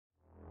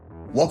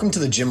Welcome to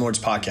the Gym Lords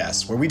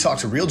Podcast, where we talk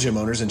to real gym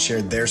owners and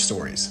share their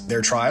stories,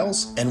 their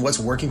trials, and what's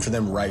working for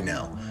them right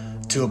now.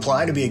 To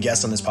apply to be a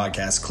guest on this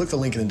podcast, click the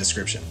link in the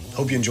description.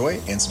 Hope you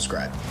enjoy and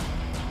subscribe.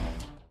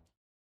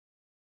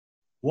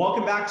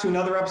 Welcome back to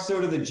another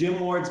episode of the Gym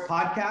Lords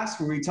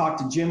Podcast, where we talk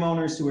to gym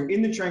owners who are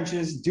in the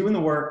trenches, doing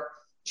the work,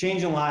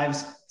 changing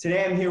lives.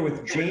 Today I'm here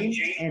with James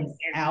and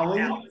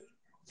Allie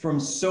from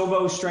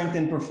Sobo Strength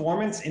and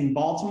Performance in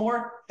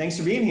Baltimore. Thanks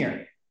for being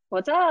here.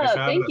 What's up?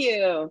 Thank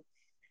you.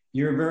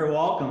 You're very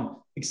welcome.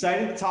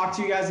 Excited to talk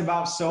to you guys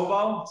about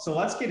Sobo. So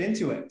let's get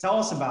into it. Tell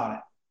us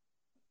about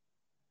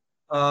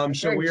it.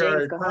 So we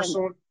are a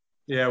personal,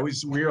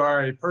 we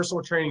are a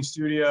personal training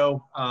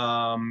studio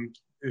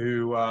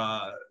who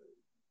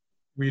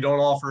we don't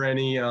offer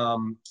any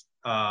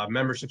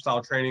membership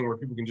style training where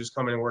people can just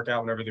come in and work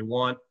out whenever they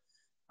want.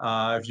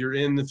 If you're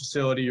in the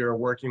facility, you're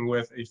working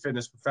with a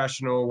fitness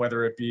professional,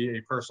 whether it be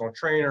a personal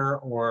trainer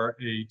or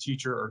a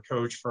teacher or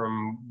coach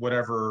from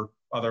whatever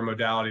other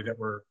modality that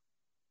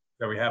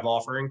we have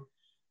offering.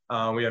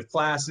 We have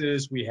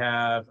classes, we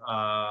have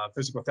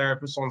physical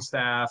therapists on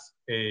staff,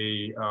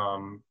 a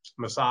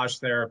massage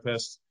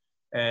therapist,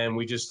 and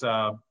we just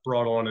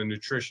brought on a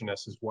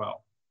nutritionist as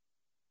well.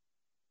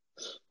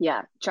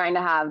 Yeah, trying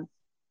to have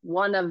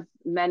one of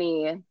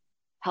many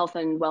health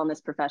and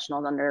wellness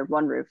professionals under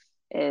one roof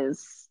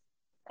is,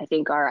 I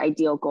think, our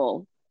ideal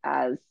goal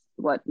as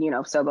what,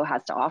 Sobo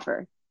has to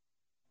offer.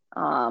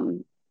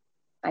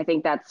 I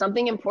think that's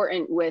something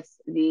important with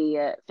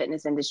the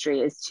fitness industry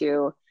is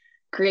to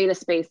create a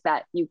space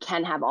that you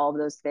can have all of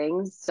those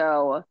things.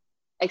 So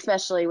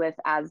especially with,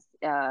 as,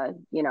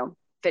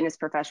 fitness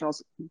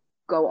professionals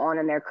go on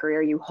in their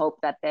career, you hope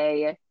that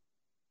they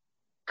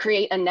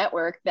create a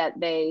network that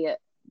they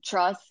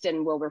trust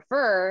and will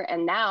refer.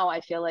 And now I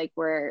feel like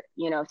we're,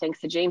 thanks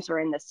to James, we're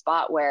in this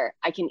spot where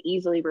I can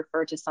easily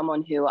refer to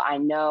someone who I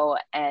know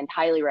and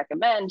highly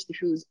recommend,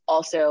 who's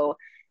also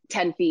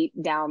 10 feet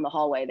down the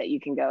hallway that you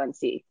can go and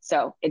see.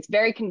 So it's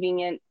very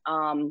convenient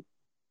and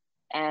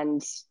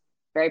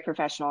very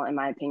professional in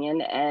my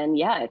opinion. And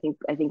yeah, I think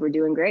we're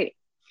doing great.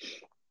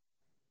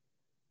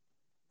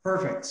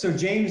 Perfect. So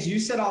James, you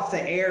said off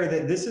the air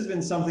that this has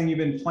been something you've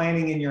been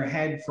planning in your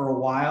head for a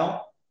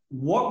while.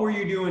 What were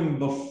you doing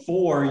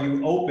before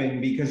you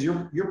opened? Because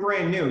you're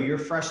brand new, you're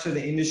fresh to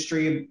the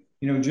industry,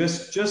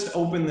 just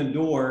open the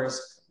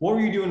doors. What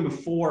were you doing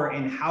before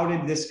and how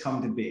did this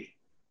come to be?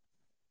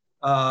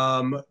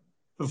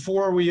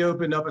 Before we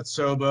opened up at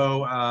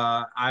Sobo,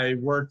 I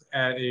worked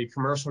at a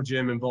commercial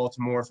gym in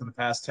Baltimore for the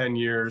past 10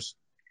 years.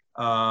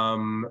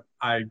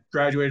 I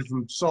graduated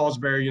from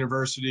Salisbury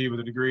University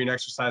with a degree in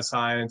exercise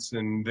science,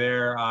 and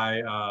there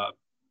I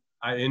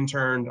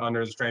interned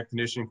under the strength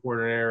conditioning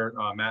coordinator,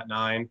 Matt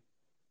Nine.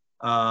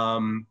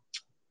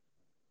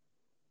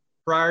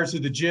 Prior to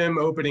the gym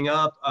opening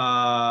up,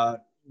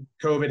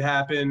 COVID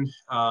happened,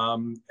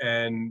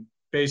 and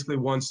basically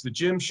once the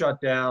gym shut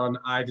down,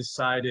 I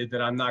decided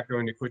that I'm not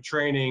going to quit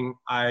training.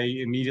 I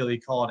immediately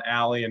called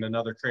Allie and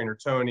another trainer,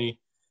 Tony,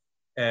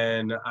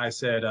 and I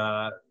said,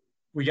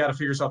 we got to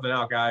figure something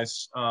out,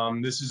 guys.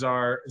 This is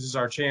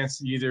our chance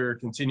to either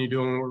continue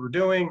doing what we're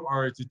doing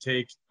or to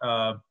take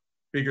a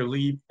bigger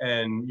leap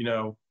and,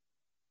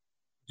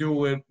 do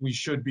what we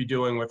should be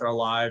doing with our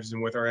lives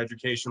and with our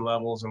education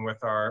levels and with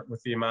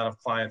the amount of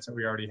clients that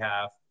we already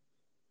have.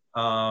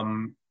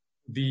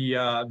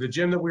 The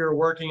gym that we were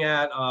working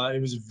at,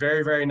 it was a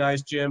very, very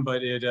nice gym,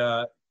 but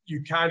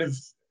you kind of,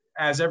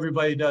 as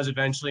everybody does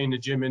eventually in the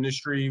gym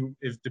industry,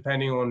 if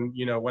depending on,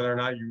 whether or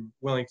not you're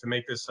willing to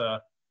make this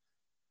a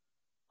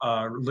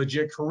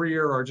legit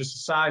career or just a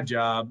side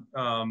job,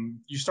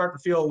 you start to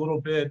feel a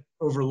little bit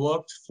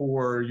overlooked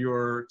for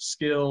your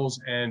skills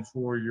and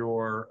for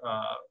your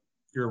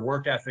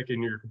work ethic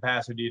and your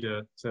capacity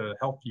to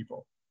help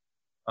people.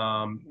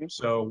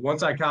 So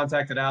once I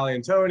contacted Allie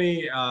and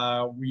Tony,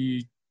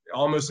 we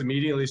almost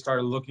immediately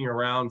started looking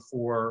around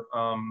for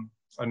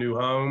a new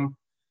home.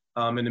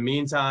 In the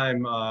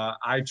meantime,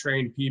 I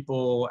trained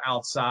people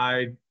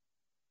outside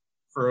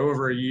for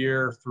over a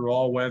year through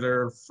all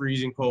weather,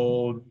 freezing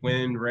cold,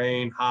 wind,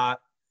 rain, hot.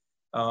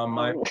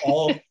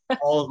 All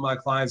of my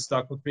clients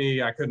stuck with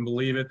me. I couldn't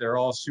believe it. They're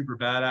all super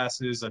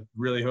badasses. I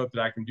really hope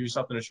that I can do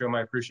something to show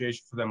my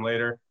appreciation for them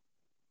later.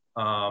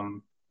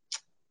 Allie,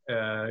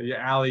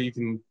 you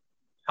can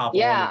hop on.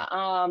 Yeah,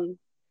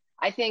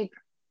 I think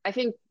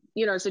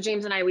so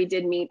James and I, we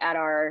did meet at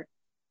our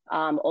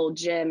old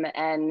gym,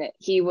 and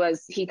he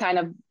was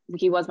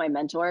my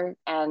mentor,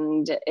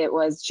 and it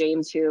was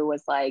James who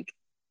was like,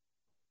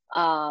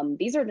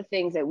 these are the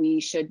things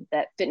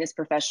that fitness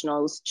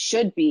professionals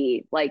should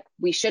be like,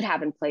 we should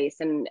have in place,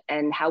 and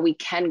how we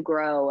can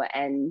grow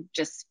and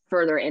just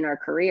further in our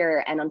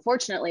career. And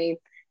unfortunately,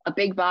 a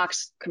big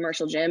box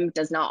commercial gym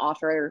does not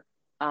offer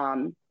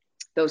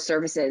those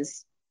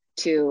services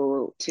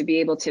to be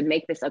able to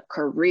make this a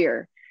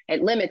career.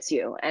 It limits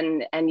you,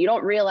 and you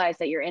don't realize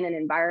that you're in an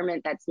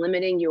environment that's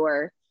limiting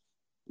your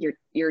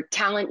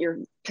talent, your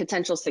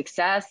potential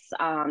success,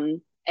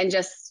 and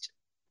just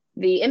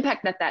the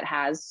impact that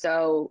has.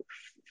 So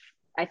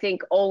I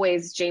think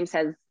always James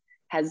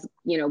has,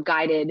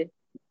 guided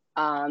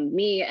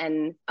me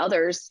and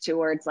others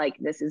towards like,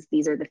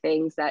 these are the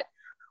things that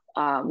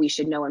we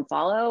should know and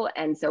follow.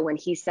 And so when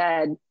he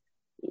said,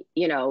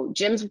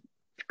 gyms,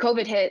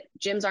 COVID hit,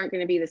 gyms aren't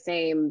going to be the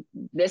same.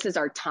 This is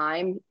our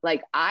time.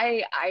 Like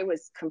I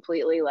was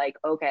completely like,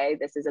 okay,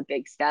 this is a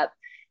big step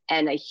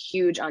and a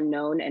huge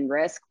unknown and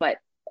risk, but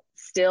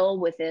still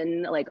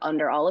within like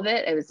under all of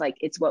it, it was like,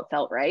 it's what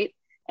felt right.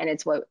 And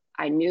it's what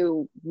I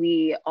knew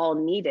we all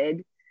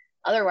needed.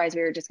 Otherwise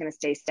we were just going to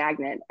stay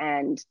stagnant.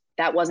 And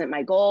that wasn't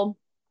my goal.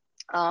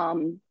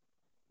 And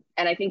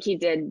I think he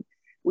did,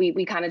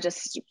 we kind of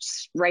just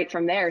right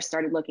from there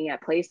started looking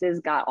at places,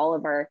 got all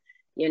of our,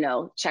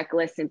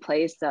 checklists in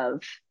place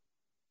of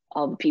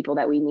all the people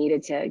that we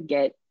needed to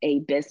get a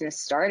business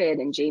started.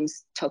 And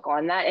James took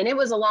on that. And it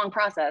was a long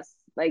process.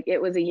 Like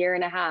it was a year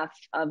and a half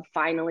of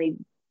finally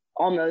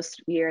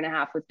almost a year and a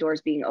half with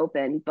doors being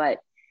open, but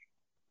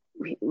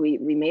we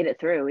made it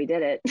through. We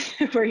did it.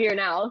 We're here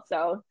now.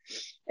 So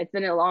it's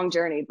been a long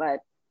journey,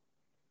 but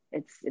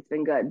it's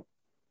been good.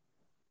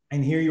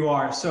 And here you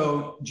are.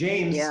 So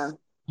James,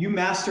 you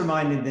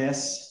masterminded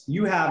this.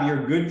 You have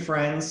your good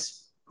friends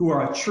who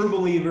are true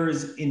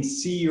believers in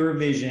see your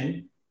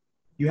vision.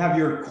 You have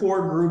your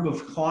core group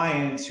of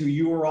clients who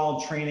you were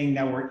all training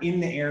that were in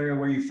the area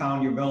where you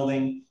found your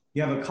building.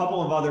 You have a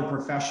couple of other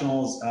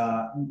professionals,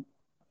 a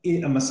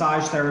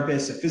massage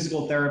therapist, a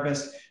physical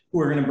therapist,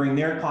 who are going to bring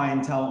their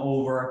clientele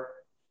over.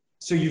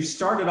 So you've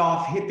started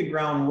off, hit the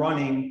ground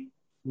running.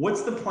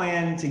 What's the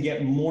plan to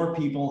get more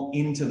people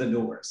into the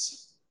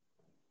doors?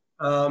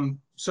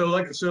 So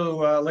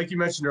like you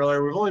mentioned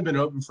earlier, we've only been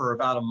open for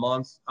about a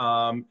month.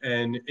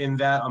 And in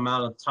that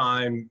amount of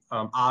time,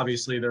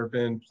 obviously there have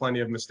been plenty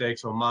of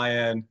mistakes on my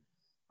end,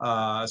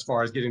 as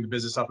far as getting the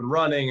business up and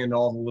running and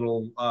all the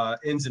little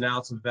ins and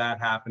outs of that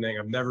happening.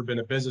 I've never been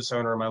a business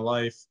owner in my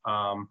life.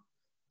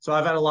 So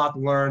I've had a lot to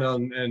learn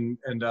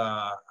and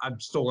I'm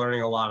still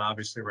learning a lot,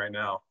 obviously, right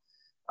now.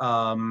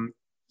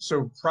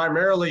 So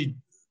primarily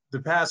the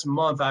past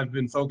month, I've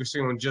been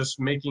focusing on just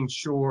making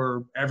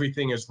sure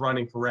everything is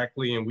running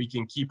correctly and we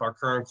can keep our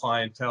current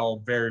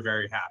clientele very,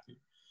 very happy.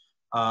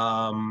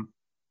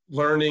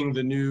 Learning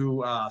the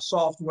new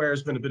software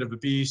has been a bit of a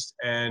beast,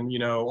 and,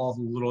 all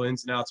the little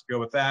ins and outs go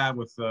with that,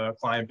 with the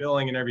client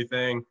billing and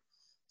everything.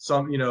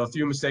 Some, a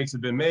few mistakes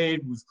have been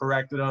made. We've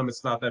corrected them.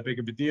 It's not that big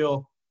of a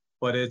deal,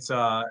 but it's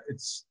something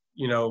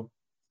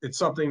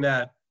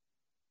that,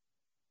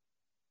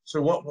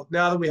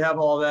 now that we have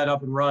all that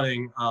up and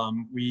running,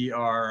 we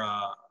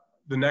are,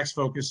 the next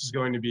focus is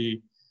going to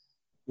be,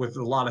 with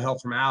a lot of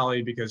help from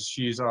Allie, because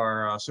she's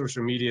our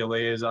social media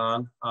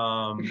liaison,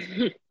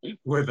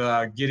 with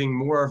getting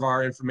more of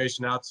our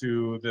information out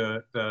to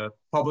the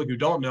public who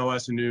don't know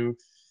us and who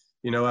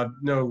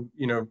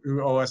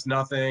owe us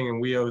nothing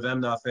and we owe them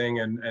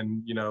nothing,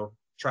 and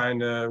trying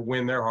to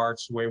win their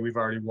hearts the way we've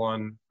already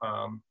won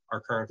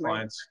our current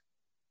clients.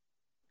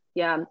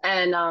 Yeah,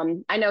 and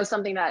I know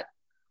something that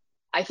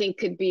I think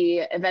could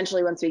be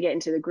eventually, once we get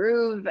into the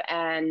groove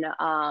and,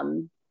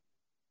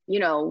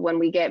 when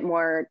we get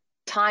more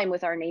time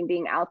with our name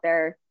being out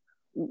there,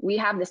 we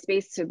have the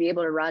space to be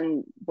able to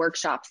run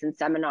workshops and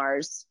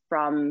seminars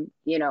from,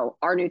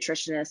 our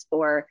nutritionist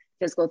or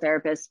physical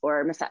therapist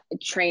or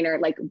trainer.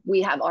 Like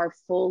we have our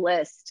full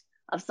list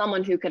of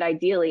someone who could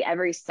ideally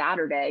every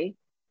Saturday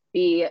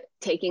be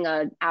taking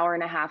an hour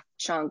and a half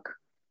chunk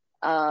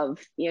of,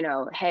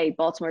 hey,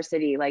 Baltimore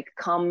City, like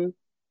come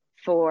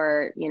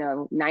for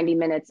 90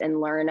 minutes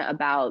and learn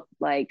about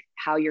like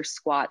how your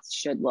squats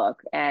should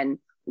look and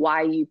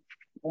why you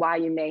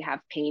may have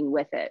pain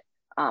with it.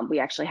 We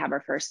actually have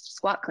our first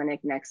squat clinic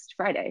next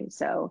Friday,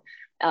 so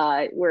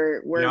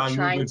we're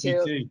trying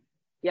to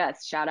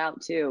yes, shout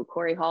out to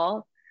Corey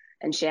Hall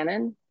and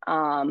Shannon.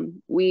 I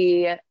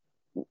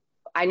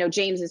know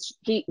James is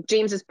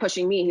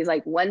pushing me. He's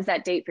like, when's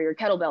that date for your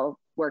kettlebell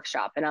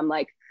workshop? And I'm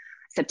like,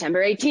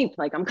 September 18th,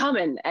 like I'm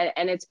coming.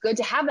 And it's good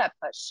to have that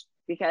push,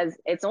 because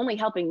it's only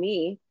helping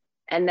me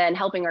and then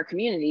helping our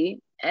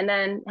community and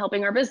then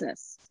helping our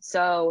business.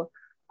 So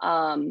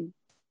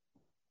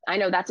I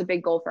know that's a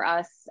big goal for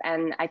us.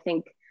 And I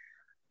think,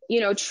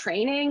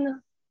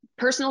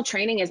 personal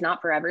training is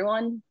not for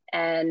everyone.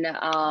 And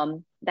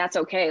that's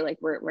okay. Like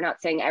we're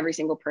not saying every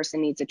single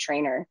person needs a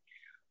trainer,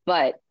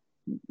 but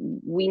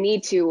we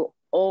need to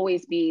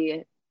always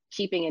be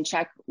keeping in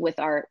check with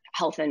our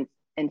health and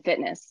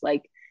fitness.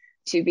 Like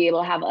to be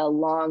able to have a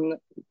long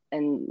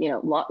and,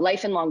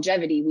 life and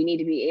longevity, we need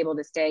to be able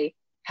to stay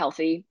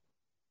healthy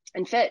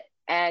and fit.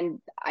 And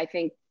I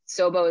think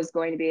Sobo is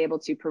going to be able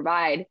to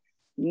provide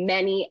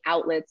many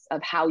outlets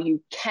of how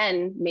you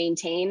can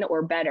maintain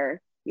or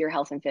better your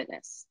health and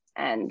fitness.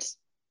 And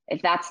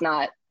if that's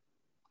not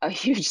a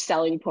huge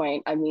selling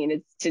point, I mean,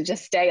 it's to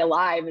just stay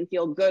alive and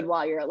feel good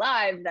while you're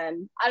alive,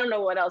 then I don't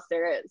know what else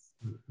there is.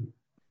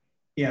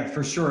 Yeah,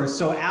 for sure.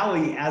 So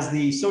Allie, as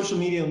the social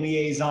media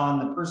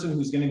liaison, the person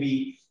who's going to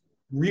be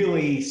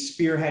really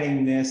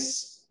spearheading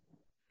this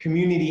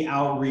community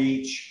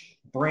outreach,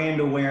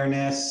 brand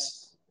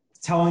awareness,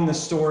 telling the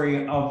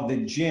story of the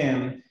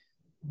gym,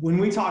 when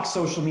we talk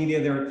social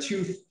media, there are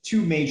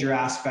two major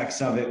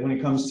aspects of it when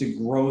it comes to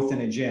growth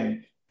in a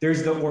gym.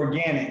 There's the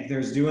organic,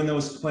 there's doing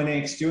those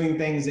clinics, doing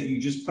things that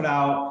you just put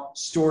out,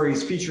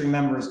 stories featuring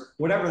members,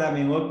 whatever that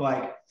may look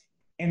like.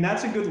 And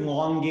that's a good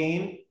long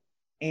game.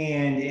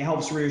 And it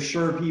helps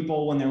reassure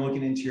people when they're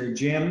looking into your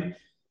gym.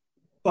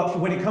 But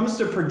when it comes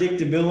to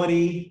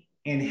predictability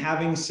and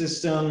having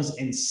systems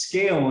and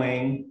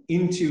scaling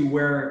into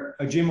where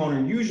a gym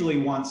owner usually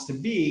wants to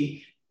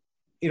be,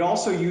 it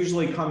also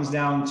usually comes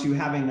down to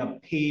having a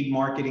paid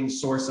marketing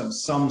source of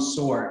some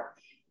sort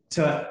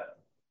to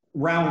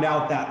round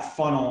out that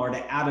funnel or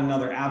to add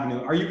another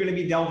avenue. Are you going to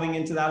be delving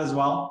into that as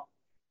well?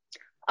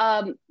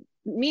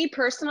 Me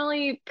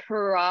personally,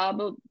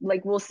 probably,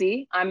 like, we'll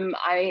see.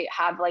 I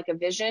have like a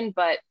vision,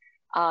 but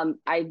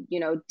I,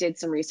 did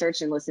some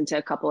research and listened to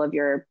a couple of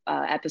your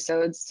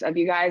episodes of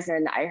you guys,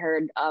 and I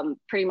heard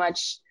pretty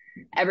much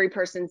every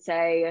person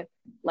say,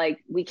 like,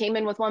 we came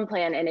in with one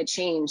plan and it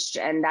changed,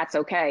 and that's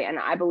okay. And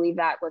I believe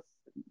that with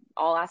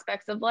all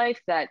aspects of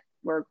life, that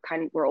we're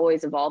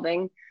always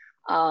evolving.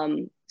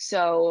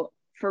 So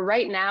for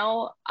right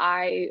now,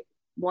 I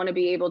want to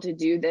be able to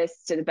do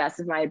this to the best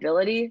of my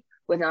ability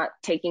with not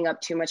taking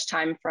up too much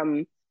time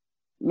from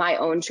my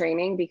own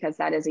training, because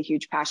that is a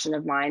huge passion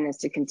of mine, is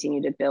to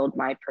continue to build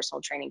my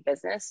personal training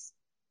business.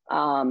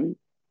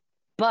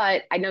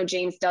 But I know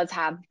James does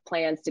have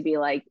plans to be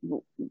like,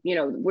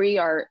 we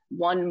are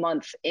 1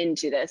 month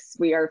into this.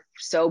 We are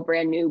so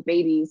brand new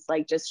babies,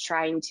 like just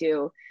trying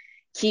to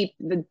keep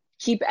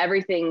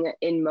everything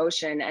in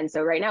motion. And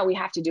so right now we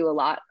have to do a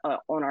lot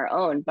on our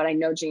own, but I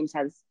know James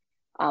has,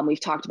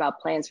 we've talked about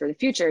plans for the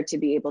future to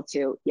be able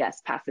to,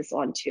 yes, pass this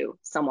on to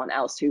someone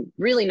else who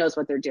really knows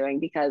what they're doing,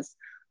 because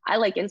I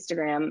like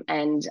Instagram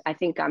and I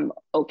think I'm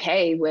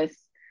okay with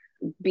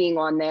being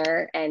on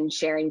there and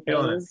sharing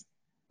things.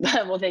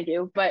 Well, thank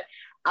you. But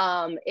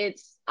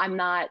it's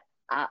not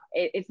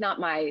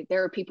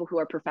there are people who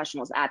are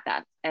professionals at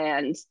that.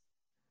 And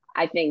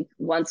I think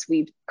once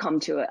we've come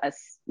to a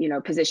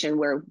position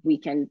where we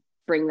can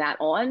bring that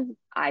on,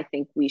 I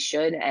think we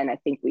should, and I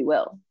think we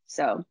will.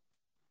 So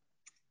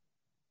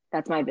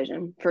that's my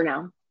vision for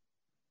now.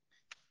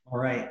 All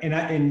right.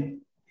 And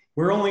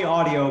we're only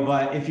audio,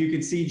 but if you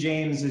could see,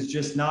 James is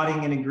just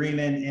nodding in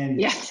agreement and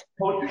yes,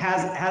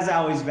 has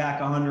Allie's back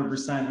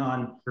 100%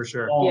 on for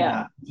sure. All of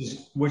that,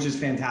 which is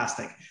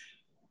fantastic.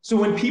 So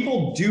when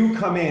people do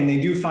come in, they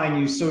do find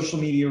you, social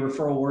media,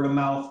 referral, word of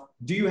mouth.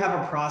 Do you have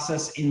a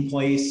process in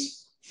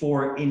place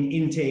for an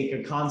intake,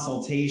 a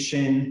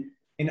consultation,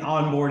 an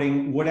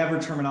onboarding,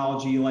 whatever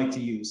terminology you like to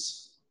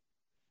use?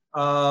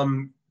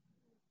 All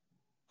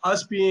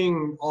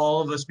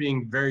of us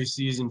being very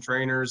seasoned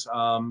trainers,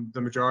 the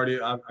majority,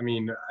 I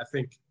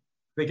think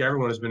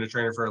everyone has been a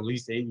trainer for at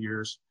least 8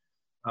 years,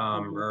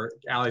 or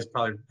Allie's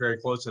probably very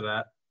close to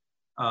that.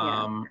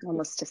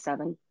 Almost to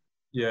 7.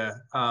 Yeah.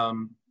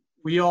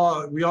 We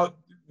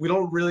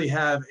don't really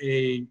have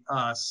a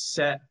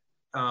set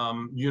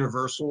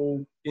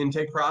universal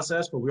intake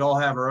process, but we all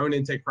have our own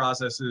intake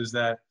processes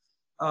that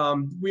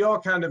we all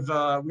kind of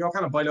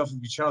bite off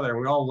of each other,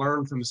 and we all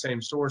learn from the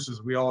same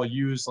sources. We all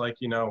use, like,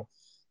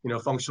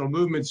 functional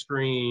movement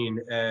screen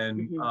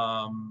and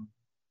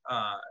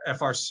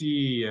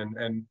FRC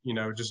and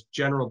just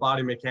general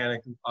body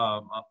mechanic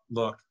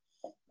look.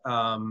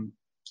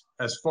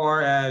 As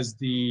far as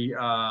the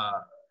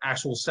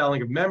actual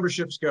selling of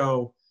memberships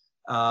go,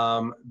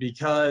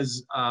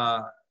 because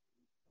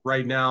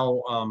right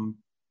now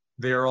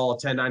they're all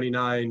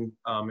 1099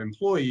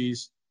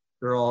 employees,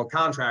 they're all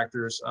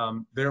contractors.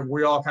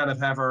 We all kind of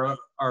have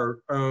our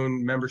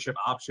own membership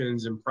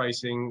options and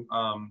pricing.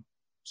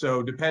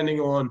 So depending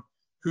on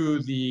who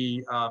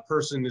the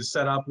person is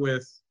set up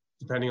with,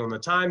 depending on the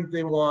time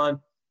they want,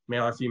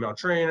 male or female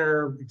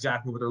trainer,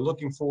 exactly what they're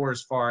looking for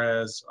as far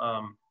as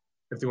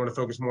if they want to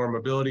focus more on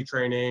mobility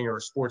training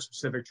or sports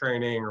specific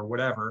training or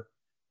whatever,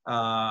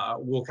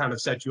 we'll kind of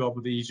set you up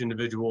with each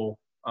individual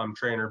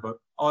trainer. But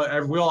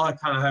we all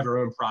kind of have our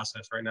own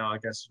process right now, I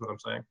guess is what I'm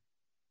saying.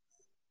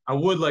 I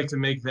would like to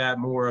make that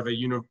more of a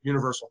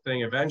universal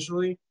thing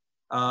eventually.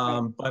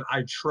 But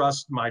I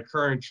trust my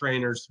current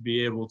trainers to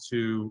be able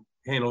to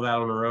handle that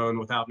on their own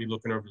without me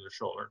looking over their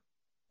shoulder.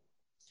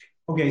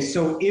 Okay,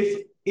 so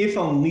if a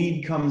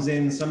lead comes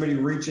in, somebody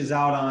reaches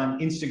out on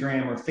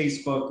Instagram or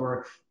Facebook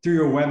or through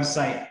your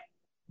website,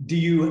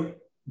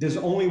 does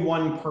only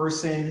one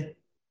person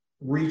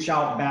reach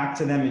out back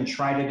to them and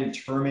try to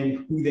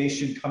determine who they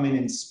should come in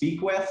and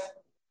speak with?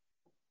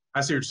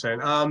 I see what you're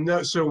saying.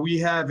 No, so we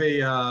have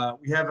a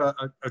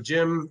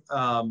gym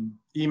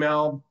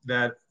email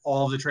that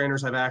all of the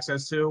trainers have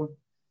access to,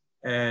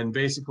 and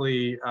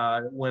basically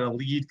when a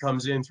lead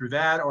comes in through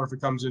that, or if it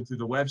comes in through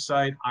the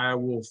website, I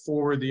will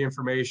forward the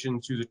information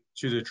to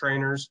the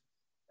trainers,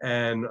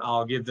 and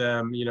I'll give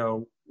them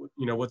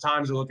what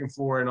times they're looking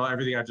for and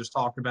everything I just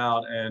talked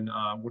about, and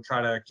we'll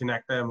try to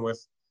connect them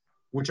with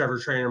whichever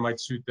trainer might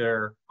suit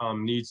their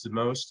needs the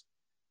most.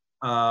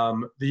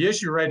 The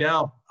issue right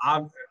now,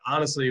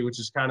 honestly, which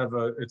is kind of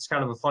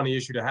a funny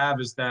issue to have,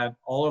 is that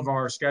all of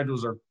our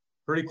schedules are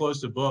pretty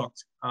close to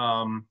booked.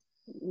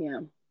 Yeah.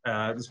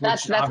 Which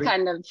That's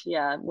kind of,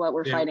 yeah, what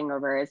we're fighting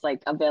over is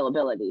like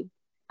availability.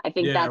 I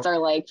think that's our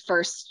like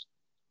first,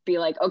 be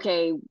like,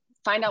 okay,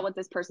 find out what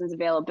this person's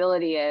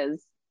availability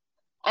is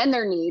and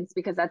their needs,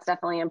 because that's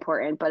definitely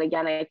important. But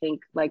again, I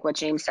think like what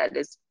James said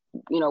is,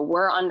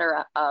 we're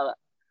under a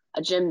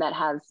gym that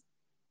has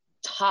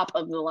top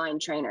of the line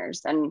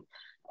trainers, and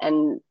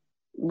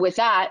with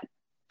that,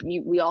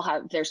 we all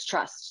have, there's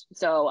trust.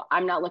 So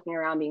I'm not looking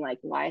around being like,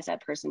 why is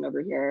that person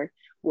over here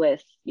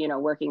with,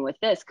 working with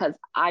this? Because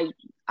I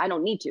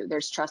don't need to.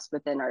 There's trust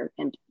with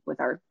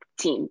our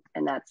team,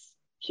 and that's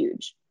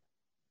huge.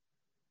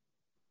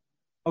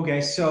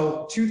 Okay,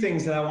 so two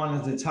things that I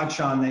wanted to touch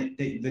on that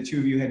the two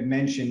of you had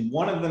mentioned.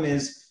 One of them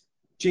is,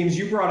 James,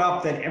 you brought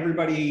up that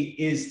everybody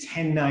is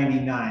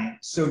 1099.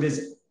 So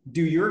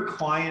do your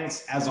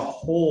clients as a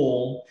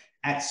whole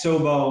at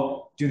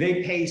Sobo, do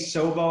they pay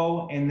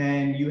Sobo and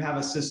then you have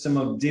a system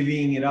of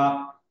divvying it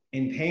up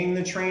and paying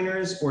the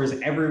trainers, or is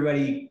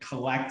everybody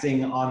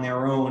collecting on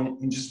their own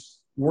and just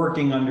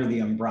working under the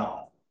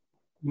umbrella?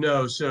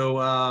 No, so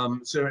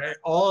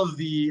all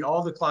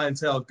the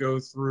clientele go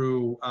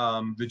through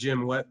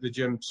the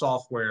gym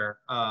software,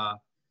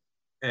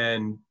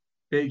 and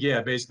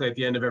basically at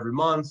the end of every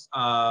month,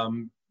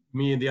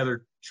 me and the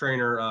other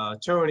trainer,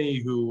 Tony,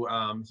 who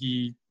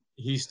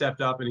he stepped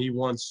up and he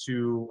wants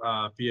to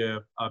be a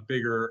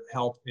bigger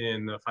help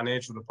in the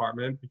financial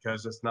department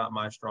because it's not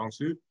my strong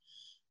suit,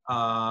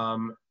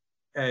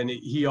 and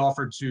he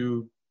offered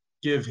to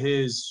give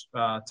his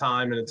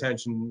time and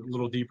attention a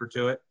little deeper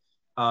to it.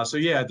 So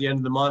at the end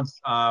of the month,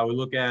 we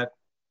look at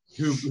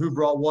who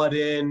brought what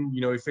in,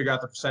 we figure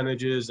out the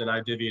percentages, and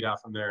I divvy it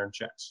out from there in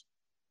checks.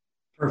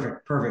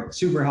 Perfect.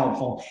 Super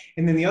helpful.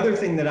 And then the other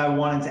thing that I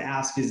wanted to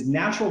ask is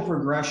natural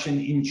progression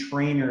in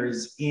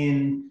trainers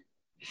in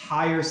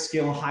higher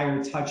skill,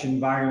 higher touch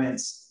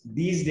environments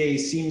these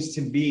days seems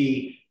to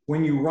be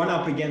when you run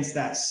up against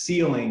that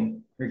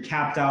ceiling, you're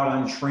capped out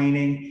on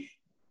training.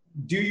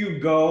 Do you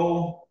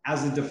go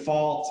as a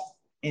default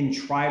and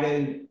try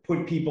to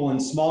put people in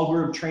small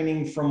group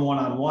training from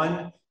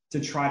one-on-one to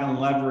try to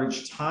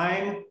leverage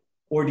time?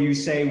 Or do you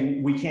say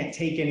we can't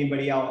take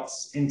anybody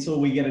else until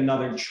we get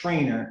another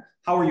trainer?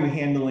 How are you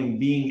handling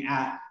being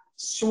at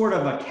sort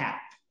of a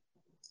cap?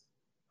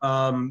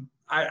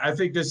 I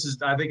think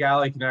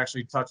Allie can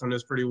actually touch on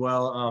this pretty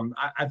well.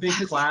 I think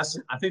the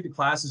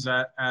classes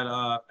at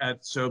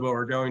Sobo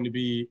are going to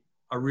be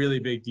a really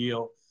big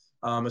deal,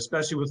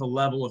 especially with the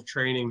level of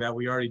training that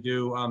we already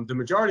do. The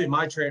majority of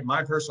my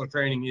personal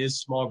training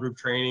is small group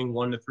training,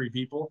 1 to 3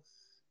 people,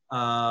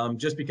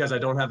 just because I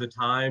don't have the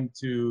time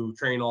to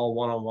train all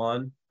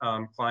one-on-one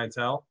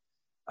clientele.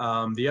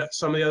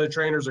 Some of the other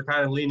trainers are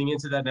kind of leaning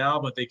into that now,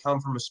 but they come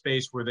from a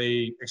space where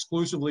they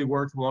exclusively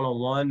work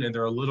one-on-one, and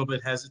they're a little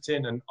bit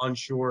hesitant and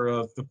unsure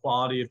of the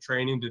quality of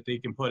training that they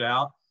can put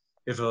out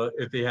if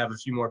they have a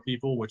few more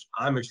people, which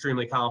I'm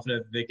extremely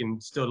confident that they can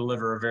still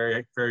deliver a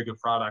very, very good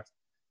product.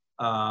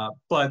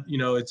 But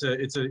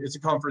it's a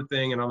comfort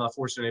thing, and I'm not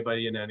forcing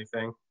anybody into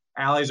anything.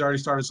 Allie's already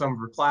started some of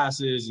her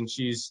classes, and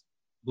she's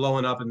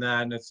blowing up in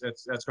that, and that's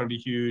going to be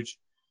huge.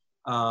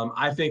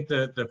 I think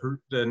that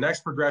the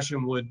next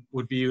progression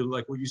would be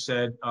like what you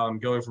said,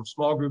 going from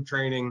small group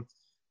training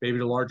maybe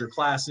to larger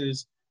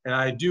classes. And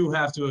I do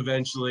have to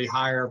eventually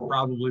hire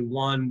probably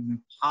 1,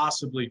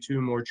 possibly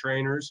 2 more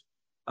trainers.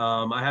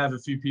 I have a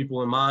few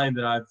people in mind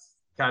that I've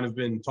kind of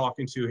been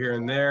talking to here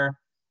and there,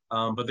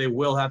 but they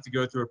will have to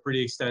go through a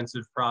pretty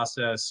extensive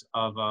process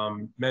of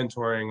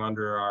mentoring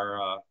under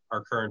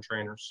our current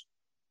trainers.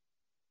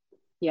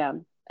 Yeah,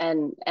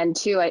 and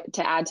to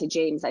add to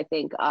James, I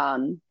think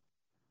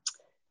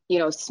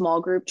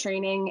small group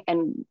training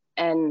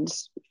and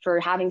for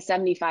having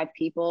 75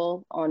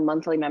 people on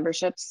monthly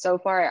memberships so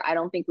far, I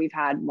don't think we've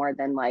had more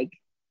than like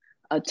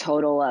a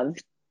total of,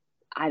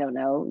 I don't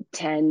know,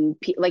 10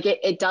 people. Like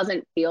it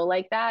doesn't feel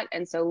like that.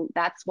 And so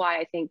that's why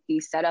I think the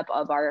setup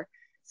of our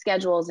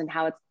schedules and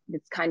how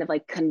it's kind of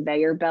like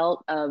conveyor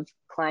belt of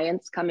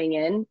clients coming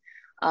in,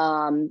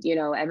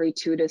 every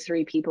 2 to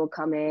 3 people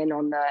come in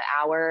on the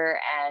hour,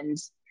 and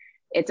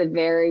it's a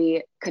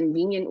very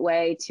convenient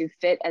way to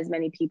fit as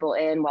many people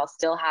in while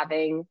still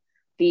having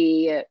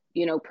the,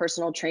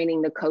 personal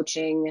training, the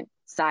coaching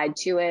side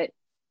to it.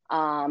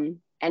 And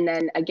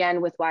then again,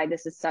 with why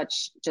this is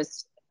such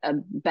just a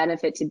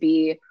benefit to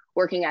be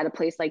working at a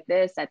place like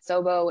this at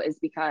Sobo is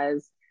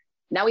because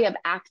now we have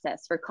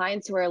access for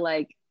clients who are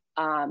like,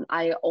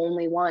 I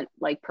only want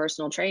like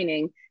personal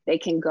training. They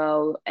can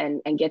go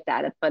and get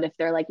that. But if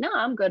they're like, no,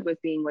 I'm good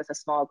with being with a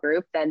small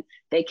group, then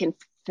they can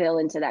fill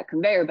into that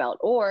conveyor belt.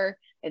 Or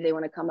if they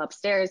want to come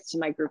upstairs to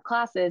my group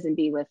classes and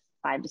be with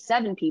 5 to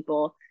 7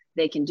 people,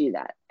 they can do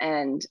that.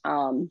 And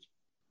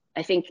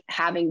I think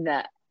having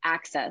the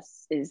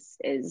access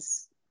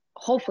is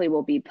hopefully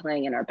will be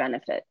playing in our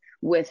benefit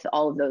with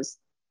all of those,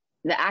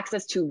 the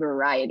access to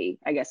variety,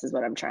 I guess is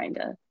what I'm trying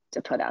to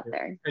put out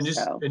there. And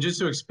just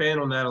to expand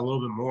on that a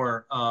little bit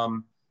more,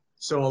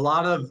 so a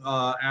lot of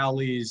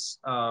Allie's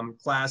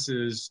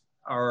classes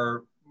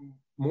are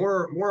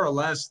more or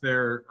less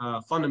they're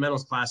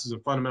fundamentals classes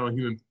of fundamental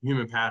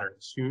human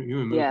patterns,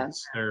 human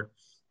movements. They're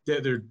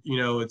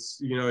it's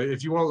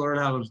if you want to learn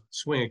how to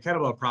swing a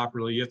kettlebell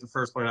properly, you have to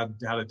first learn how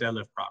to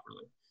deadlift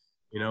properly.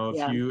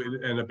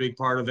 And a big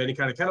part of any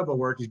kind of kettlebell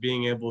work is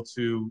being able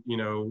to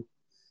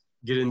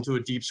get into a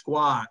deep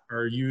squat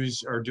or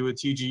do a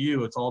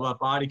TGU. It's all about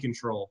body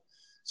control.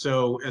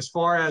 So as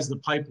far as the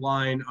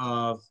pipeline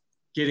of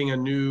getting a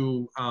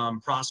new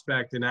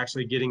prospect and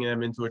actually getting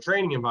them into a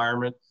training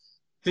environment,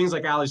 things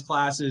like Allie's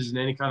classes and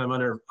any kind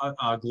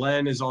of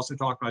Glenn has also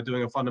talked about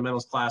doing a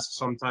fundamentals class of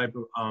some type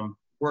of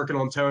working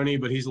on Tony,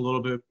 but he's a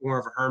little bit more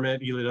of a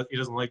hermit. He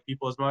doesn't like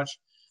people as much.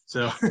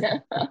 So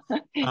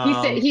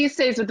he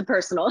stays with the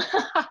personal.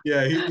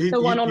 Yeah, the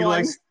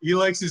one-on-one. He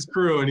likes his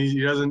crew, and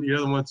he doesn't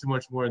want too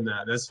much more than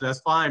that.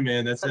 That's fine,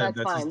 man. That's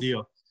his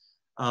deal.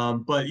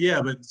 But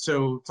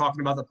so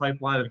talking about the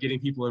pipeline of getting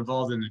people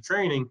involved in the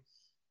training,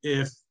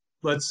 if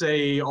let's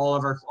say all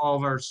of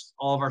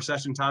our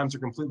session times are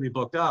completely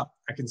booked up,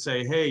 I can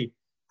say, hey,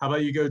 how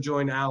about you go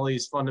join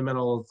Allie's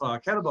fundamental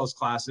kettlebells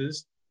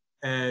classes,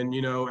 and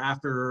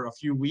after a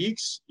few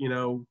weeks,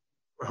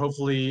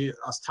 hopefully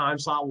a time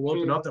slot will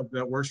open up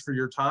that works for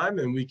your time,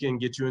 and we can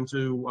get you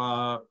into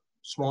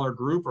smaller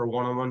group or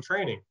one-on-one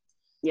training.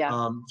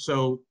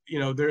 So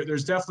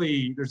there's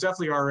definitely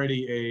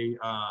already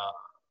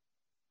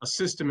a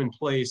system in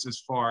place as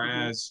far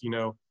as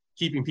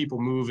keeping people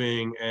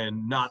moving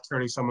and not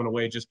turning someone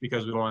away just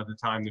because we don't have the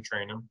time to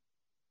train them.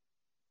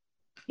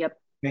 Yep.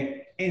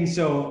 And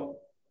so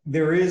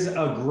there is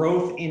a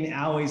growth in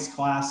Allie's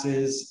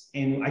classes,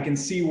 and I can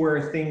see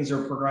where things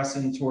are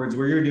progressing towards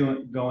where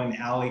you're going,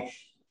 Allie.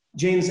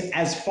 James,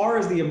 as far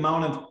as the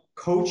amount of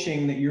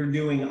coaching that you're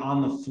doing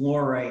on the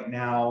floor right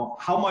now,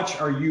 how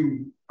much are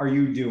you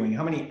doing?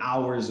 How many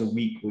hours a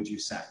week would you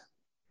say?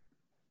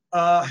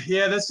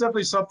 That's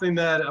definitely something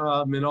that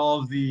in all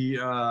of the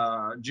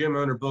gym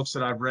owner books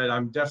that I've read,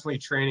 I'm definitely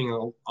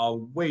training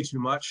way too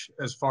much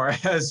as far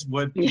as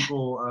what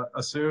people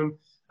assume.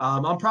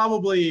 I'm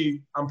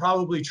probably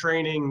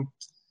training.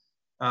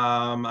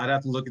 I'd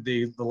have to look at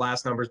the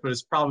last numbers, but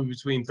it's probably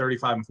between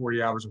 35 and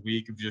 40 hours a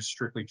week of just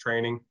strictly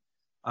training,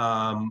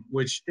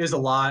 which is a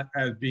lot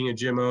as being a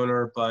gym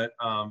owner. But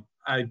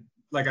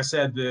like I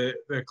said, the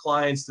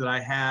clients that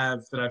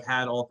I've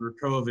had all through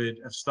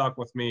COVID have stuck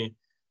with me,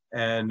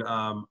 and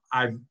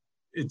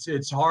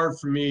it's hard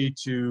for me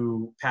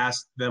to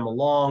pass them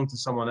along to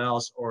someone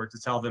else or to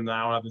tell them that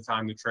I don't have the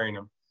time to train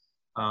them.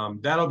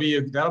 That'll be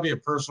a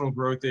personal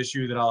growth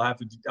issue that I'll have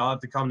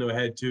to come to a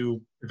head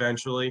to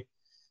eventually.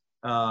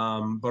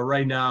 But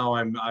right now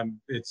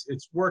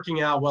it's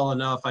working out well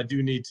enough. I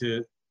do need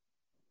to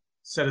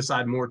set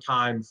aside more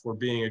time for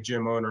being a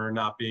gym owner and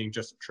not being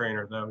just a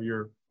trainer, though.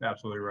 You're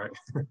absolutely right.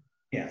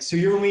 Yeah. So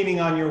you're leaning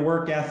on your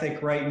work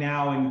ethic right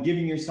now and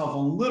giving yourself a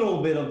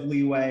little bit of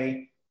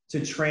leeway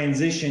to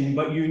transition,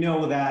 but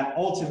that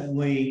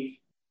ultimately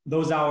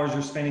those hours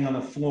you're spending on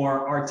the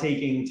floor are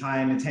taking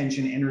time,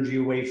 attention, energy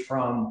away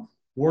from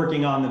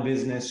working on the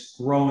business,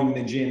 growing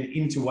the gym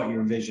into what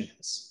your vision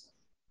is.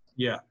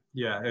 Yeah.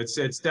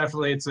 It's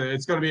definitely, it's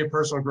going to be a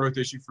personal growth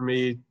issue for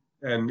me.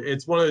 And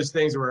it's one of those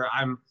things where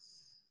I'm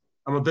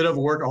a bit of a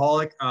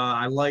workaholic.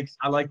 I like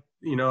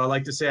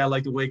to say I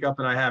like to wake up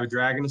and I have a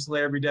dragon to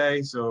slay every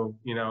day. So,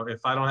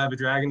 if I don't have a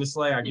dragon to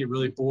slay, I get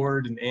really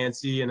bored and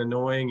antsy and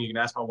annoying. You can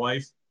ask my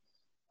wife.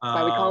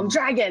 Why we call him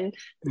Dragon.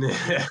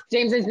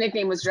 James's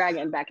nickname was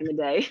Dragon back in the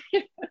day.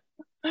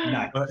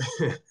 Nice.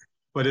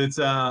 But it's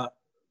but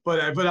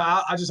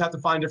I just have to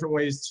find different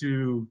ways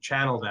to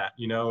channel that,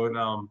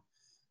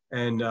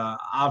 and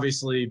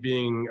obviously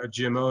being a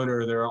gym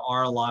owner, there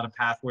are a lot of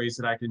pathways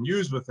that I can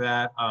use with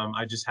that.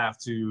 I just have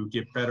to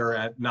get better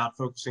at not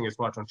focusing as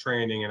much on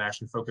training and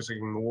actually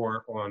focusing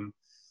more on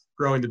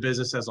growing the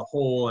business as a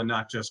whole and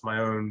not just my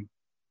own,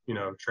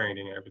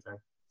 training and everything.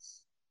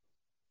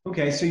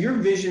 Okay, so your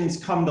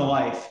visions come to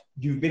life.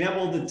 You've been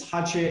able to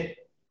touch it,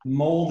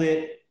 mold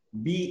it,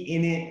 be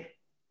in it,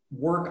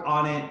 work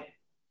on it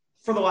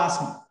for the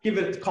last,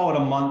 call it a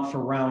month for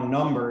round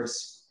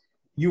numbers.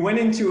 You went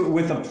into it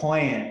with a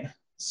plan.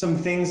 Some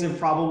things have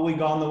probably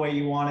gone the way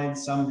you wanted,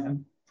 some have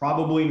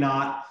probably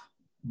not,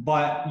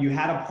 but you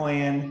had a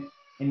plan,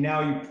 and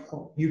now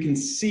you can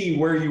see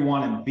where you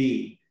want to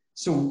be.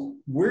 So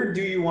where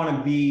do you want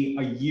to be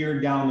a year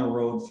down the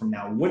road from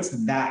now? What's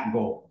that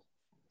goal?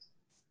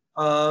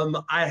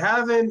 I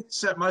haven't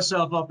set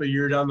myself up a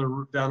year down the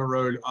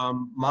road.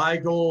 My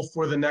goal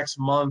for the next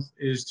month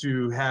is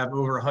to have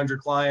over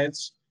 100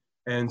 clients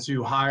and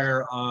to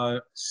hire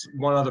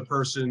one other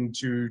person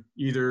to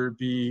either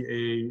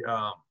be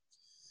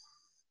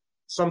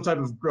some type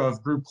of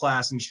group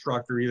class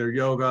instructor, either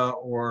yoga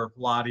or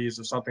Pilates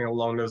or something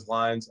along those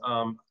lines.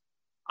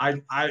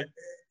 I've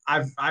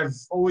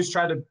always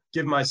tried to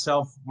give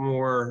myself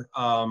more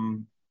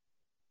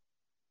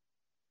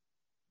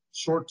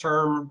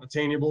short-term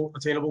attainable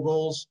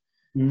goals.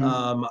 Mm-hmm.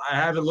 I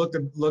haven't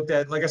looked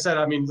at, like I said,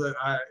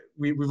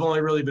 we've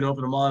only really been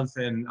open a month,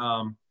 and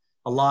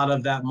a lot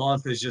of that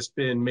month has just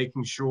been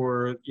making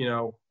sure,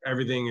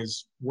 everything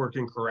is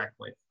working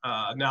correctly.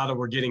 Now that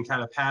we're getting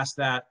kind of past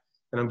that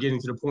and I'm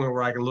getting to the point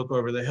where I can look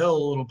over the hill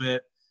a little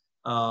bit,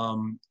 I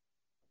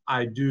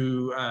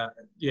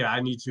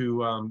need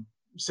to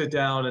sit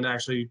down and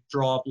actually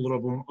draw up a little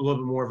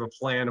bit more of a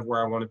plan of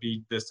where I want to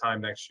be this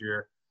time next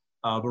year.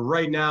 But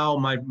right now,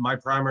 my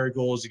primary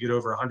goal is to get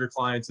over 100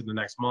 clients in the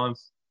next month,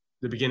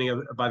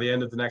 by the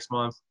end of the next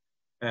month,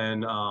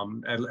 and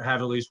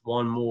have at least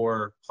one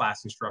more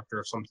class instructor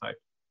of some type.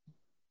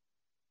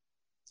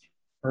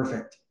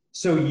 Perfect.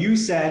 So you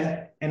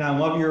said, and I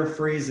love your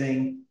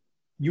phrasing,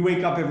 you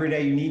wake up every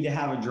day, you need to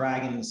have a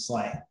dragon to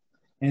slay.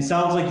 And it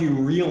sounds like you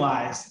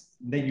realized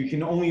that you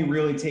can only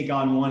really take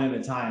on one at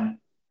a time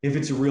if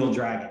it's a real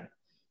dragon.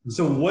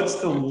 So what's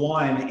the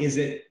one? Is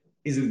it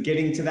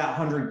getting to that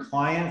 100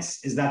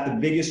 clients? Is that the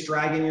biggest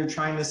dragon you're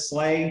trying to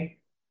slay?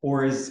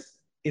 Or is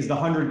the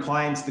 100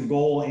 clients the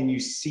goal and you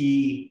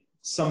see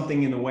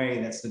something in the way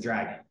that's the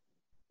dragon?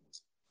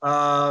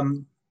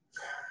 Well,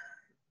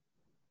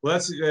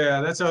 that's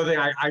the other thing.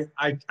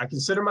 I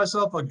consider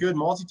myself a good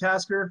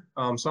multitasker.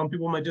 Some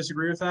people might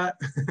disagree with that,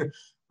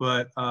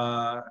 but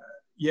I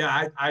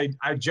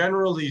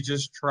generally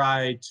just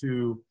try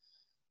to,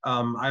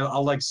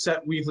 I'll like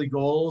set weekly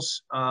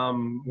goals,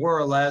 more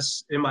or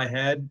less in my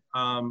head.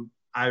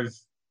 I've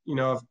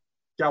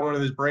got one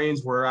of those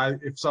brains where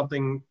if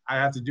I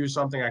have to do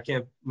something, I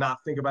can't not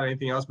think about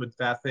anything else but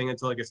that thing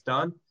until it gets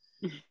done.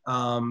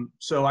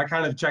 So I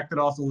kind of checked it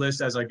off the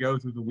list as I go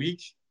through the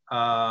week.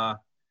 I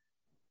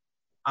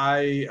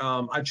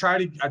try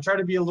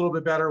to be a little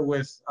bit better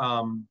with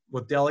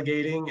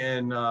delegating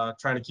and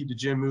trying to keep the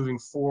gym moving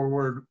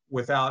forward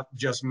without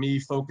just me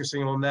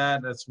focusing on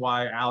that. That's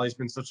why Allie's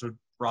been such a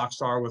rock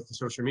star with the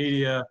social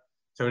media.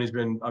 Tony's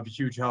been a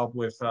huge help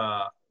with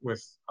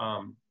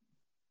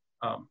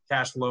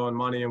cash flow and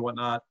money and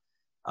whatnot.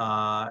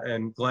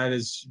 And Glenn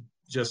is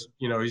just,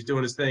 he's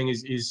doing his thing.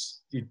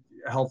 He's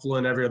helpful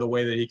in every other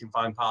way that he can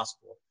find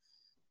possible.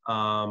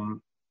 I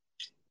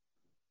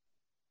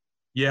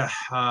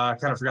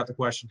kind of forgot the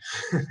question.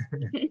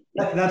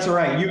 That's all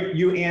right.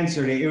 You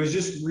answered it. It was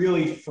just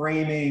really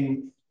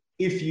framing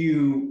if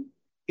you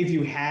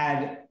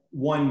had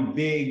one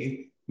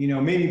big,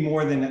 maybe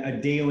more than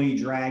a daily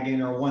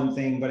dragon or one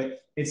thing,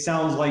 but it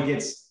sounds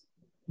like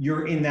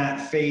you're in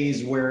that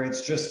phase where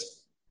it's just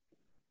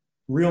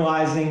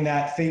realizing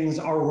that things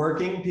are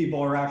working,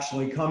 people are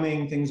actually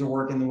coming, things are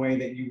working the way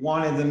that you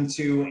wanted them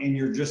to, and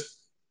you're just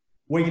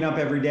waking up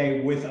every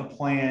day with a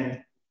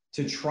plan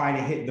to try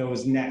to hit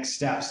those next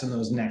steps and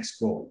those next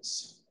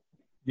goals.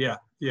 Yeah.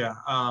 The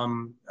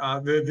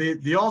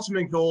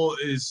ultimate goal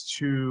is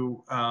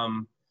to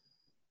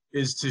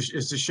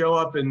show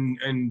up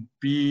and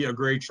be a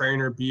great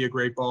trainer, be a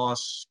great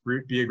boss,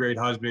 be a great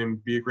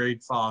husband, be a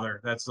great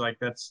father. That's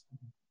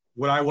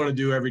what I want to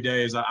do every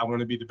day. Is I want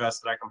to be the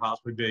best that I can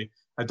possibly be.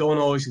 I don't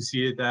always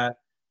succeed at that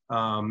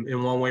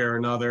in one way or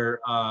another,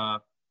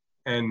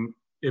 and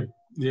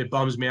it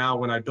bums me out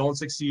when I don't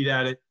succeed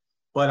at it.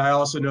 But I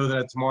also know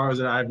that tomorrow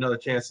I have another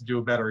chance to do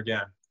it better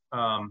again.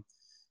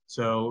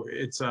 So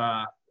it's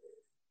the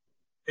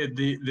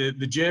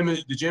gym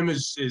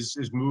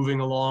is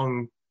moving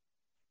along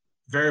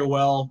very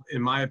well,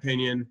 in my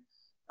opinion.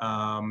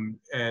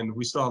 And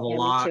we still have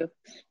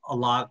a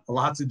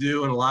lot to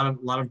do and a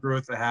lot of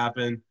growth to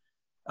happen.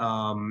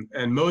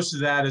 And most of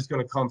that is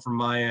going to come from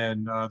my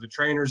end. The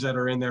trainers that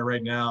are in there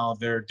right now,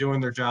 they're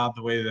doing their job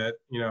the way that,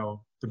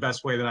 the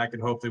best way that I could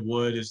hope they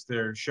would. Is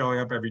they're showing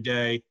up every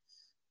day.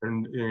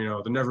 And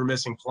they're never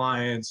missing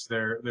clients.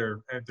 They're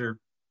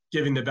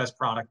giving the best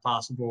product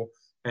possible.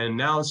 And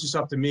now it's just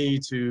up to me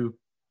to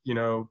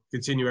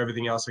continue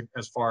everything else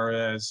as far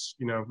as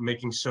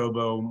making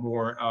Sobo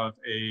more of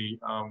a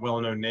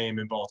well-known name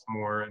in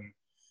Baltimore and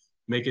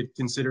make it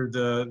considered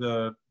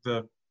the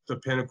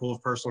pinnacle of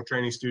personal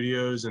training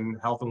studios and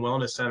health and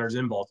wellness centers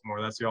in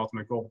Baltimore. That's the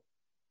ultimate goal.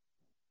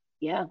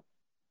 Yeah.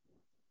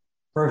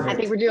 Perfect. I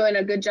think we're doing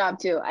a good job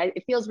too.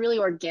 It feels really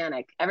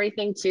organic.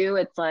 Everything too.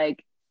 It's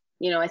like,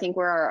 I think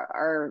we're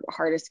our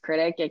hardest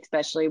critic,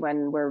 especially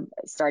when we're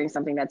starting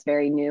something that's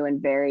very new and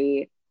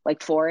very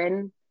like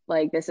foreign.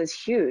 Like this is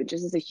huge.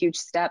 This is a huge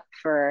step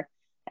for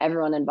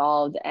everyone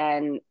involved.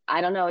 And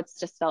I don't know, it's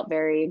just felt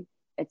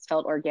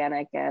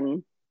organic,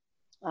 and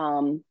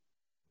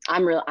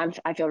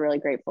I feel really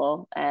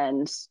grateful.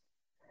 And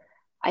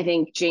I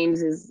think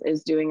James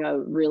is doing a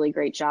really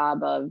great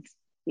job of,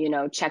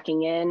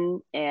 checking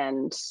in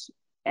and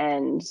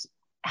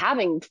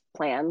having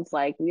plans,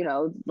 like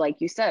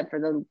you said, for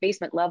the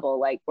basement level.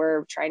 Like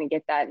we're trying to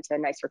get that into a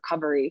nice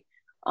recovery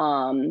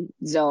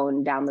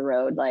zone down the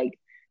road. Like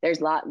we've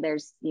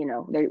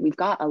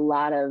got a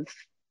lot of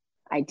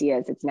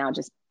ideas. It's now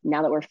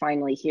that we're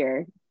finally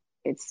here,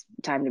 it's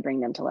time to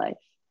bring them to life.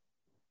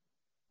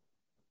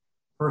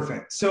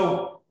 Perfect.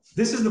 So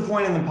this is the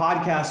point in the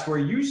podcast where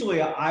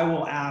usually I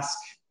will ask,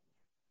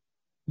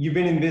 you've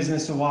been in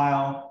business a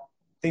while,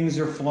 things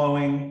are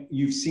flowing,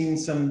 you've seen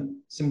some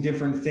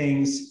different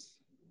things.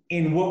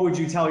 And what would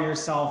you tell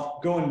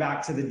yourself going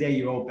back to the day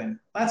you opened?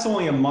 That's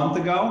only a month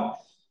ago.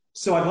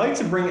 So I'd like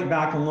to bring it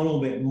back a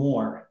little bit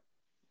more.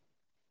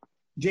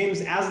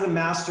 James, as the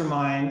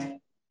mastermind,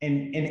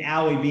 and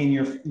Allie being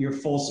your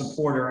full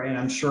supporter, and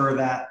I'm sure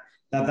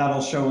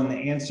that'll show in the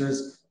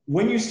answers.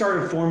 When you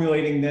started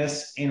formulating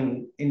this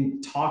and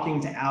in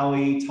talking to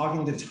Allie,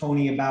 talking to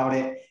Tony about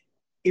it,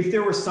 if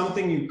there was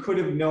something you could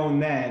have known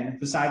then,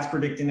 besides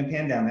predicting a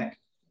pandemic,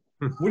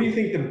 what do you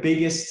think the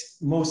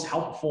biggest, most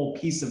helpful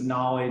piece of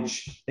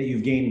knowledge that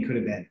you've gained could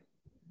have been?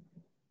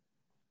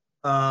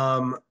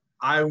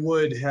 I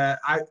would have.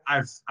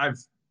 I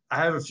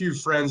have a few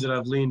friends that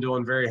I've leaned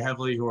on very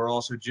heavily who are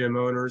also gym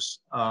owners.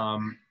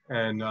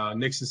 And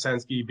Nick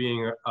Sosensky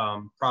being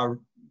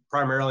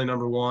primarily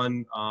number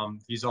one.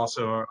 He's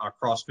also a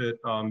CrossFit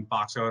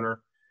box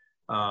owner.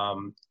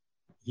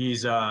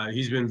 He's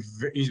been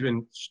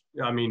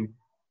I mean,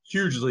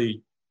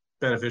 hugely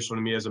beneficial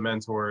to me as a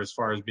mentor as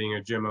far as being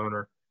a gym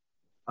owner.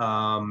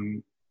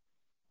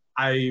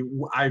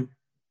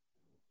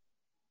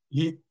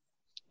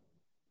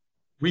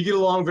 We get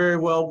along very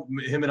well,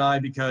 him and I,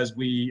 because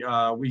we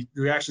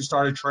actually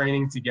started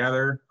training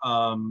together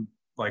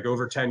like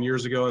over 10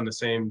 years ago in the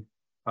same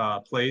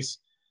place,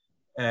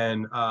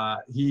 and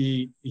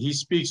he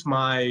speaks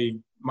my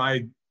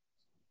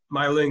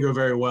lingo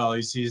very well.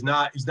 He's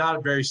not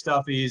very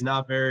stuffy. He's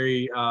not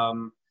very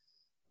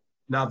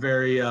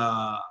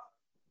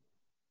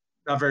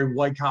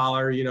white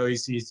collar. You know,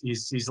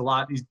 he's a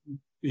lot.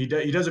 He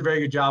does a very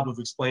good job of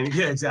explaining.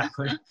 Yeah,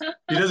 exactly.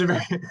 He does a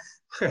very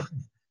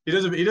he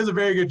does a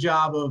very good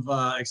job of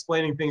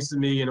explaining things to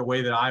me in a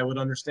way that I would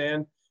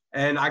understand.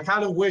 And I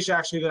kind of wish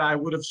actually that I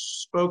would have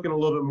spoken a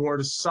little bit more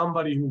to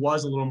somebody who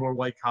was a little more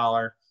white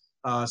collar,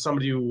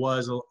 somebody who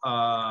was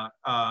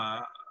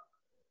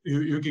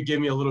who could give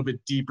me a little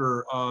bit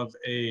deeper of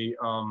a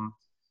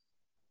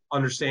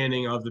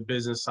understanding of the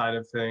business side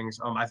of things.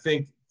 I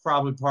think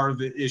probably part of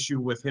the issue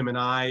with him and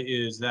I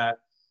is that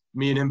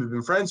me and him have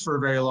been friends for a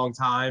very long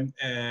time,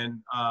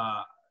 and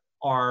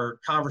our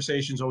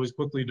conversations always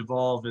quickly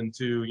devolve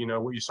into, you know,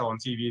 what you saw on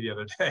TV the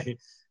other day.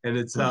 And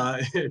it's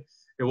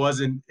he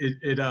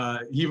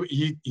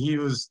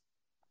was,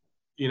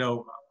 you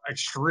know,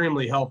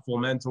 extremely helpful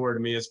mentor to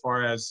me as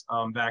far as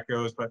that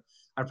goes. But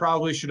I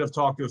probably should have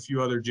talked to a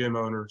few other gym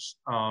owners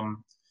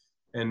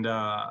and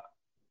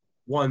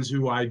ones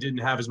who I didn't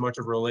have as much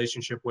of a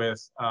relationship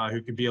with,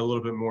 who could be a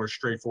little bit more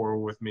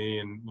straightforward with me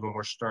and a little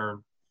more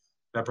stern.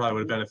 That probably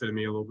would have benefited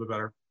me a little bit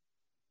better.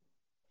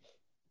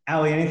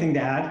 Allie, anything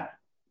to add?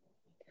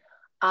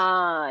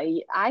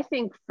 I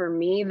think for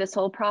me, this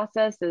whole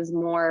process is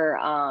more,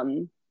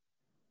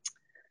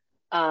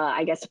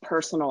 I guess,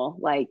 personal,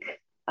 like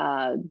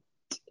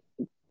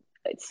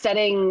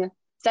setting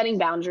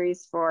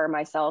boundaries for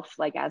myself,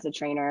 like as a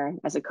trainer,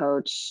 as a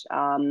coach,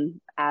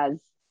 as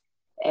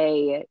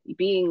a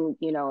being,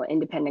 you know,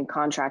 independent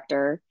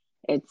contractor.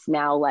 It's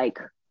now like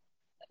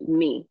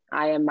me.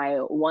 I am my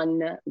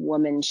one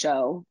woman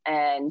show,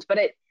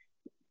 but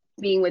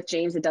being with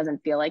James, it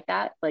doesn't feel like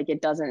that. Like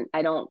it doesn't.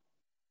 I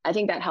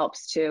think that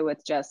helps too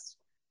with just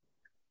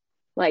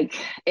like,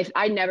 if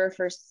I never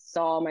first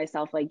saw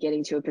myself like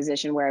getting to a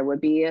position where I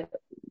would be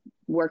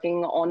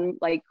working on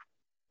like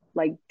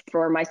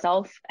for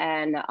myself.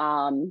 And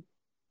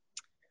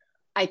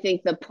I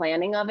think the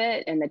planning of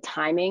it and the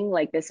timing,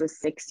 like this was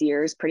 6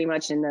 years pretty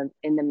much in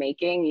the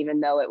making, even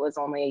though it was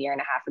only a year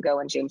and a half ago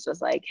when James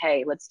was like,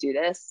 hey, let's do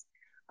this.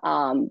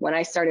 When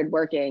I started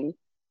working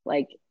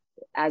like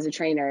as a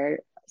trainer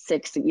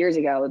 6 years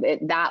ago,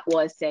 that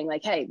was saying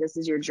like, hey, this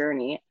is your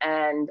journey.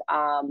 And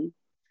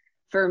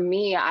for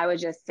me, I would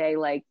just say,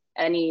 like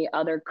any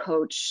other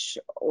coach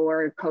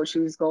or coach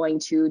who's going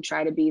to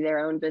try to be their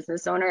own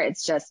business owner,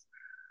 it's just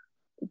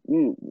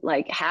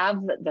like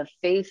have the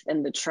faith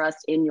and the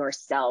trust in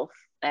yourself.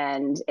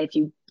 And if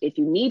you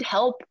need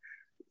help,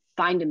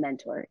 find a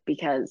mentor,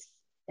 because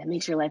that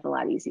makes your life a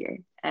lot easier.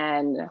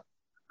 And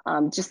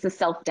just the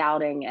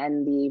self-doubting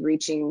and the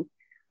reaching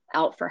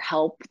out for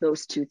help,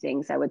 those two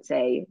things, I would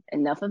say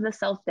enough of the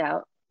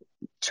self-doubt,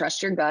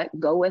 trust your gut,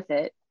 go with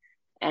it,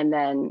 and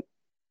then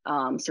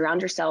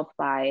surround yourself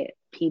by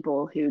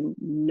people who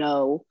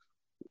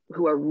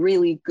are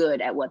really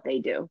good at what they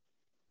do.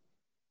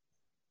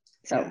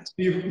 So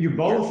you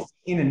both,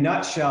 in a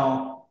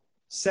nutshell,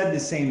 said the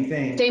same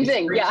thing. Same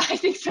thing. Yeah, I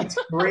think so. It's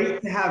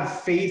great to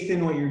have faith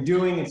in what you're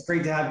doing. It's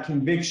great to have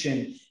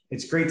conviction.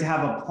 It's great to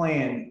have a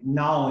plan,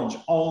 knowledge,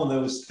 all of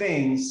those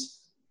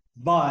things.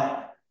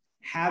 But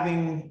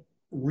having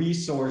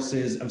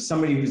resources of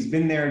somebody who's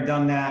been there,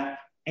 done that,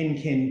 and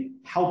can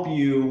help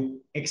you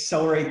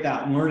accelerate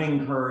that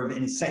learning curve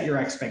and set your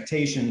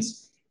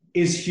expectations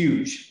is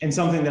huge, and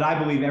something that I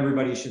believe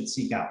everybody should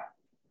seek out.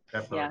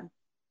 Definitely. Yeah.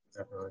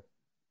 Definitely.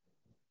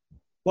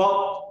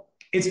 Well,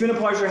 it's been a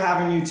pleasure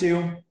having you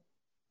two.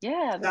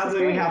 Yeah. Sounds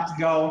like we have to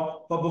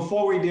go. But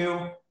before we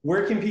do,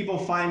 where can people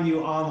find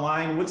you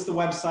online? What's the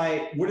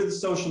website? What are the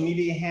social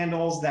media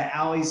handles that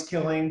Allie's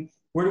killing?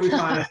 Where do we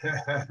find it?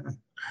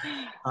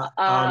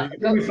 Where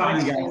do we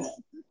find you guys?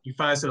 You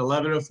find us at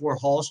 1104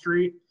 Hall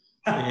Street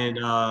in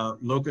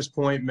Locust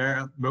Point,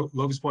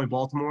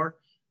 Baltimore.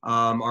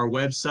 Our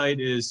website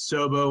is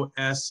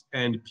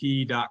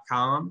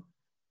sobosandp.com.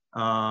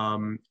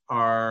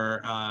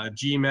 Our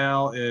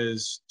Gmail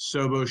is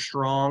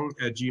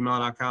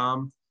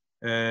sobostrong@gmail.com.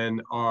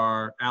 And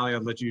Allie,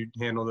 I'll let you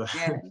handle the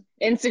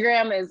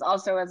Instagram is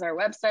also as our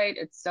website.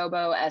 It's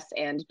Sobo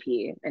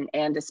S&P,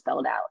 and is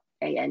spelled out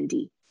AND.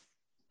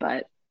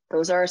 But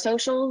those are our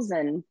socials,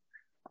 and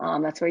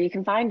that's where you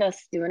can find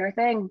us doing our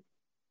thing.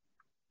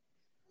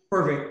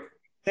 Perfect.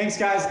 Thanks,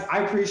 guys.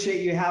 I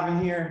appreciate you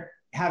having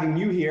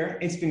you here.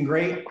 It's been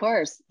great. Of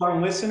course. Our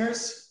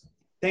listeners,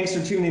 thanks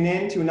for tuning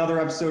in to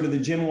another episode of the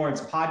Gym Lords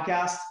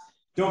podcast.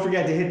 Don't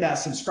forget to hit that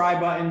subscribe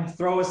button,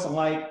 throw us a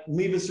like,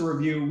 leave us a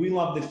review. We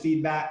love the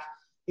feedback.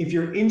 If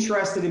you're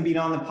interested in being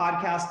on the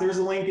podcast, there's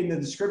a link in the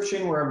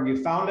description wherever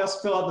you found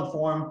us. Fill out the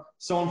form.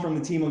 Someone from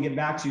the team will get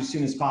back to you as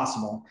soon as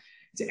possible.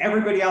 To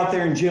everybody out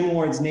there in Gym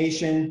Lords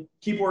Nation,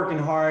 keep working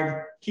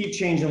hard, keep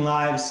changing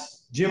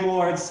lives. Gym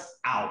Lords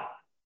out.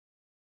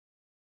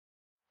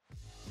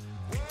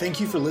 Thank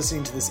you for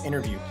listening to this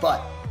interview,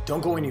 but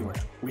don't go anywhere.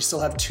 We still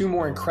have 2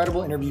 more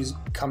incredible interviews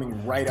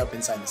coming right up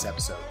inside this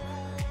episode.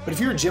 But if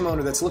you're a gym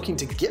owner that's looking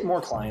to get more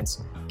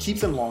clients, keep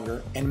them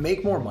longer, and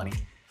make more money,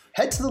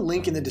 head to the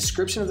link in the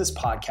description of this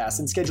podcast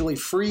and schedule a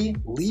free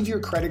leave your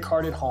credit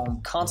card at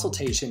home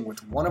consultation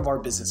with one of our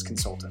business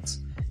consultants.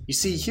 You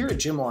see, here at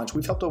Gym Launch,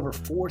 we've helped over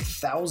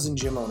 4,000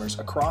 gym owners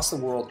across the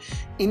world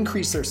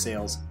increase their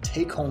sales,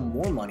 take home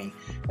more money,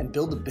 and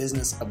build the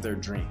business of their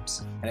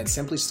dreams. And it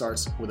simply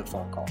starts with a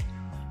phone call.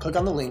 Click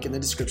on the link in the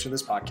description of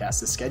this podcast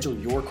to schedule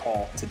your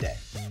call today.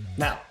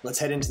 Now, let's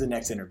head into the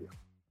next interview.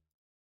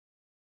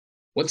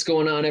 What's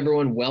going on,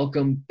 everyone?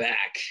 Welcome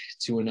back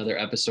to another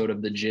episode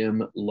of the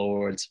Gym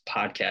Lords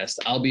podcast.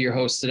 I'll be your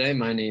host today.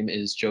 My name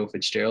is Joe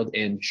Fitzgerald,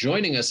 and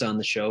joining us on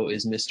the show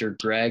is Mr.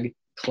 Greg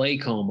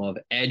Claycomb of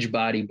Edge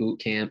Body Boot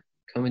Camp,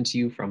 coming to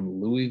you from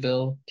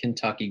Louisville,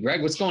 Kentucky.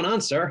 Greg, what's going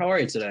on, sir? How are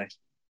you today?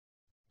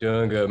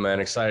 Doing good, man.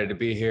 Excited to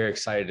be here.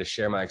 Excited to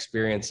share my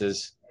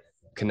experiences,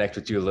 connect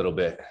with you a little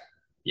bit.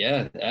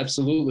 Yeah,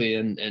 absolutely.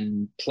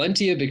 And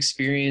plenty of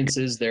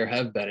experiences there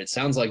have been. It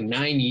sounds like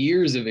 9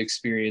 years of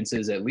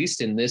experiences, at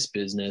least in this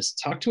business.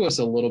 Talk to us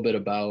a little bit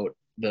about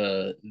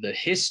the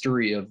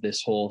history of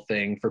this whole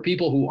thing. For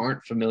people who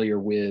aren't familiar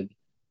with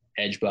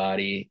Edge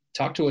Body,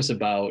 talk to us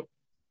about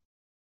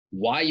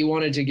why you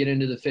wanted to get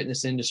into the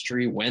fitness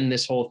industry, when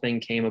this whole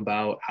thing came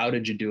about, how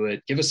did you do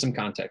it? Give us some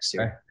context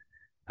here.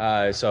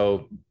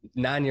 So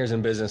 9 years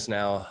in business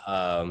now.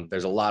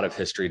 There's a lot of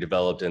history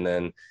developed, and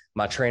then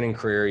my training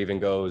career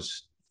even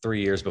goes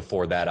 3 years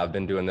before that. I've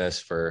been doing this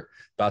for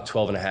about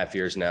 12 and a half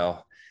years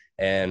now.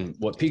 And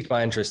what piqued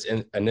my interest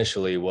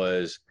initially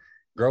was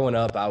growing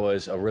up, I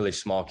was a really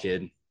small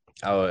kid.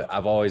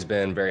 I've always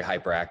been very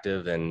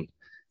hyperactive and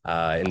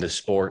into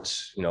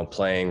sports,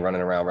 playing,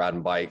 running around,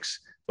 riding bikes,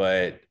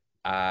 but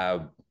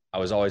I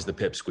was always the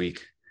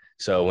pipsqueak.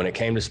 So when it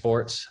came to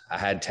sports, I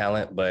had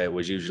talent, but it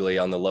was usually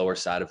on the lower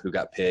side of who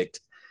got picked,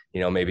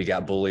 maybe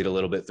got bullied a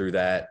little bit through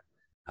that.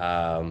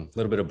 A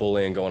little bit of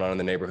bullying going on in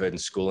the neighborhood and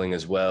schooling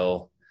as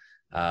well.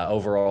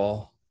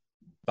 Overall,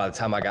 by the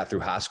time I got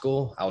through high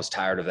school, I was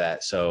tired of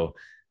that. So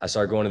I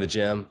started going to the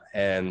gym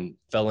and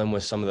fell in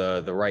with some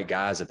of the right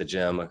guys at the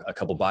gym, a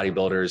couple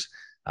bodybuilders,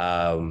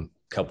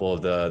 couple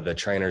of the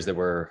trainers that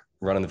were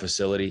running the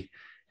facility.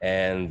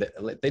 And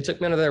they took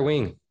me under their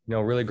wing,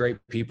 really great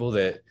people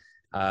that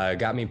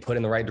got me put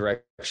in the right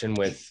direction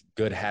with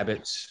good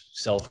habits,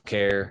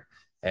 self-care,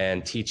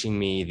 and teaching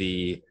me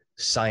the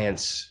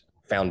science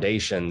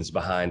foundations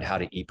behind how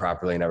to eat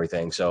properly and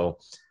everything. So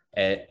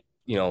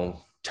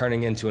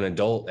turning into an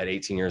adult at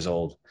 18 years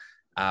old,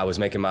 I was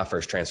making my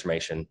first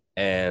transformation.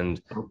 And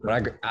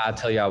when I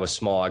tell you I was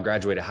small, I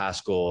graduated high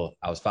school,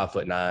 I was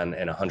 5'9"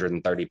 and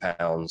 130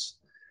 pounds.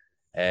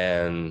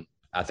 And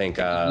I think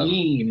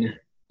lean.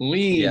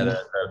 Yeah,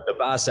 the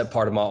bicep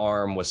part of my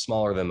arm was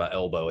smaller than my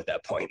elbow at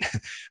that point.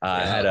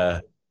 I had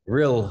a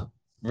real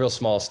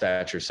small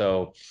stature.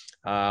 So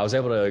I was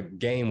able to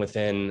gain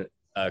within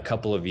a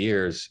couple of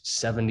years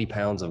 70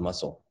 pounds of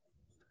muscle.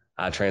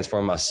 I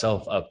transformed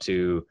myself up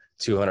to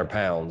 200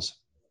 pounds,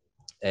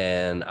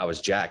 and I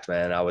was jacked,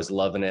 man. I was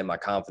loving it. My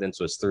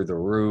confidence was through the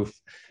roof.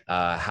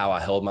 How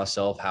I held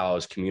myself, how I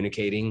was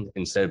communicating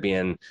instead of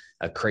being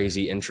a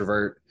crazy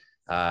introvert.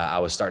 I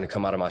was starting to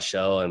come out of my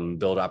shell and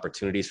build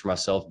opportunities for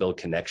myself, build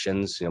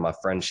connections. My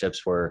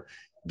friendships were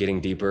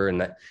getting deeper, and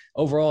that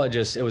overall, it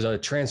was a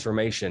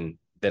transformation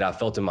that I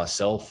felt in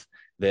myself.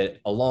 That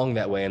along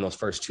that way, in those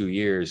first 2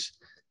 years,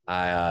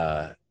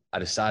 I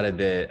decided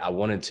that I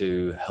wanted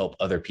to help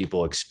other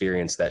people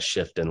experience that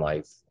shift in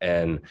life.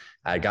 And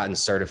I had gotten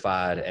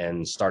certified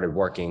and started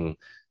working.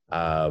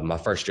 My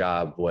first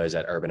job was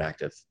at Urban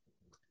Active.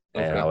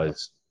 Okay. And I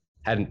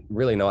hadn't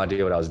really no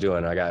idea what I was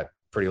doing. I got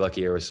pretty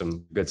lucky. There was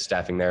some good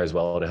staffing there as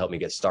well to help me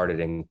get started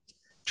in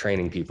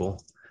training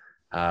people.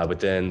 But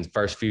then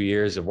first few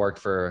years I've worked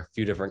for a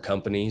few different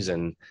companies,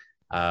 and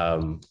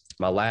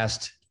my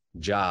last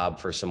job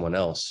for someone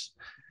else,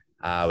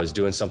 I was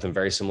doing something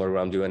very similar to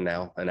what I'm doing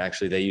now. And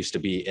actually they used to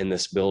be in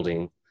this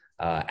building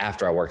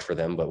after I worked for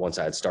them, but once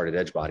I had started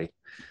Edge Body.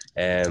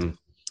 And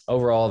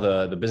overall,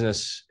 the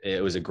business,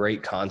 it was a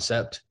great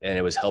concept and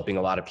it was helping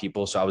a lot of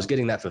people. So I was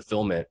getting that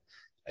fulfillment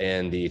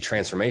and the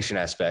transformation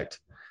aspect,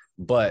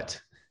 but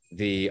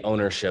the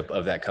ownership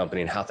of that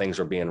company and how things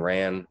were being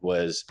ran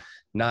was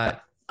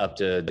not up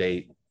to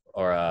date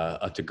or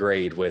up to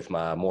grade with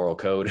my moral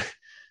code.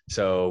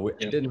 So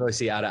didn't really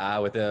see eye to eye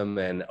with them.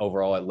 And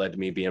overall, it led to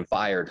me being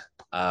fired.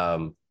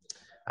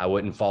 I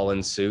wouldn't fall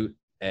in suit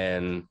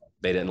and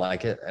they didn't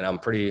like it. And I'm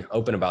pretty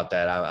open about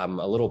that. I'm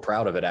a little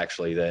proud of it,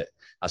 actually, that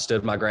I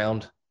stood my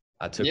ground.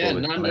 I took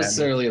not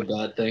necessarily a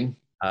bad thing.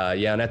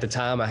 Yeah, and at the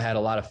time I had a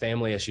lot of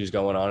family issues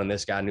going on, and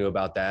this guy knew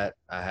about that.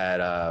 I had,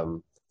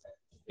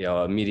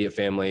 immediate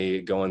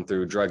family going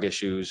through drug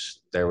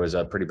issues. There was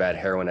a pretty bad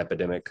heroin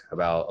epidemic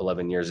about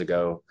 11 years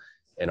ago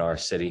in our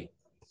city.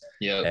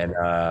 Yeah,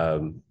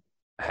 and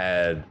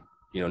had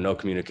no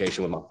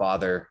communication with my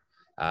father.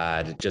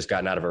 I'd just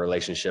gotten out of a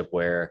relationship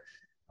where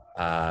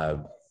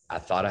I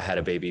thought I had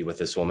a baby with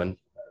this woman,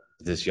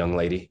 this young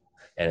lady,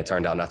 and it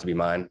turned out not to be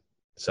mine.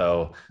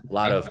 So a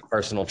lot of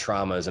personal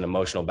traumas and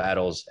emotional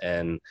battles.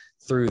 And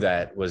through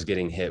that was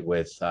getting hit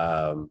with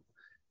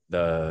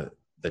the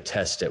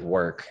test at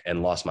work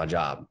and lost my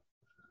job.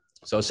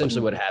 So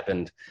essentially what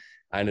happened,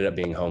 I ended up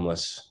being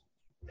homeless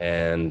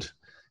and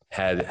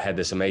had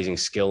this amazing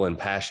skill and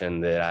passion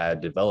that I had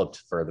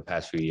developed for the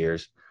past few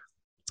years,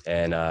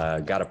 and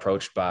got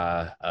approached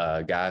by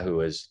a guy who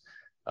was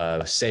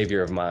a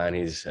savior of mine.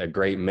 He's a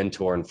great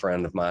mentor and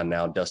friend of mine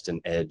now, Dustin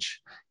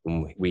Edge.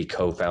 We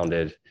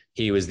co-founded.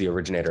 He was the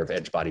originator of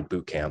Edge Body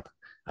Boot Camp,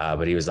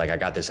 but he was like, I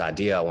got this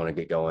idea. I want to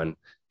get going.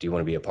 Do you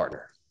want to be a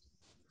partner?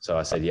 So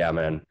I said, yeah,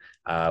 man.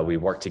 We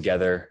worked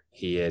together.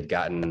 He had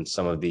gotten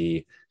some of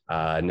the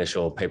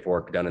initial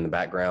paperwork done in the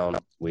background.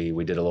 We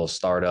did a little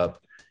startup.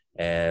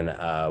 And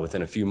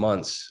within a few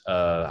months,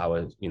 I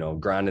was,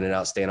 grinding it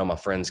out, staying on my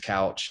friend's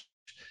couch,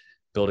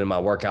 building my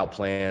workout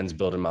plans,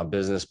 building my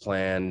business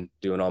plan,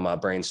 doing all my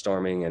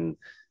brainstorming and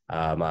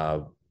my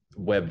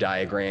web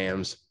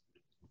diagrams.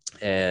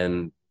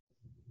 And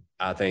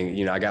I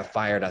think, I got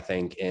fired, I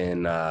think,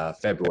 in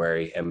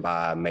February. And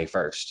by May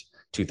 1st,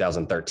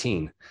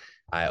 2013,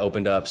 I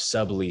opened up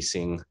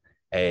subleasing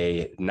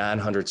a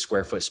 900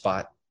 square foot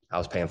spot. I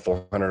was paying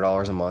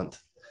 $400 a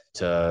month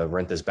to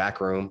rent this back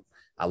room.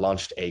 I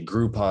launched a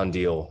Groupon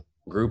deal.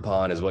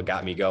 Groupon is what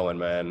got me going,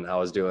 man. I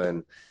was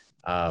doing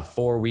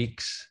 4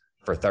 weeks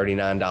for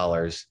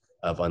 $39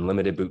 of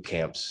unlimited boot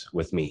camps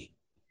with me.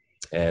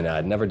 And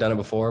I'd never done it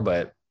before,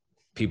 but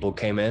people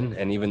came in.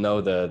 And even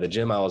though the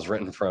gym I was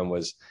renting from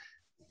was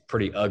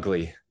pretty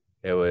ugly,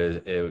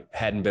 it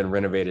hadn't been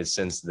renovated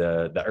since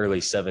the early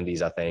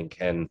 70s, I think.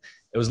 And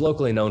it was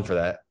locally known for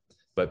that,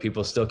 but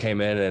people still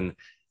came in and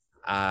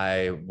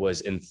I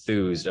was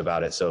enthused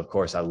about it. So of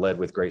course I led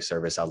with great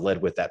service. I led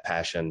with that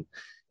passion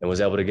and was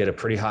able to get a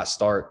pretty hot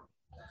start.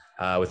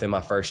 Within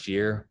my first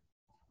year,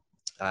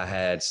 I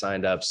had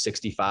signed up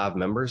 65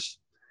 members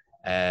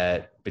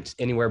at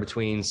anywhere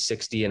between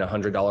 $60 and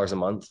 $100 a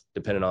month,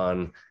 depending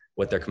on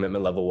what their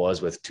commitment level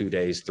was, with 2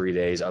 days, 3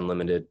 days,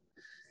 unlimited.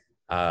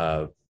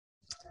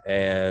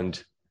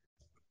 And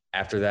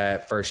after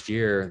that first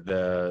year,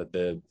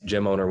 the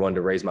gym owner wanted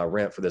to raise my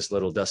rent for this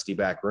little dusty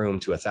back room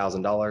to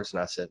 $1,000.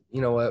 And I said, you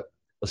know what,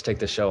 let's take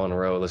this show on the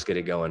road. Let's get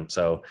it going.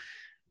 So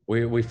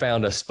we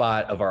found a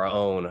spot of our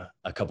own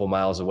a couple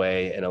miles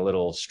away in a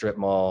little strip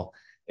mall.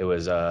 It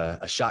was a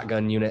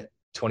shotgun unit,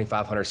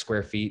 2,500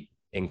 square feet,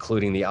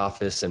 including the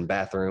office and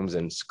bathrooms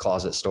and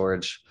closet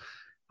storage.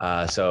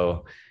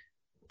 So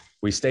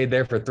we stayed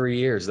there for 3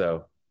 years,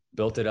 though.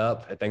 Built it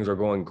up. Things were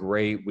going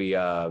great. We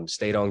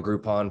stayed on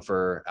Groupon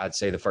for, I'd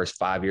say, the first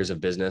 5 years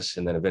of business,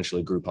 and then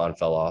eventually Groupon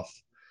fell off.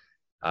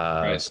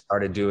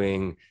 Started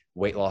doing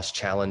weight loss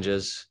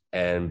challenges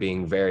and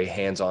being very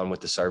hands-on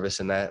with the service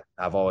in that.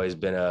 I've always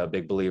been a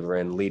big believer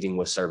in leading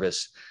with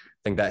service.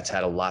 I think that's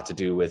had a lot to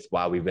do with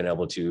why we've been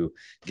able to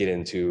get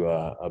into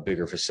a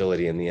bigger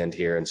facility in the end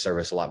here and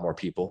service a lot more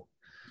people.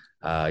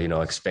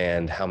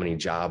 Expand how many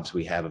jobs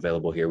we have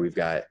available here. We've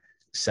got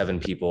 7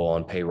 people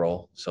on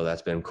payroll. So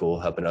that's been cool,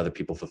 helping other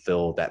people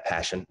fulfill that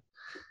passion.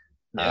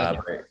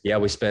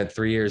 We spent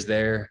 3 years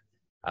there,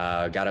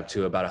 got up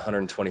to about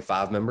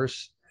 125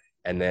 members.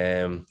 And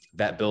then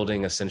that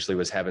building essentially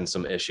was having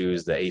some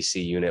issues. The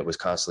AC unit was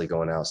constantly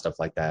going out, stuff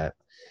like that.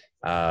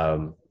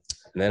 And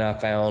then I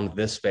found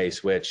this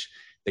space, which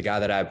the guy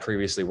that I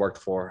previously worked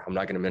for, I'm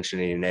not going to mention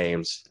any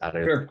names out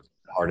of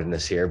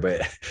hardness here,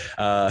 but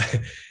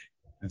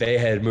they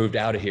had moved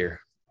out of here.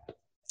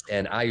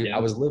 And I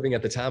was living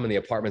at the time in the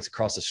apartments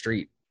across the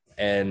street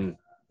and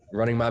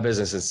running my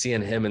business, and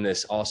seeing him in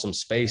this awesome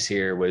space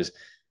here was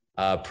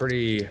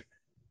pretty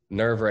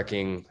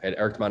nerve-wracking. It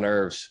irked my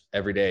nerves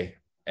every day.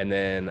 And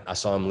then I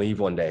saw him leave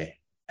one day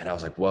and I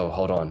was like, whoa,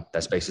 hold on.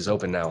 That space is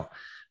open now.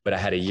 But I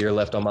had a year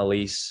left on my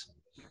lease.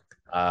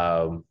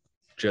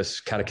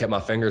 Just kind of kept my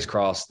fingers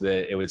crossed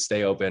that it would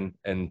stay open.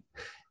 And,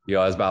 I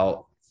was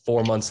about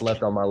 4 months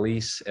left on my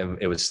lease and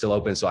it was still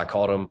open. So I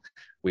called him.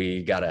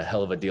 We got a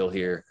hell of a deal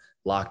here.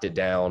 Locked it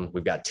down.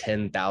 We've got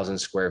 10,000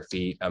 square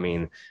feet. I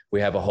mean, we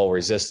have a whole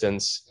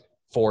resistance,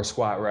 4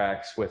 squat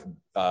racks with,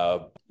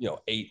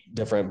 8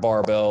 different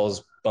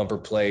barbells, bumper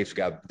plates. We've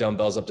got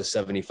dumbbells up to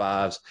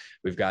 75s.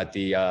 We've got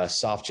the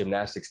soft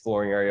gymnastics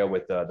flooring area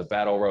with the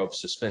battle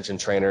ropes, suspension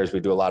trainers. We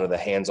do a lot of the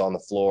hands on the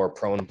floor,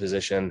 prone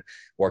position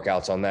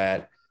workouts on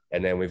that.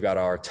 And then we've got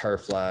our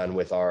turf line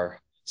with our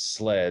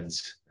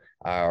sleds,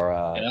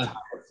 our tire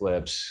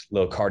flips,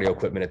 little cardio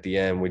equipment at the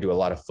end. We do a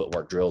lot of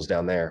footwork drills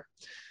down there.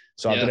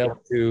 So I've been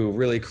able to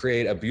really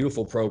create a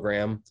beautiful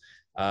program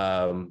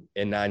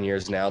in 9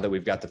 years now that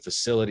we've got the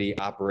facility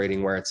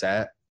operating where it's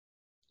at,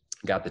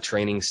 got the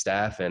training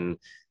staff, and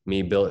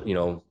me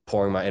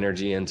pouring my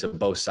energy into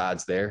both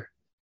sides there.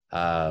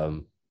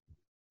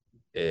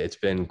 It's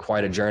been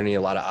quite a journey,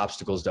 a lot of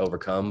obstacles to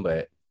overcome,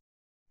 but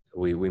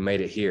we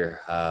made it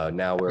here.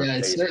 Now we're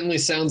it certainly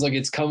sounds like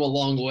it's come a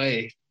long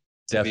way,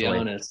 to definitely be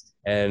honest.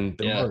 And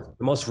the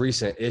most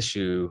recent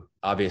issue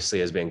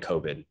obviously has been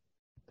COVID.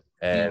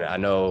 And I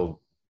know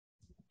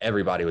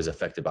everybody was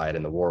affected by it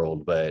in the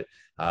world, but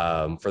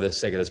for the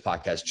sake of this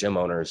podcast, gym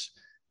owners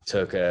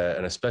took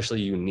an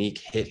especially unique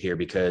hit here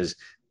because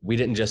we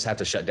didn't just have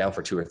to shut down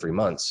for 2 or 3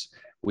 months.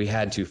 We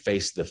had to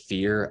face the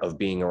fear of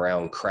being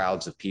around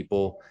crowds of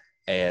people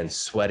and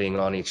sweating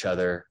on each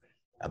other,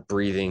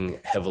 breathing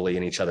heavily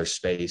in each other's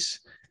space.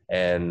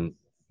 And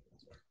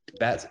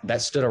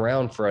that stood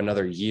around for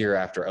another year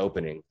after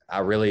opening. I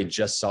really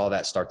just saw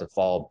that start to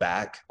fall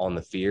back on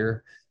the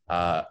fear.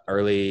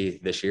 Early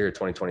this year,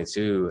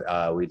 2022,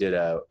 we did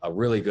a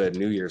really good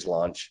New Year's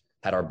launch,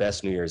 had our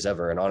best New Year's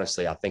ever. And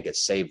honestly, I think it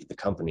saved the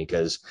company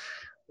because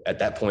at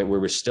that point we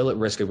were still at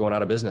risk of going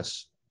out of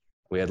business.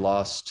 We had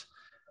lost,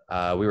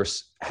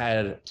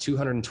 had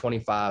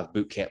 225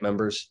 boot camp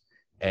members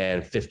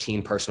and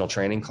 15 personal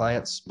training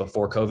clients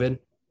before COVID.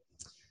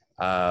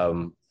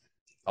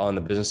 On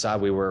the business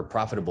side, we were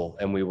profitable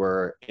and we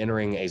were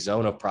entering a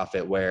zone of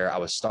profit where I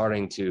was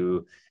starting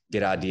to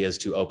get ideas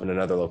to open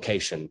another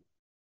location.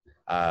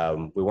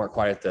 We weren't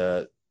quite at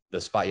the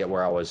spot yet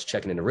where I was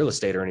checking into real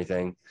estate or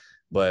anything,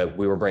 but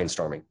we were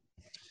brainstorming.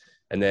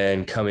 And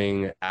then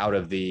coming out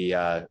of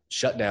the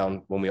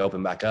shutdown, when we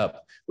opened back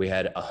up, we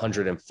had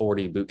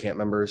 140 boot camp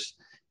members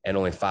and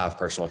only 5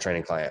 personal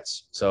training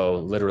clients. So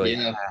literally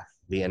half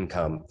the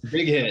income.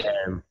 Big hit.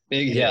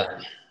 Big hit.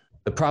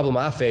 The problem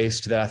I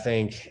faced that I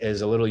think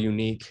is a little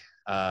unique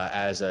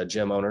as a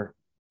gym owner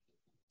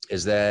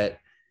is that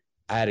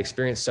I had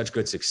experienced such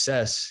good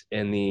success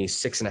in the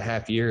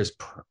 6.5 years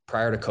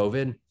prior to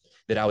COVID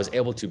that I was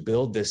able to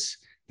build this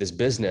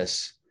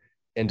business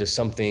into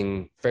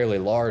something fairly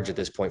large at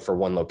this point for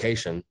one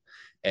location.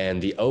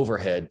 And the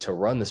overhead to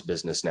run this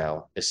business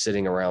now is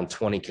sitting around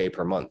 $20K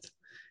per month.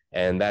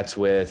 And that's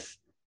with,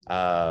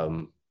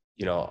 the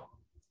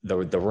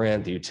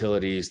rent, the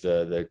utilities,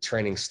 the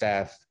training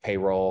staff,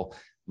 payroll,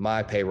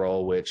 my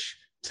payroll, which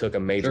took a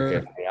major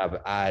hit.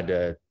 I had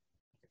to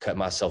cut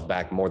myself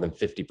back more than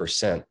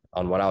 50%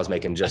 on what I was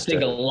making. I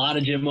think a lot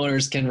of gym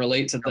owners can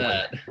relate to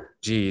that.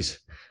 Geez.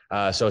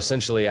 So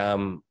essentially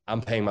I'm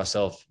paying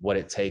myself what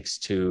it takes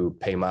to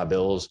pay my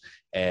bills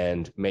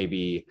and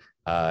maybe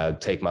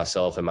take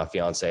myself and my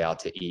fiance out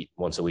to eat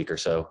once a week or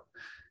so.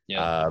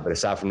 But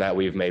aside from that,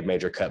 we've made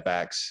major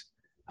cutbacks.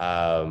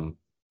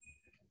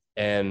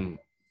 And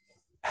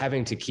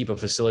having to keep a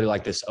facility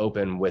like this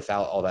open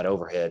without all that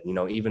overhead,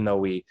 even though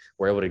we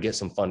were able to get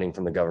some funding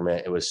from the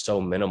government, it was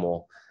so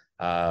minimal.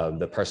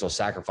 The personal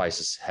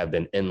sacrifices have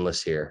been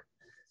endless here.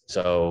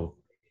 So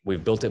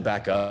we've built it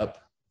back up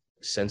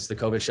since the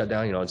COVID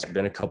shutdown. It's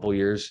been a couple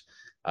years.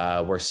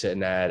 We're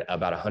sitting at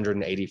about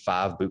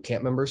 185 boot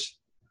camp members.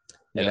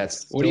 And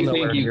that's what do you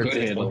think you could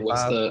handle?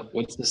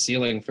 What's the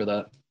ceiling for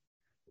that?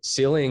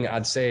 Ceiling,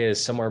 I'd say,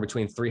 is somewhere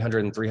between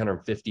 300 and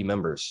 350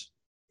 members.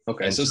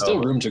 Okay, so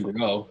still room to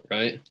grow,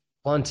 right?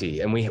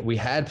 Plenty. And we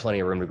had plenty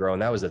of room to grow.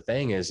 And that was the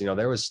thing is,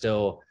 there was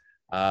still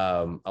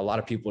a lot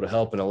of people to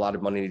help and a lot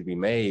of money to be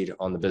made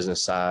on the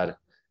business side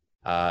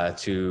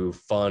to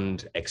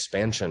fund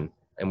expansion.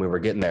 And we were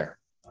getting there.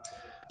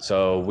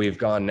 So we've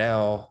gone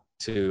now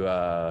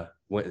to,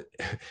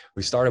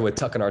 we started with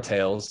tucking our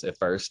tails at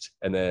first,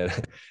 and then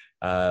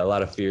a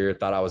lot of fear,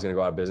 thought I was going to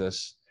go out of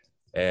business.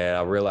 And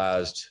I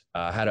realized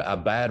I had a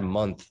bad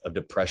month of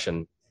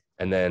depression,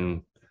 and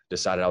then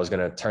decided I was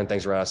going to turn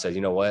things around. I said,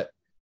 you know what?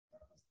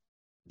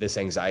 This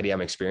anxiety I'm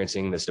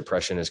experiencing, this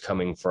depression is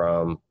coming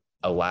from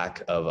a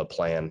lack of a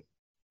plan.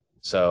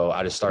 So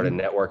I just started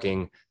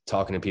networking,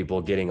 talking to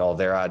people, getting all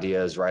their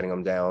ideas, writing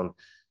them down,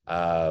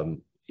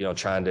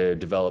 trying to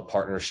develop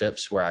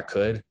partnerships where I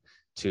could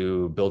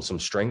to build some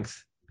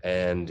strength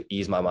and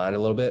ease my mind a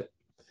little bit.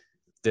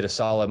 Did a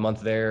solid month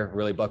there,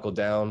 really buckled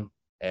down,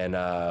 and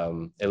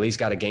at least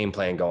got a game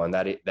plan going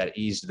that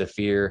eased the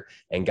fear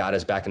and got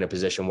us back in a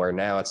position where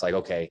now it's like,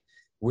 okay,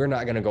 we're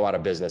not going to go out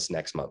of business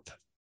next month.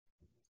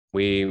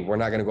 We're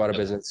not going to go out of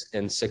business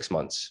in 6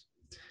 months.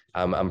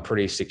 I'm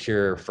pretty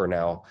secure for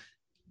now.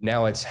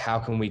 Now it's how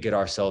can we get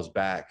ourselves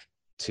back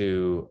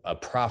to a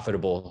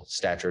profitable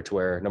stature to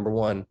where, number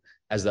one,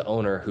 as the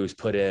owner who's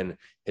put in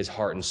his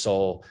heart and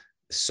soul,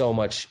 so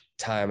much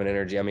time and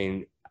energy. I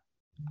mean,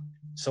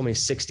 so many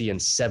 60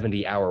 and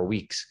 70 hour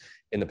weeks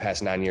in the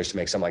past 9 years to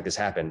make something like this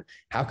happen.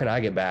 How can I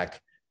get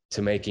back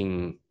to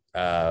making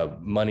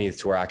money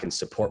to where I can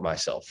support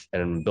myself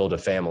and build a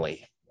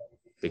family?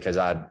 Because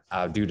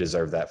I do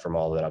deserve that from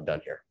all that I've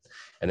done here.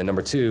 And then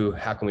number two,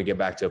 how can we get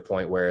back to a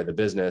point where the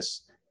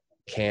business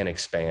can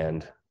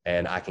expand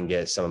and I can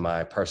get some of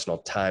my personal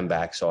time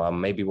back? So I'm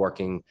maybe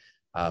working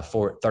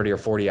for 30 or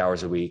 40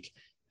 hours a week,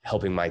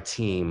 helping my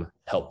team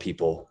help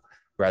people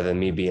rather than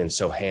me being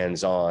so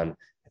hands-on.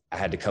 I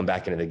had to come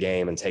back into the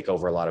game and take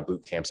over a lot of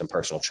boot camps and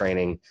personal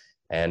training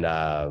and,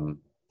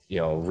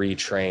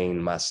 retrain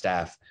my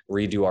staff,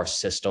 redo our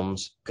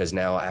systems. Because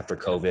now after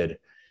COVID,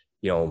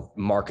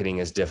 marketing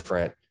is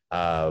different.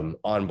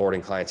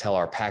 Onboarding clientele,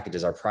 our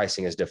packages, our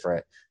pricing is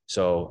different.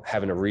 So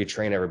having to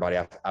retrain everybody,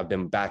 I've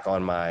been back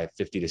on my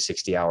 50 to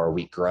 60 hour a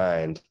week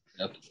grind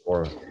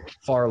or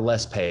far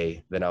less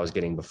pay than I was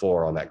getting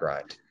before on that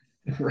grind.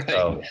 Right.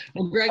 So,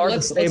 well, Greg,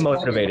 let's stay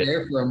motivated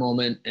there for a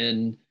moment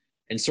and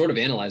sort of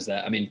analyze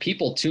that. I mean,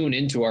 people tune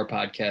into our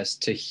podcast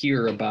to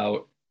hear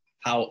about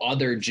how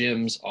other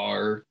gyms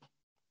are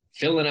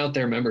filling out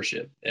their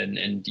membership,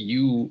 and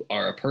you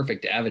are a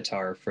perfect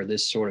avatar for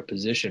this sort of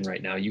position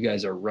right now. You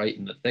guys are right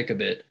in the thick of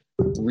it,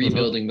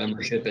 rebuilding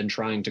membership and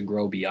trying to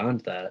grow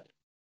beyond that.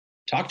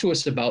 Talk to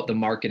us about the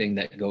marketing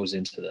that goes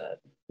into that.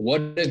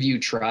 What have you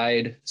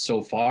tried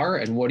so far,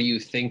 and what do you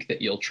think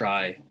that you'll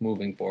try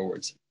moving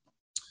forwards?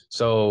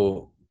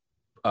 So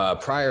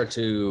prior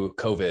to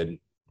COVID,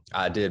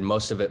 I did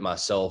most of it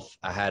myself.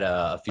 I had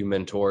a few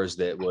mentors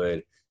that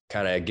would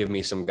kind of give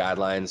me some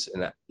guidelines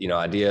and,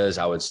 ideas.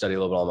 I would study a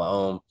little bit on my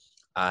own.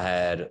 I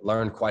had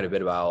learned quite a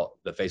bit about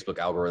the Facebook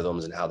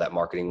algorithms and how that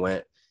marketing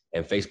went.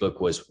 And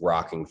Facebook was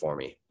rocking for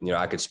me.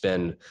 I could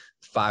spend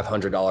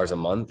 $500 a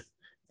month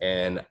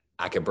and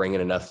I could bring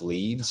in enough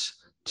leads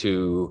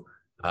to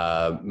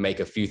make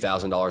a few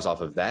 $1,000s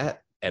off of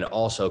that, and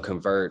also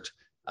convert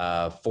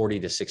 40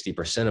 to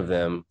 60% of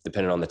them,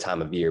 depending on the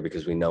time of year,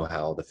 because we know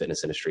how the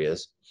fitness industry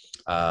is.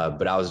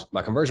 But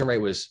my conversion rate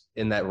was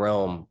in that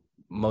realm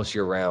most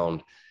year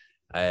round,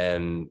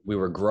 and we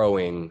were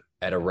growing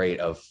at a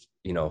rate of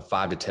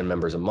 5 to 10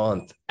 members a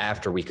month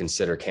after we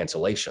consider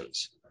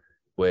cancellations,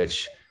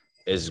 which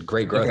is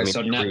great growth. Okay, I mean,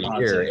 so every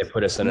year it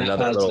put us in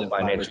another little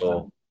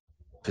financial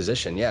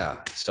position. Yeah.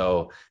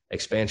 So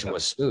expansion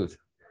was smooth.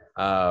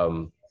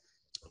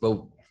 But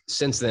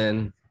since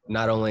then,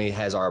 not only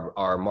has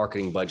our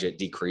marketing budget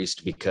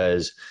decreased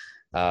because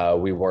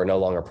we were no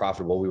longer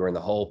profitable, we were in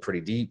the hole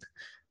pretty deep.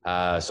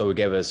 So it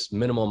gave us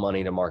minimal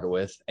money to market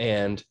with,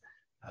 and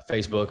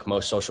Facebook,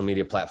 most social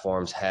media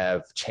platforms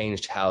have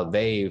changed how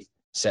they've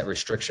set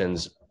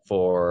restrictions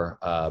for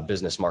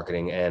business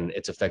marketing, and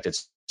it's affected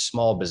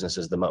small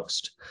businesses the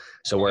most.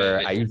 So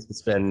where I used to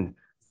spend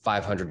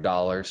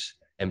 $500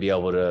 and be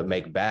able to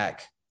make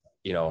back,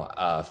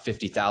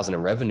 $50,000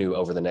 in revenue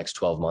over the next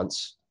 12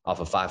 months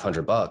off of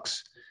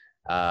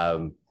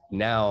 $500.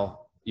 Now,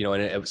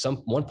 and at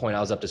one point I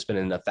was up to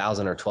spending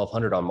 $1,000 or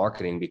 $1,200 on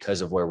marketing because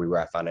of where we were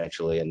at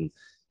financially, and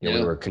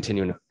we were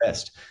continuing to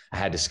invest. I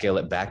had to scale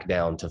it back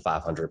down to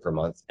 $500 per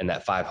month, and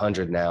that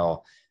 $500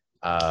 now,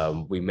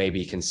 we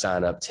maybe can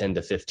sign up $10,000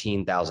 to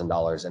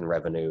 $15,000 in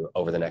revenue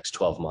over the next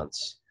 12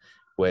 months,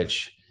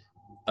 which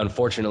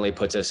unfortunately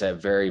puts us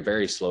at very,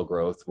 very slow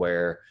growth,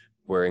 where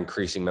we're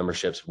increasing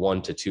memberships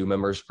 1 to 2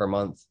 members per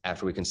month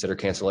after we consider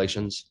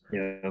cancellations.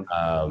 Yeah.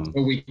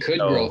 But we could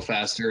grow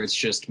faster. It's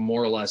just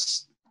more or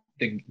less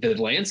the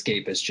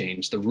landscape has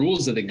changed. The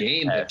rules of the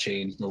game have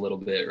changed a little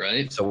bit,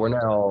 right? So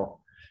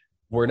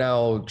we're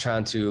now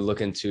trying to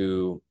look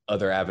into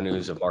other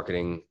avenues of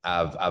marketing.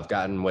 I've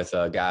gotten with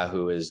a guy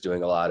who is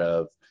doing a lot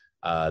of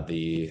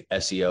the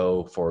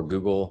SEO for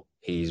Google.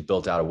 He's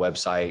built out a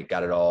website,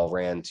 got it all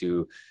ran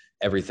to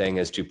everything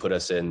is to put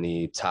us in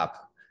the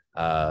top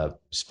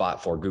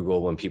spot for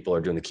Google when people are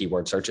doing the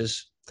keyword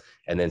searches,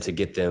 and then to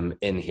get them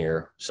in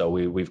here. So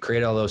we've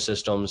created all those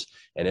systems,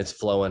 and it's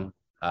flowing,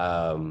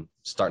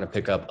 starting to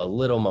pick up a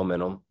little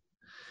momentum.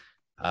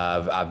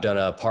 I've done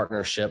a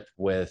partnership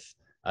with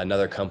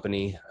another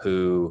company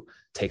who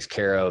takes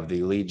care of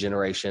the lead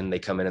generation. They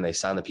come in and they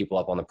sign the people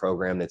up on the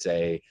program. That's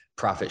a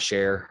profit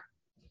share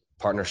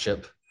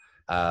partnership.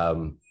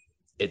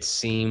 It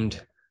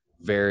seemed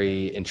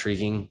very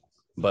intriguing,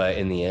 but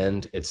in the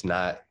end, it's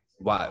not.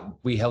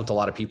 We helped a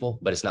lot of people,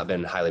 but it's not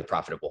been highly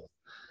profitable.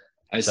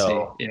 I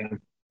see. Yeah.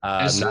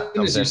 As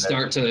soon as you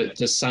start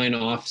to sign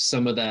off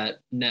some of that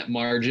net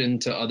margin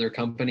to other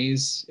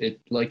companies,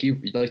 like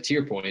to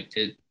your point,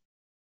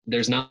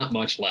 there's not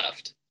much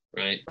left,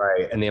 right?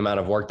 Right. And the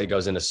amount of work that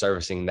goes into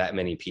servicing that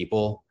many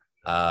people,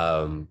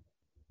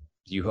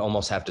 you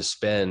almost have to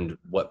spend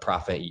what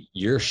profit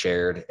you're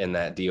shared in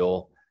that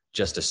deal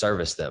just to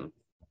service them.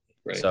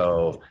 Right.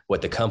 So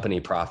what the company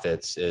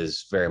profits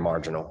is very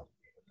marginal.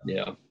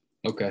 Yeah.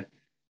 Okay.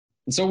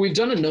 And so we've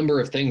done a number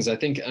of things. The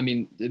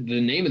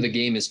name of the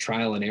game is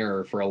trial and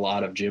error for a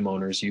lot of gym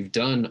owners. You've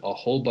done a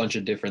whole bunch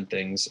of different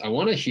things. I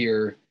want to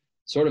hear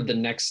sort of the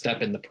next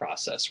step in the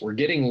process. We're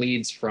getting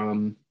leads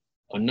from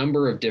a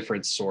number of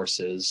different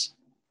sources.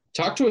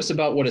 Talk to us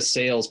about what a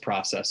sales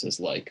process is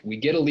like. We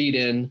get a lead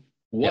in.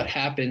 What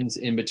happens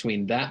in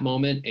between that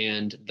moment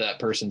and that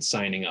person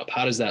signing up?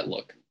 How does that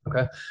look?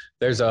 Okay.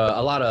 There's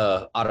a lot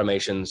of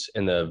automations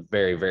in the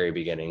very, very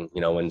beginning.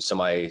 You know, when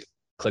somebody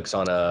clicks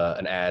on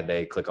an ad,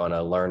 they click on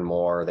a learn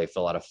more, they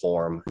fill out a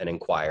form and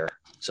inquire.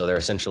 So they're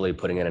essentially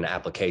putting in an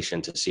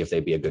application to see if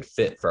they'd be a good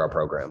fit for our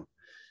program.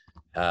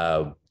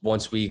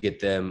 Once we get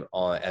them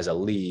on as a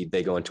lead,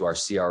 they go into our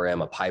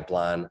CRM, a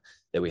pipeline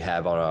that we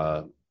have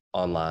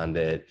online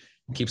that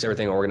keeps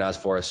everything organized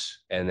for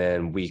us. And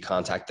then we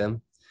contact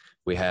them.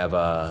 We have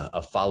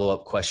a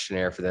follow-up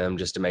questionnaire for them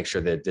just to make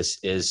sure that this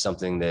is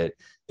something that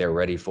they're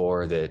ready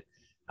for, that,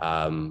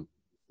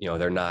 you know,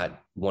 they're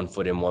not 1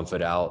 foot in, 1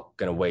 foot out,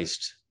 going to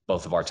waste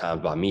both of our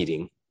times by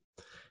meeting.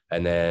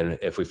 And then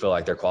if we feel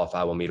like they're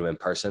qualified, we'll meet them in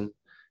person,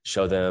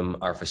 show them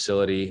our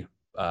facility,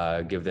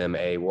 give them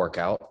a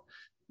workout,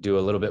 do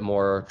a little bit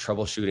more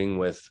troubleshooting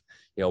with,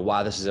 you know,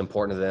 why this is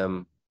important to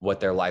them,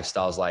 what their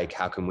lifestyle is like,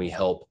 how can we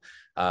help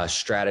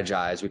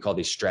strategize. We call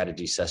these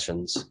strategy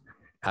sessions.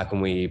 How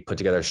can we put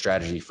together a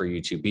strategy for you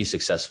to be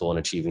successful in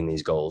achieving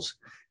these goals?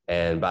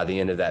 And by the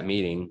end of that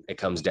meeting, it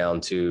comes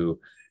down to,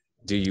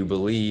 do you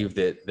believe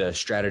that the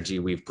strategy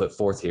we've put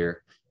forth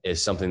here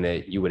is something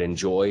that you would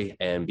enjoy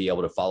and be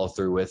able to follow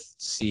through with,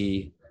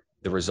 see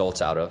the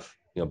results out of,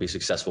 you know, be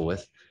successful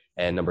with?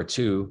 And number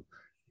two,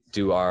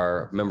 do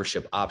our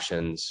membership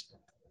options,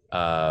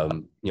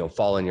 you know,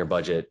 fall in your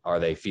budget? Are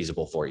they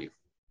feasible for you?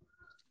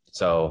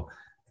 So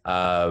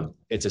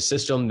it's a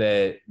system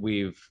that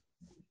we've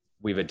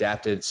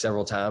adapted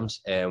several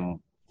times. And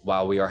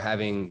while we are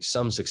having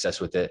some success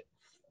with it,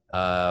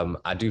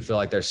 I do feel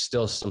like there's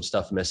still some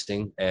stuff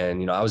missing. And,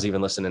 you know, I was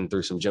even listening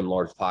through some Gym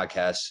Lords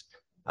podcasts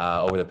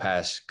over the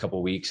past couple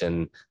of weeks.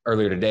 And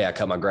earlier today, I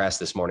cut my grass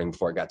this morning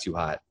before it got too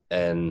hot.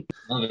 And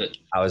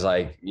I was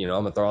like, you know,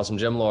 I'm gonna throw on some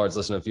Gym Lords,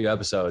 listen to a few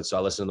episodes. So I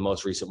listened to the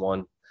most recent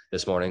one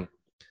this morning,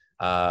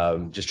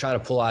 just trying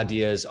to pull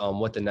ideas on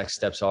what the next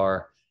steps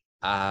are.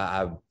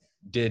 I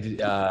did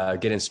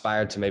get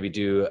inspired to maybe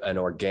do an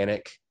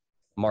organic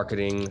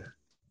marketing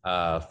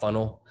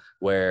funnel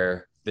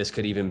where this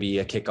could even be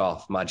a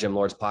kickoff. My Gym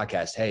Lords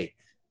podcast. Hey,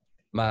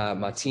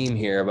 my team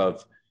here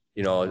of,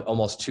 you know,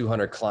 almost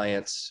 200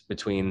 clients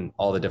between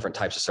all the different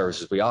types of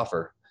services we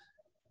offer.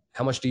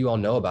 How much do you all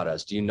know about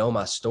us? Do you know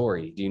my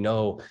story? Do you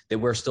know that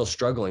we're still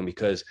struggling?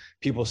 Because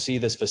people see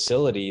this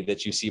facility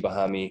that you see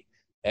behind me,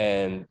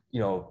 and, you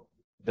know,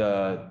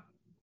 the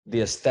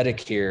aesthetic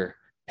here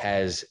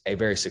has a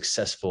very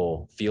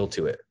successful feel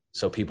to it.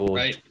 So people,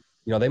 you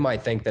know, they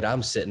might think that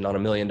I'm sitting on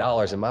 $1 million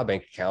in my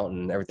bank account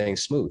and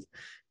everything's smooth.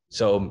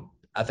 So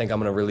I think I'm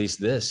going to release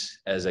this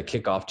as a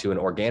kickoff to an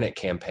organic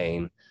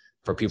campaign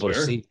for people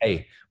to see,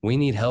 hey, we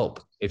need help.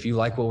 If you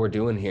like what we're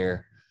doing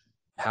here,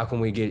 how can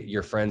we get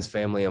your friends,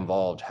 family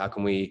involved? How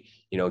can we,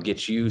 you know,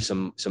 get you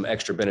some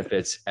extra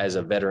benefits as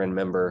a veteran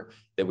member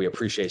that we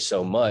appreciate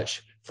so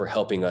much for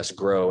helping us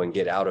grow and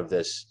get out of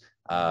this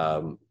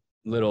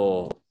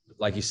little,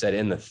 like you said,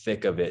 in the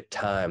thick of it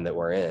time that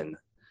we're in,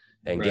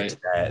 and get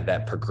to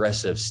that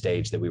progressive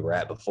stage that we were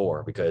at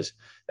before, because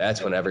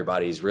that's when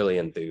everybody's really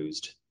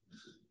enthused.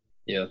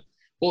 Yeah.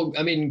 Well,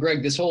 I mean,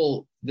 Greg, this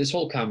whole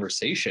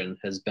conversation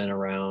has been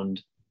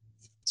around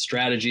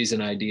strategies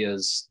and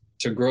ideas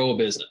to grow a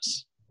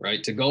business,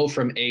 right? To go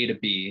from A to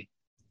B.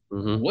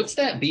 Mm-hmm. What's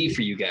that B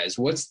for you guys?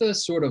 What's the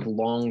sort of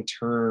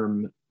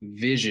long-term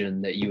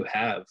vision that you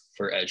have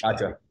for Edge?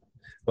 Gotcha.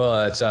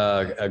 Well, it's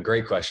a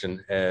great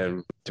question.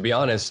 And to be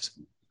honest,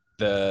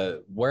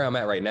 where I'm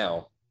at right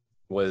now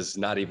was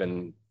not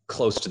even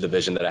close to the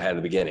vision that I had in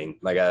the beginning.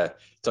 Like I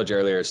told you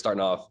earlier,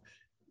 starting off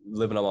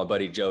living on my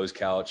buddy Joe's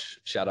couch.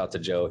 Shout out to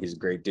Joe. He's a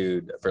great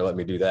dude for letting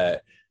me do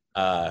that.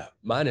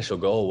 My initial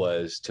goal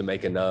was to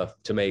make enough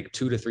to make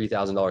 $2,000 to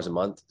 $3,000 a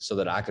month so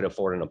that I could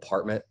afford an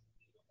apartment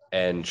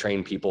and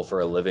train people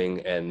for a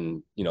living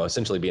and, you know,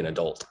 essentially be an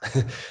adult.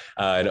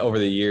 And over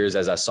the years,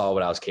 as I saw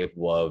what I was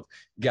capable of,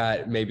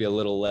 got maybe a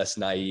little less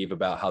naive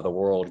about how the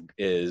world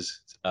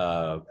is.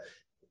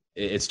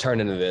 It's turned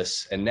into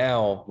this. And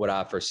now what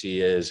I foresee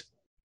is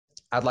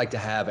I'd like to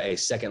have a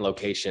second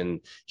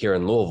location here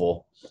in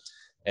Louisville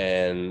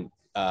and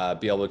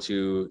be able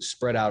to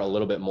spread out a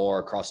little bit more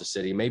across the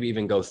city, maybe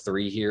even go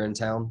 3 here in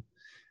town,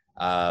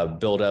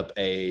 build up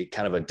a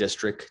kind of a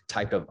district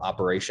type of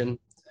operation.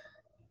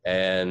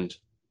 And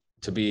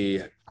to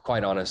be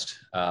quite honest,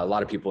 a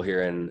lot of people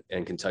here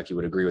in Kentucky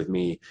would agree with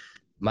me.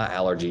 My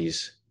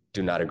allergies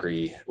do not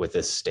agree with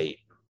this state.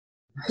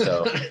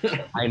 So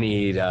I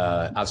need,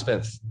 I've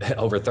spent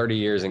over 30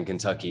 years in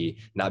Kentucky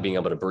not being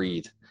able to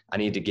breathe. I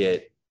need to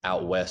get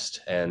out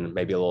west and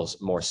maybe a little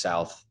more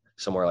south,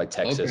 somewhere like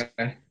Texas.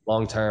 Okay.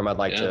 Long term, I'd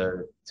like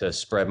to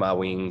spread my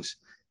wings,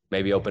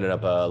 maybe opening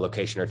up a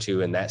location or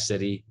 2 in that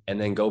city, and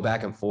then go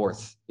back and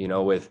forth. You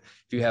know, if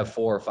you have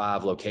 4 or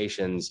 5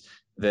 locations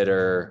that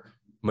are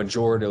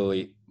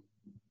majority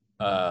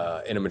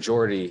in a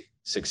majority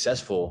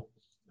successful,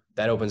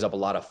 that opens up a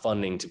lot of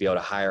funding to be able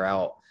to hire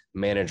out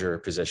manager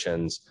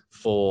positions,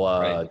 full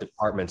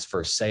departments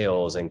for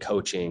sales and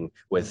coaching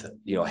with,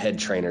 you know, head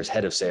trainers,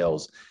 head of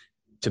sales,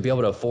 to be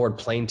able to afford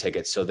plane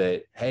tickets so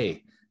that,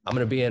 hey, I'm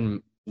going to be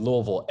in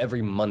Louisville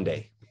every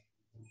Monday.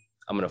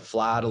 I'm going to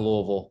fly to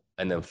Louisville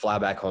and then fly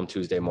back home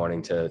Tuesday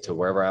morning to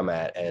wherever I'm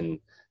at and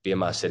be in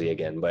my city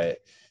again. But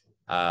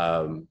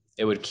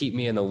it would keep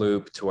me in the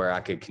loop to where I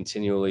could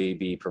continually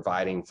be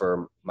providing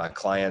for my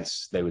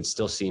clients. They would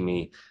still see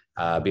me,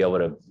 be able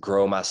to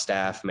grow my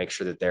staff, make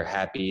sure that they're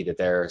happy, that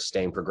they're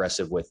staying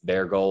progressive with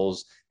their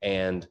goals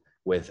and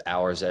with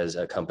ours as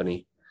a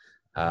company.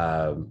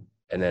 And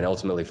then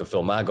ultimately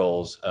fulfill my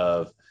goals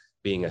of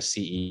being a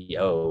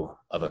CEO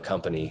of a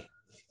company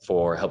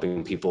for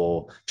helping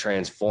people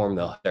transform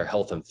their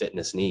health and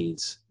fitness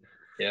needs.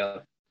 Yeah.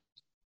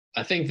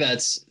 I think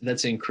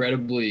that's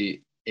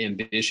incredibly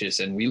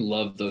ambitious, and we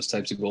love those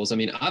types of goals. I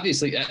mean,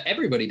 obviously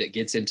everybody that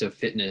gets into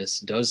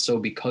fitness does so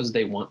because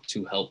they want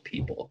to help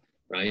people,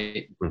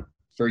 right? Mm-hmm.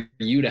 For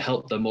you to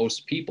help the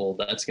most people,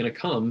 that's going to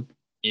come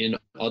in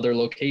other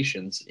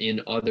locations,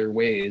 in other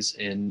ways.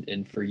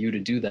 And for you to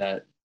do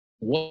that,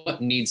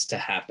 what needs to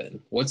happen?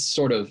 What's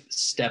sort of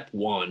step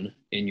one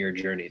in your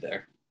journey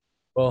there?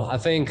 Well, I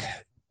think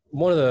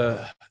one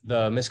of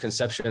the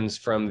misconceptions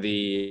from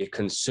the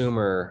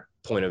consumer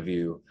point of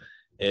view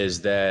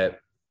is that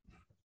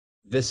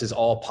this is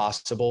all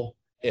possible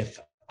if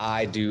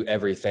I do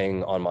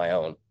everything on my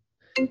own.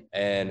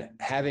 And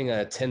having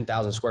a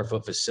 10,000 square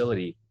foot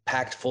facility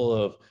packed full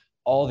of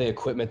all the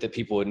equipment that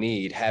people would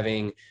need,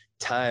 having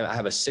time, I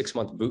have a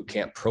 6-month boot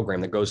camp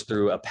program that goes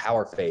through a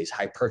power phase,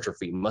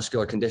 hypertrophy,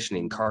 muscular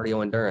conditioning,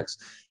 cardio endurance,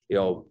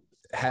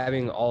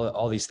 having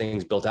all these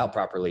things built out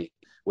properly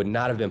would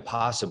not have been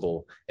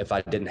possible if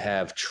I didn't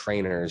have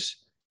trainers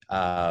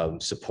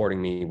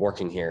supporting me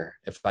working here,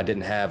 if I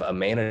didn't have a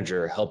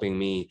manager helping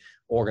me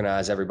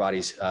organize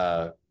everybody's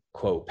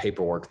quote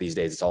paperwork. These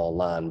days it's all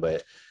online,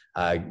 but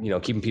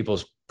keeping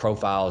people's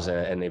profiles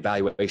and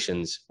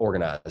evaluations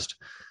organized.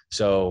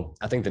 So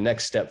I think the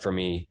next step for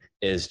me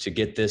is to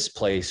get this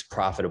place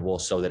profitable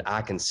so that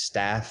I can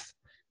staff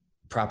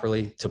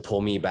properly to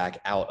pull me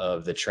back out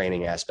of the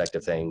training aspect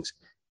of things,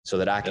 so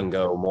that I can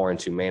go more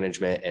into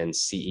management and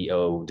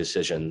CEO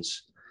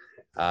decisions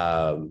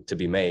to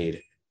be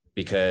made.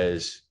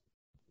 Because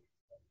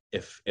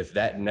if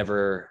that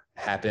never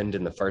happened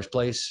in the first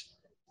place,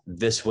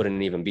 this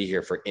wouldn't even be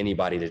here for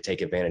anybody to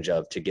take advantage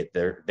of to get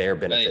their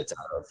benefits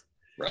out of.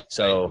 Right.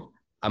 So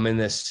I'm in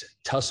this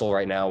tussle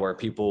right now where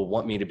people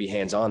want me to be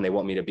hands-on. They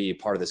want me to be a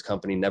part of this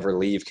company, never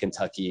leave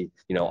Kentucky,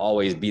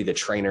 always be the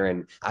trainer,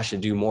 and I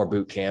should do more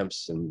boot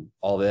camps and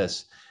all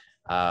this.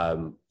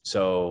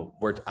 So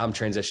I'm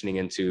transitioning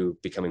into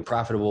becoming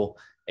profitable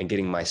and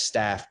getting my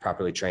staff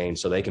properly trained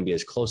so they can be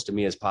as close to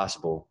me as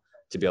possible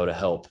to be able to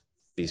help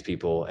these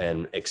people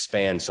and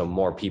expand so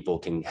more people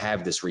can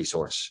have this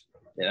resource.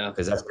 Yeah.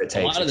 Because that's what it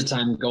takes. A lot of the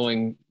time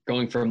going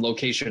from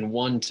location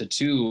 1 to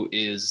 2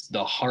 is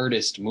the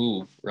hardest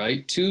move,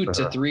 right? 2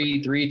 to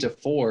 3, 3 to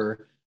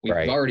 4, we've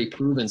already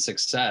proven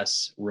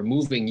success.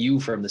 Removing you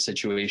from the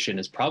situation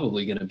is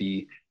probably going to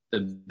be the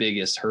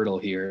biggest hurdle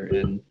here.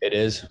 And it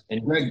is.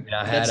 And Greg,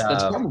 that's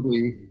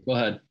probably, go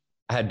ahead.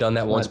 I had done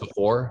that once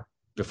before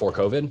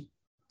COVID.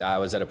 I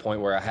was at a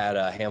point where I had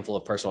a handful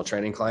of personal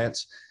training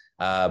clients,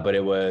 but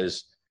it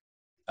was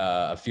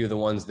a few of the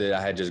ones that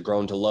I had just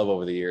grown to love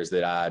over the years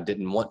that I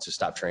didn't want to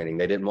stop training.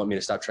 They didn't want me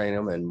to stop training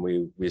them, and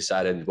we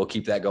decided we'll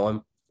keep that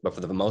going. But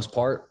for the most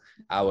part,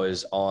 I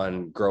was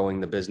on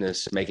growing the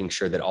business, making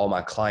sure that all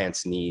my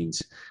clients'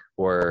 needs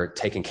were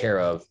taken care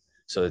of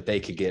so that they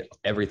could get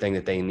everything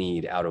that they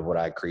need out of what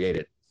I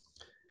created.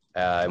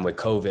 And with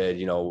COVID,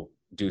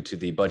 due to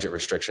the budget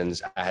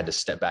restrictions, I had to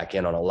step back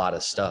in on a lot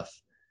of stuff.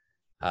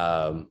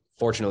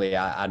 Fortunately,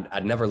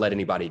 I'd never let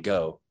anybody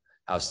go.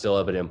 I was still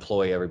able to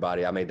employ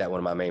everybody. I made that one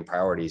of my main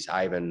priorities.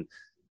 I even,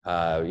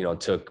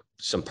 took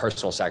some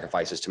personal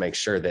sacrifices to make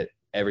sure that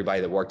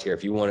everybody that worked here,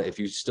 if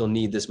you still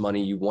need this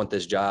money, you want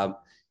this job,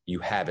 you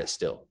have it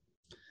still.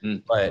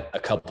 But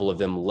a couple of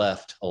them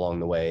left along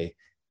the way.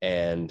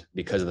 And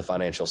because of the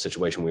financial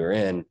situation we were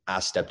in,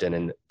 I stepped in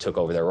and took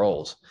over their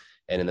roles.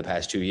 And in the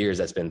past 2 years,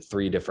 that's been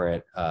 3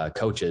 different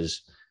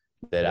coaches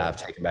that I've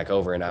taken back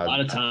over. And a lot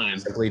of time,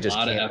 simply just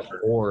can't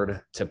afford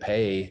to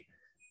pay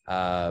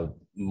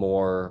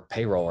more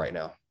payroll right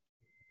now.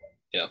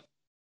 Yeah.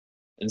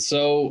 And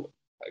so,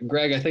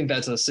 Greg, I think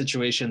that's a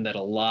situation that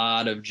a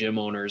lot of gym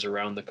owners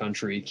around the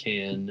country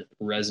can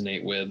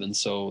resonate with. And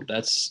so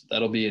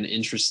that'll be an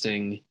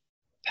interesting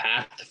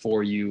path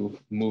for you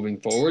moving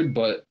forward,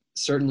 but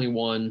certainly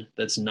one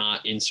that's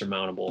not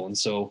insurmountable. And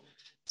so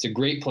it's a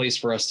great place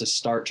for us to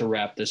start to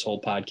wrap this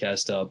whole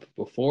podcast up.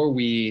 Before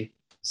we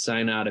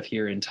sign out of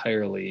here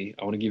entirely,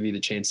 I want to give you the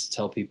chance to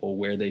tell people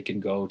where they can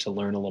go to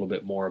learn a little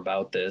bit more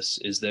about this.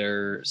 Is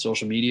there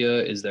social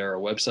media? Is there a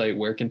website?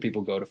 Where can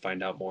people go to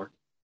find out more?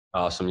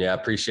 Awesome. Yeah, I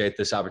appreciate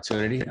this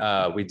opportunity.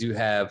 We do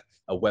have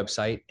a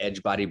website,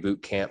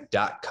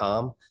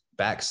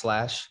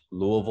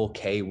 edgebodybootcamp.com/Louisville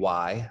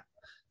KY.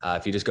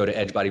 If you just go to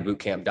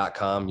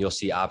edgebodybootcamp.com, you'll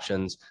see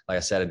options. Like I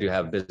said, I do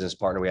have a business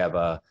partner. We have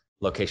a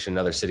location in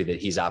another city that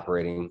he's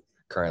operating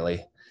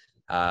currently.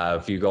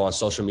 If you go on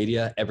social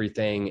media,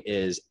 everything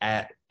is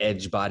at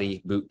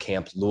Edgebody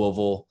Bootcamp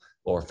Louisville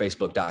or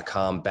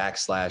Facebook.com/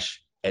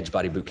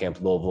 Edgebody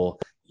Bootcamp Louisville,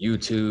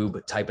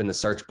 YouTube, type in the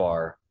search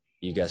bar.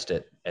 You guessed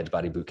it,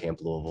 Edgebody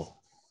Bootcamp Louisville.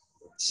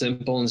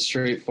 Simple and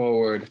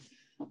straightforward.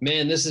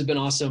 Man, this has been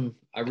awesome.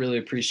 I really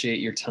appreciate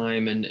your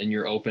time and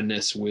your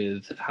openness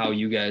with how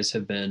you guys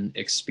have been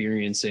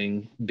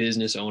experiencing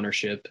business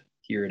ownership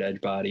here at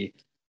Edgebody.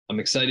 I'm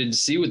excited to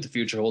see what the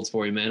future holds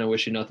for you, man. I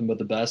wish you nothing but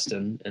the best,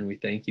 and we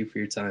thank you for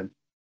your time.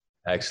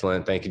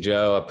 Excellent. Thank you,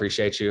 Joe. I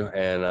appreciate you.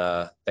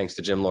 And thanks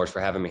to Jim Lords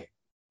for having me.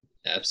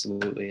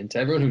 Absolutely. And to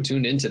everyone who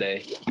tuned in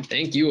today,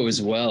 thank you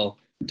as well.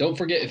 Don't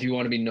forget, if you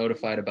want to be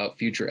notified about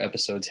future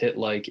episodes, hit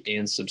like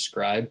and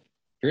subscribe.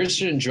 If you're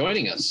interested in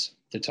joining us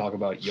to talk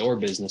about your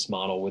business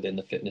model within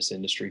the fitness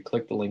industry,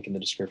 click the link in the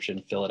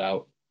description, fill it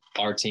out.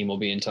 Our team will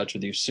be in touch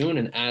with you soon.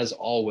 And as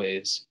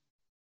always,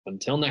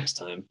 until next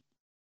time,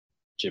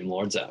 Jim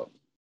Lords out.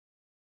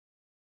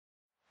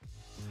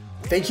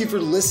 Thank you for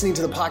listening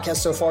to the podcast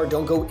so far.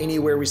 Don't go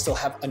anywhere. We still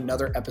have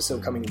another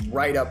episode coming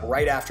right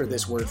after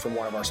this word from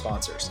one of our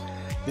sponsors.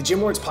 The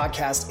Gym Lords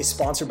podcast is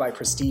sponsored by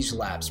Prestige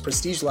Labs.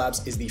 Prestige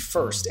Labs is the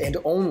first and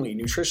only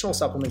nutritional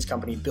supplements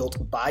company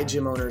built by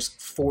gym owners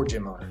for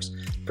gym owners.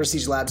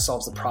 Prestige Labs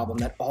solves the problem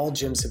that all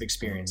gyms have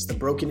experienced: the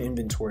broken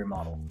inventory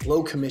model,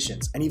 low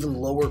commissions, and even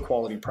lower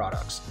quality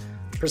products.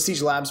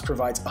 Prestige Labs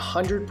provides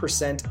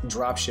 100%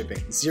 drop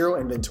shipping, zero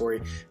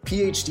inventory,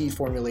 PhD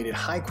formulated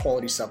high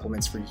quality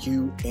supplements for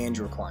you and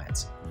your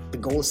clients. The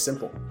goal is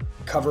simple: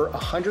 cover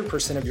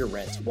 100% of your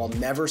rent while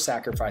never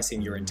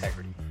sacrificing your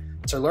integrity.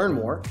 To learn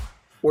more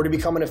or to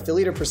become an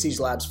affiliate of Prestige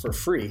Labs for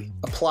free,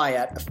 apply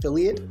at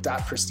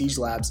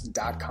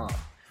affiliate.prestigelabs.com.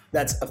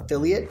 That's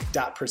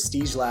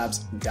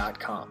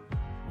affiliate.prestigelabs.com.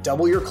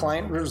 Double your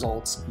client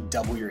results,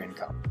 double your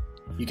income.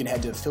 You can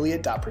head to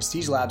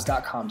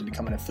affiliate.prestigelabs.com to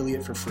become an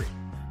affiliate for free.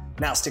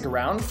 Now stick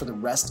around for the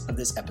rest of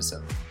this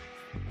episode.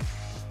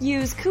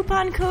 Use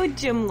coupon code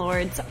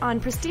GYMLORDS on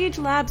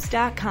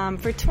prestigelabs.com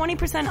for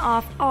 20%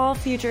 off all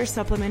future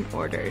supplement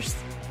orders.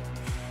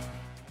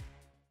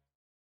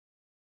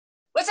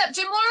 What's up,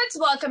 Gym Lords?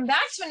 Welcome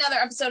back to another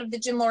episode of the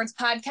Gym Lords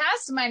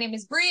podcast. My name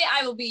is Bree.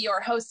 I will be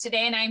your host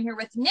today, and I'm here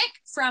with Nick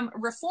from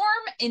Reform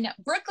in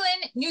Brooklyn,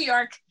 New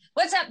York.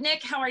 What's up,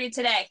 Nick? How are you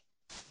today?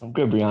 I'm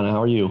good, Brianna.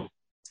 How are you?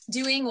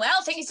 Doing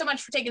well. Thank you so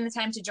much for taking the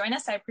time to join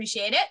us. I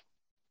appreciate it.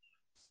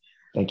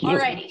 Thank you.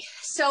 Alrighty,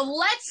 so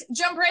let's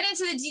jump right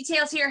into the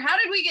details here. How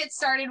did we get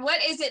started?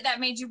 What is it that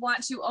made you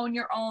want to own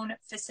your own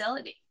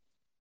facility?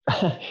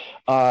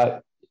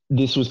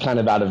 This was kind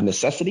of out of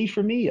necessity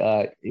for me.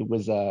 It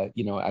was, I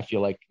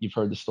feel like you've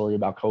heard the story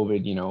about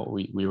COVID.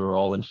 We were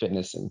all in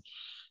fitness, and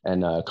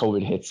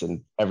COVID hits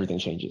and everything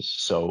changes.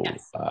 So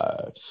yes.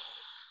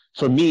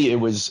 For me, I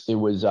was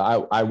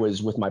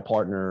with my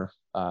partner.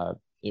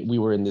 We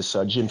were in this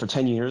gym for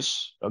 10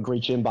 years, a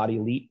great gym, Body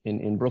Elite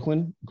in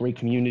Brooklyn, great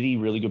community,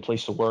 really good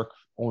place to work.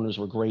 Owners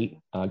were great,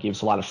 gave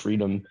us a lot of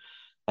freedom.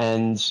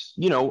 And,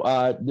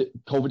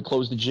 COVID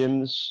closed the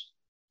gyms.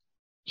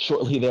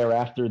 Shortly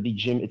thereafter, the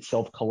gym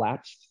itself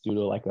collapsed due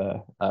to like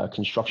a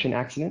construction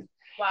accident.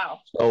 Wow.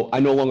 So I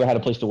no longer had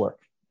a place to work.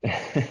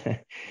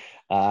 It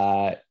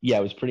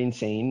was pretty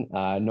insane.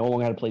 No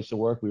longer had a place to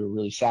work. We were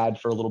really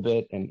sad for a little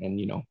bit and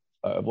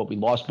what we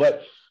lost.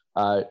 But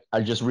I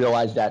just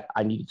realized that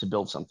I needed to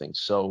build something.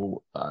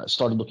 So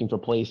started looking for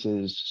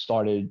places,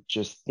 started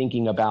just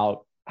thinking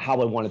about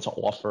how I wanted to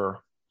offer,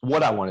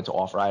 what I wanted to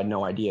offer. I had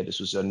no idea this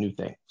was a new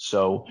thing.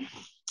 So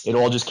it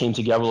all just came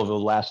together over the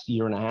last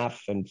year and a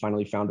half, and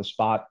finally found a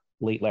spot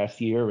late last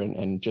year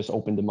and just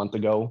opened a month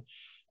ago.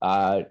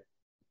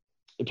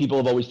 People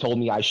have always told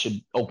me I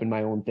should open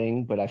my own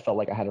thing, but I felt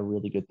like I had a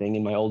really good thing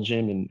in my old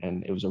gym,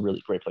 and it was a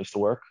really great place to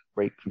work,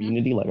 great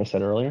community, like I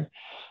said earlier.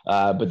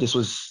 But this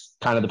was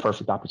kind of the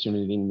perfect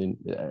opportunity, and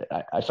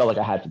I felt like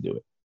I had to do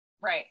it.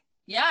 Right.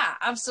 Yeah,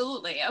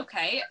 absolutely.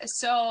 Okay.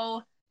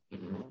 So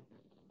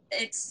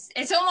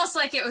it's almost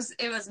like it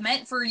was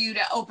meant for you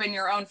to open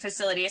your own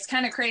facility. It's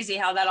kind of crazy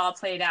how that all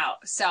played out.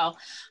 So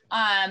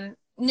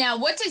now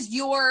what does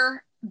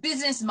your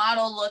business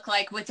model look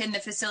like within the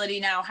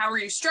facility now? How are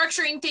you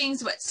structuring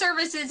things? What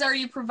services are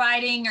you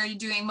providing? Are you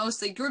doing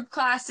mostly group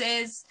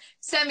classes,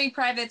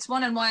 semi-privates,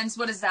 one-on-ones?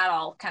 What does that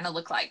all kind of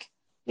look like?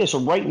 Yeah, so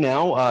right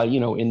now,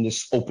 in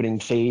this opening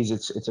phase,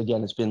 it's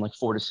been like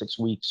 4 to 6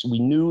 weeks. We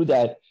knew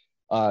that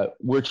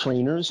we're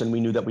trainers, and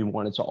we knew that we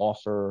wanted to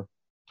offer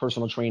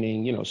personal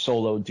training,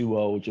 solo,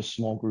 duo, just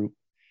small group.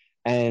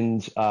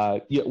 And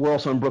we're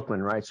also in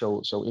Brooklyn, right?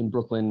 So in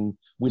Brooklyn,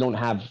 we don't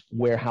have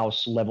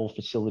warehouse level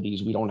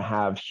facilities. We don't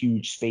have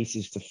huge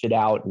spaces to fit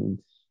out and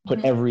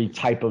put every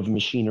type of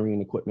machinery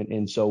and equipment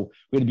in. So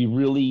we had to be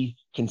really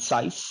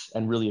concise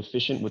and really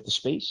efficient with the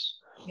space.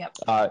 Yep.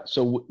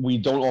 So we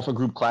don't offer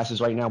group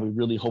classes right now. We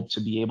really hope to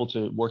be able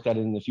to work that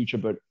in the future,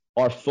 but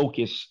our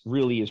focus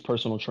really is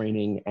personal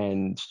training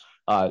and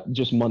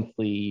just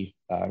monthly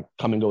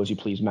come and go as you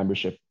please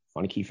membership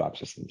on a key fob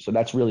system. So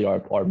that's really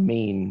our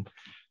main,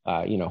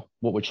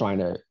 what we're trying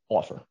to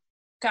offer.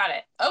 Got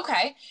it.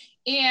 Okay.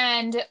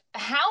 And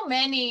how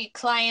many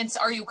clients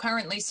are you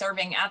currently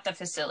serving at the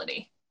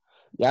facility?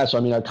 Yeah, so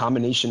I mean, a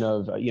combination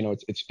of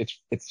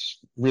it's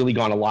really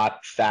gone a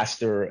lot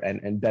faster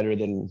and better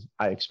than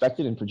I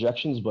expected in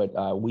projections. But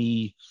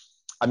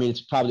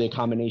it's probably a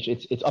combination.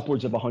 It's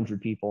upwards of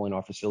 100 people in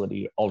our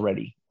facility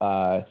already.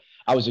 I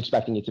was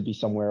expecting it to be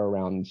somewhere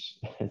around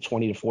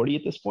 20 to 40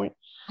 at this point.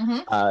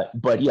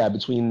 But yeah,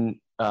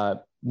 between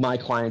my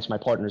clients, my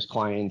partner's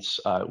clients,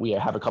 we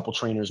have a couple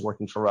trainers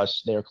working for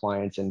us, their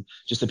clients, and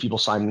just the people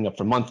signing up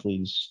for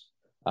monthlies,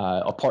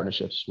 or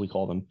partnerships, we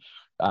call them.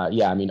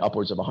 Yeah, I mean,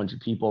 upwards of 100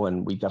 people,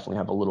 and we definitely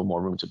have a little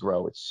more room to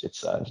grow.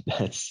 It's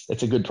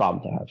a good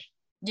problem to have.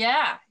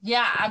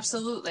 Yeah,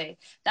 absolutely.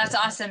 That's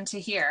awesome to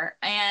hear.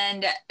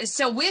 And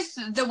so with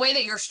the way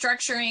that you're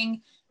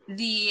structuring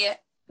the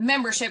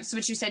memberships,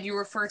 which you said you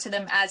refer to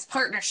them as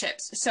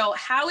partnerships. So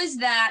how is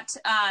that,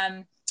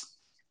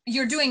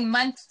 you're doing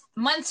month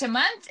to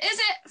month, is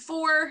it,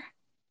 for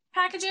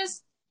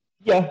packages?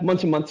 Yeah,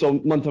 month to month.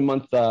 So month to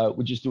month,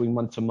 we're just doing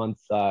month to month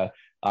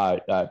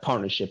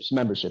partnerships,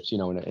 memberships, in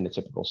a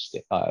typical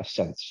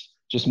sense.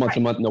 Just month to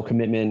month, no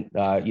commitment.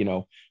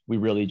 We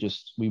really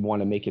we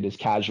want to make it as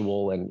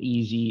casual and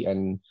easy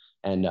and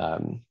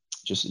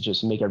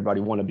just make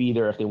everybody want to be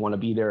there. If they want to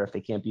be there, if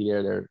they can't be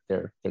there,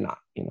 they're not.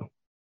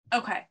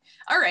 Okay.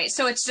 All right.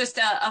 So it's just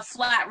a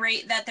flat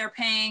rate that they're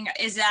paying.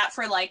 Is that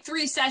for like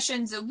 3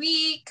 sessions a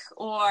week,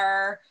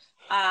 or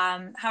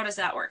how does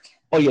that work?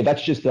 Oh yeah,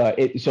 that's just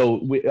it.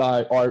 So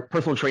our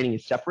personal training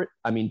is separate.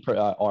 I mean,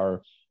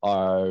 our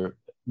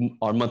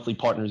monthly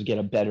partners get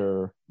a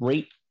better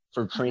rate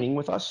for training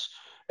with us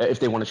if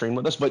they want to train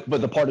with us. But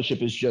the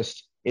partnership is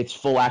it's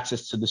full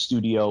access to the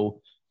studio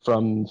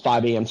from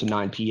 5 a.m. to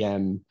 9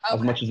 p.m.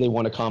 As much as they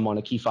want to come on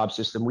a key fob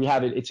system. We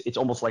have it. It's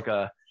almost like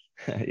a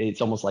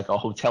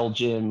hotel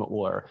gym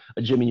or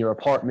a gym in your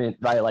apartment,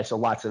 right? Like, so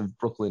lots of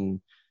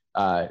Brooklyn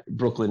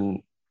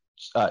apartment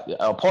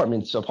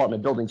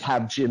buildings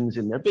have gyms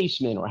in their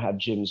basement or have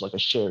gyms like a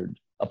shared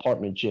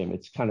apartment gym.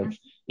 It's kind of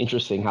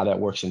interesting how that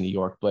works in New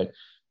York, but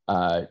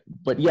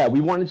yeah,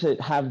 we wanted to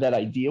have that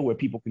idea where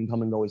people can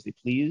come and go as they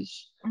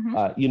please.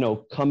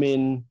 Come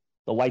in,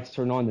 the lights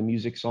turn on, the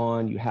music's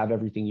on, you have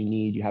everything you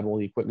need, you have all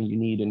the equipment you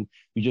need, and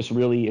you just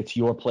really, it's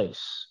your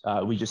place.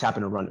 We just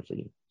happen to run it for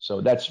you. So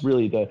that's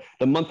really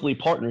the monthly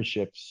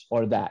partnerships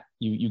are that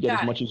you get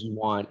as much as you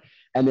want.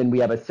 And then we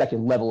have a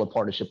second level of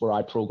partnership where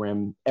I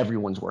program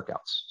everyone's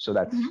workouts. So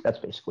that's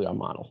basically our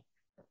model.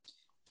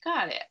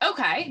 Got it.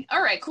 Okay.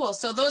 All right, cool.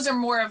 So those are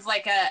more of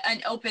like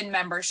an open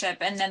membership,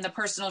 and then the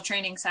personal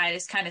training side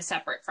is kind of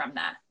separate from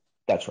that.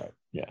 That's right.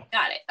 Yeah.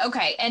 Got it.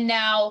 Okay. And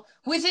now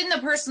within the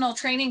personal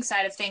training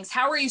side of things,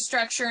 how are you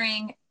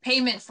structuring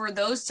payment for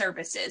those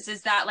services?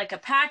 Is that like a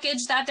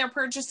package that they're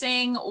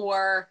purchasing,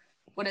 or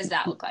what does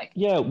that look like?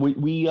 Yeah,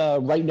 we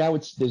right now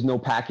there's no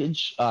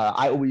package.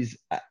 I always,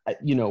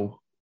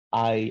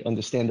 I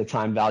understand the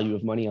time value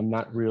of money. I'm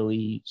not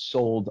really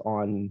sold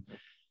on,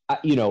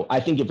 I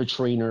think if a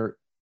trainer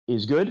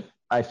is good,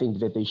 I think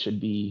that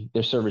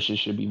their services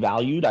should be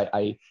valued.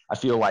 I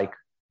feel like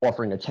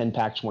offering a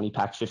 10-pack,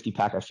 20-pack,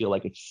 50-pack, I feel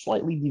like it's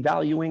slightly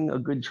devaluing a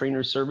good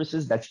trainer's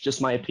services. That's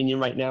just my opinion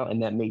right now,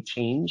 and that may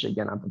change.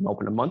 Again, I've been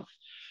open a month.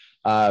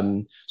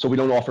 So we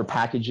don't offer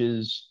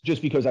packages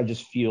just because I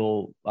just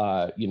feel,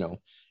 I've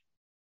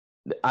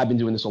been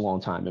doing this a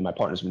long time, and my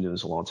partner's been doing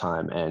this a long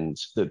time, and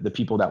the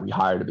people that we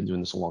hired have been doing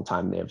this a long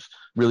time. They have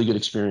really good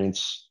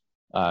experience,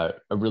 a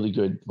really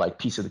good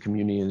piece of the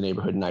community in the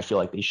neighborhood, and I feel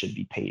like they should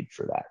be paid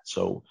for that.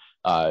 So,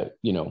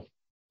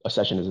 a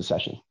session is a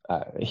session.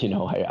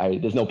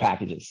 There's no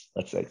packages,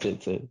 let's say,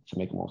 to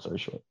make a long story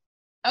short.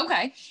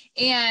 Okay.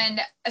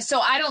 And so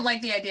I don't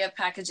like the idea of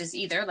packages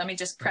either. Let me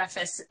just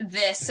preface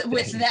this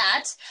with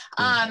that.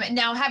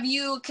 Now, have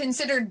you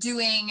considered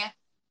doing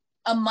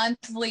a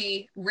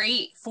monthly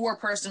rate for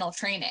personal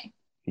training?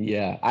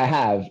 Yeah, I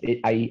have.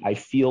 I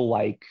feel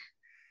like,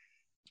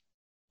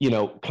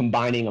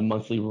 combining a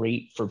monthly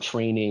rate for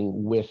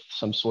training with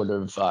some sort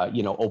of,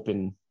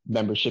 open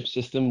membership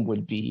system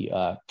would be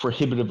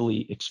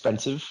prohibitively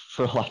expensive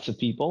for lots of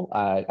people.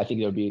 I think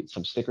there would be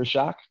some sticker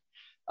shock.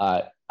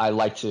 I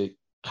like to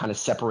kind of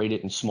separate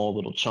it in small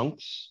little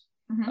chunks.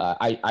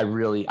 I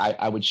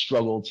would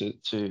struggle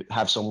to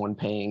have someone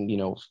paying,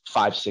 $500,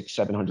 $600,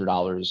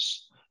 $700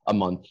 a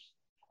month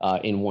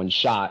in one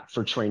shot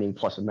for training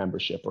plus a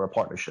membership or a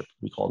partnership,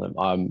 we call them.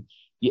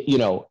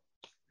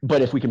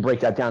 But if we can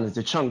break that down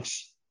into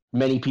chunks,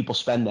 many people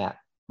spend that,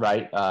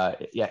 right?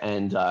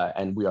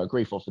 And we are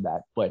grateful for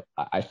that. But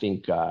I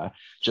think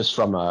just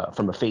from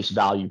a face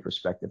value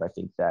perspective, I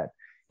think that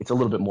it's a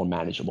little bit more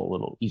manageable, a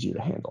little easier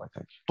to handle, I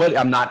think. But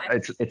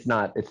it's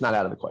not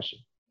out of the question.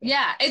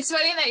 Yeah, it's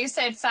funny that you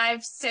said $500,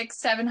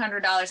 $600,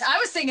 $700. I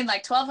was thinking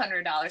like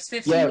 $1,200,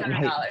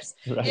 $1,500.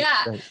 Yeah.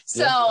 Right.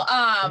 So,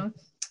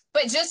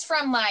 but just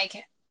from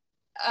like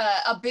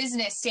a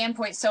business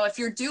standpoint, so if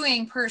you're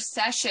doing per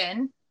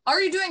session,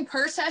 are you doing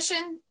per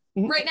session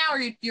right now,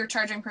 or you're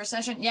charging per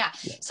session? Yeah.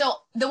 So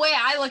the way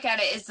I look at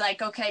it is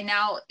like, okay,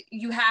 now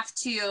you're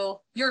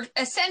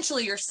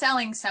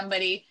selling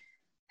somebody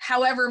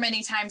however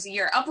many times a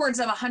year, upwards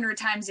of 100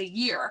 times a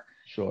year.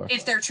 Sure.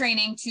 If they're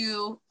training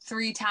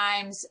 2-3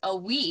 times a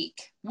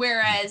week.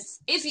 Whereas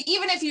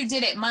even if you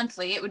did it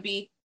monthly, it would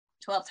be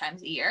 12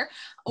 times a year.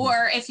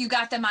 Or if you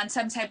got them on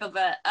some type of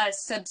a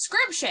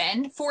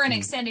subscription for an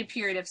extended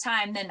period of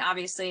time, then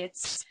obviously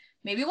it's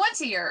maybe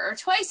once a year or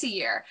twice a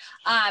year.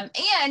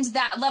 And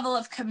that level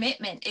of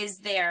commitment is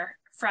there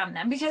from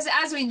them, because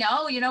as we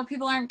know,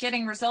 people aren't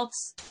getting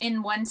results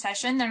in one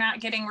session. They're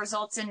not getting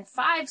results in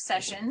 5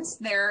 sessions.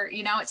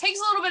 It takes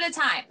a little bit of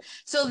time.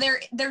 So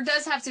there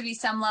does have to be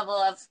some level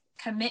of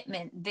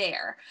commitment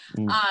there.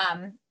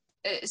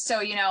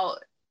 So,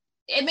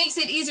 it makes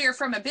it easier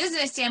from a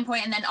business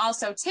standpoint. And then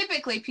also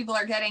typically people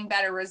are getting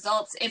better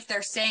results if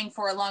they're staying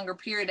for a longer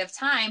period of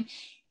time.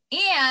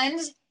 And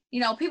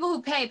people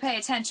who pay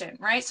attention,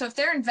 right? So if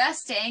they're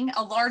investing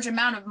a large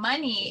amount of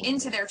money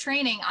into their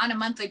training on a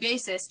monthly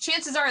basis,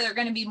 chances are they're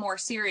going to be more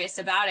serious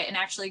about it and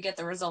actually get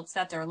the results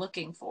that they're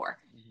looking for.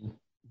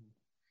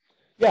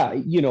 Yeah,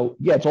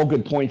 it's all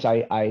good points.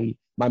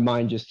 My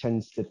mind just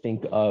tends to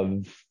think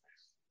of,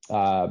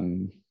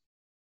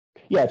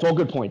 it's all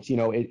good points.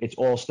 It's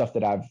all stuff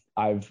that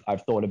I've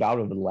thought about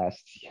over the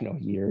last,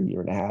 year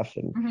and a half.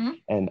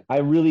 And I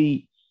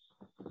really,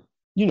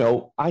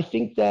 I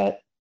think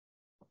that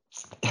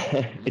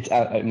it's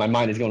my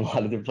mind is going a lot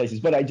of different places,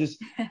 but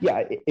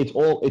it's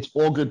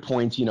all good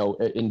points,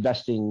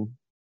 investing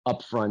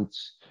upfront,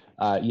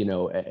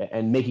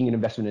 and making an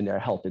investment in their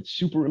health. It's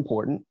super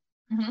important.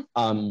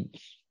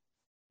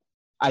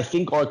 I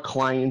think our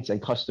clients and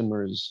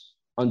customers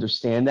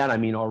understand that. I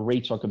mean, our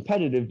rates are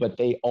competitive, but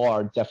they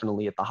are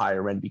definitely at the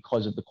higher end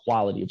because of the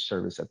quality of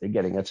service that they're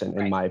getting. That's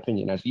in my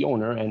opinion as the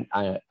owner. And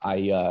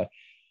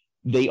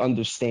they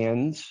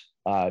understand.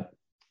 I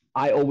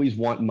always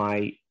want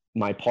my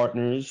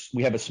partners,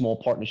 we have a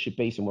small partnership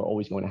base and we're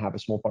always going to have a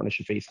small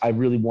partnership base. I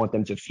really want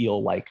them to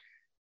feel like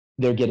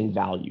they're getting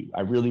value.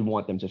 I really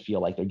want them to feel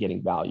like they're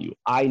getting value.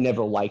 I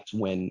never liked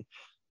when,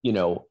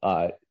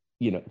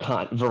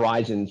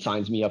 Verizon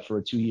signs me up for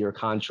a 2-year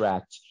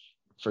contract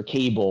for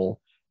cable.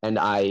 And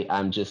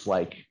I'm just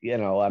like,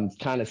 I'm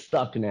kind of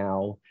stuck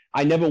now.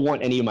 I never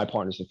want any of my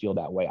partners to feel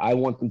that way. I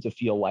want them to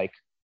feel like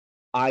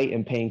I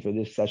am paying for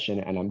this session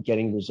and I'm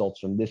getting results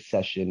from this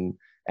session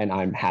and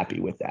I'm happy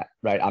with that,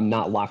 right? I'm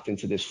not locked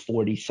into this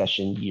 40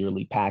 session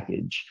yearly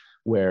package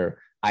where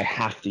I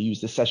have to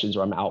use the sessions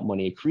or I'm out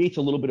money. It creates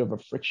a little bit of a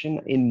friction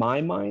in my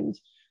mind,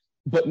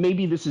 but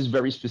maybe this is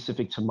very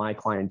specific to my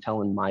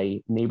clientele in my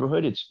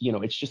neighborhood. It's,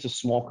 it's just a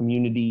small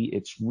community.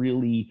 It's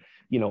really,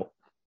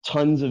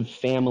 tons of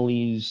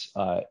families,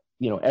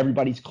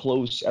 everybody's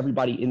close.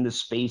 Everybody in the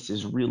space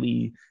is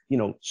really,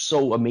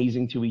 so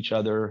amazing to each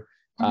other.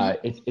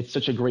 It's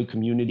such a great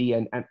community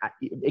and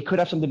it could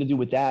have something to do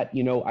with that.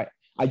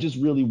 I just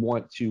really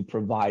want to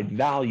provide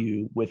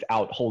value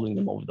without holding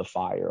them over the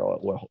fire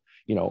or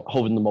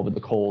holding them over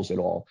the coals at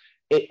all.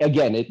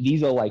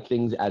 These are like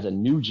things as a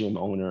new gym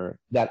owner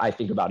that I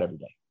think about every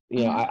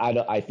day.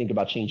 I think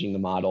about changing the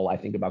model. I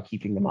think about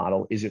keeping the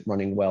model. Is it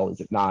running well? Is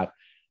it not?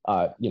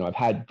 I've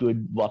had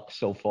good luck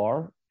so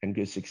far and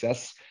good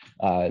success.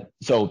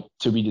 So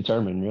to be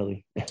determined,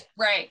 really.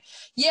 Right.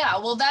 Yeah.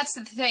 Well, that's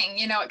the thing,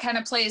 it kind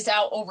of plays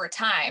out over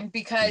time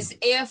because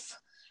if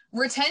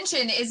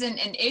retention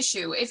isn't an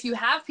issue, if you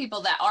have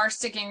people that are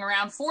sticking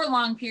around for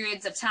long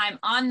periods of time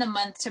on the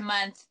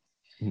month-to-month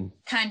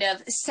kind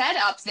of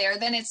setup there,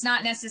 then it's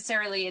not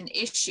necessarily an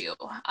issue.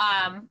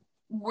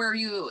 Where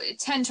you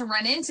tend to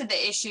run into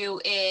the issue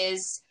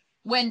is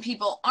when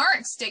people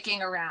aren't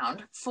sticking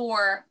around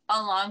for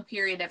a long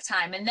period of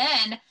time. And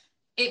then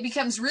it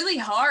becomes really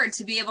hard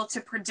to be able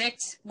to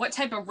predict what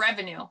type of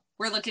revenue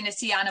we're looking to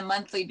see on a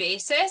monthly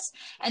basis.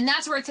 And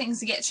that's where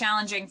things get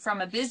challenging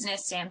from a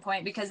business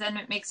standpoint, because then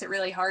it makes it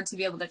really hard to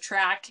be able to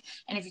track.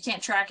 And if you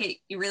can't track it,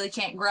 you really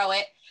can't grow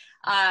it.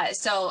 And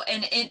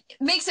it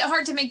makes it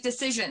hard to make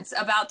decisions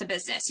about the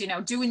business.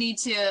 Do we need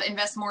to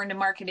invest more into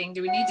marketing?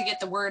 Do we need to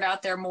get the word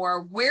out there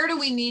more? Where do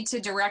we need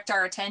to direct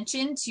our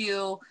attention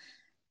to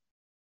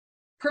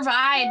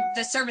provide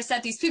the service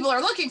that these people are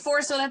looking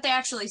for so that they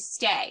actually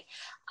stay?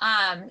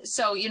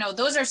 So,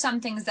 those are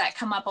some things that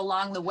come up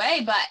along the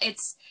way, but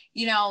it's,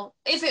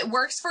 if it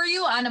works for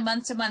you on a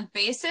month-to-month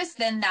basis,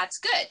 then that's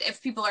good.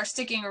 If people are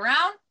sticking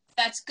around,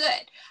 that's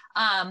good.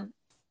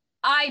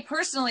 I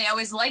personally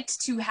always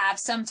liked to have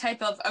some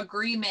type of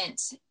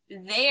agreement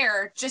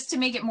there just to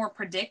make it more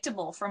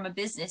predictable from a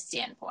business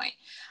standpoint.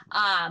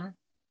 And,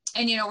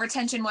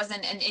 retention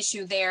wasn't an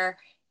issue there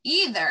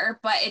either,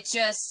 but it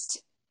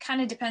just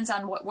kind of depends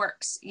on what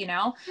works,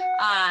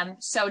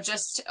 So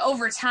just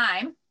over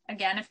time,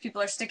 again, if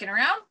people are sticking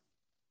around,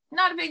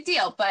 not a big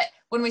deal. But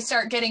when we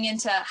start getting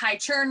into high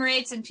churn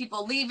rates and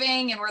people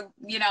leaving and we're,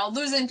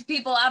 losing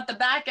people out the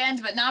back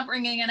end, but not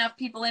bringing enough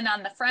people in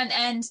on the front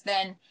end,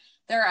 then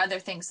there are other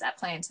things that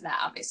play into that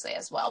obviously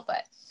as well.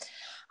 But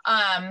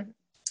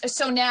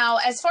so now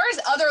as far as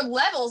other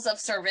levels of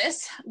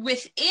service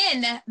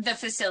within the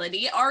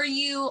facility, are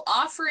you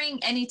offering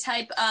any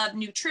type of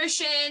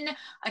nutrition,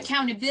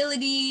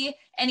 accountability,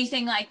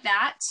 anything like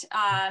that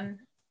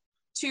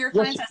to your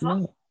clients as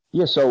well?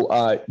 Yeah. So,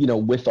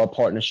 with our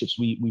partnerships,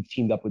 we've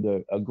teamed up with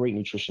a great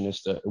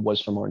nutritionist. It was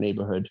from our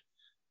neighborhood,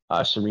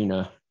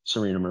 Serena.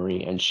 Serena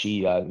Marie, and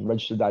she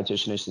registered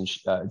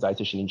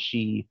dietitian, and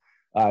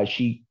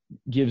she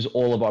gives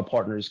all of our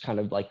partners kind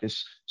of like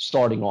this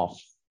starting off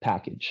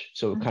package.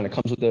 So it kind of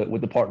comes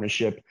with the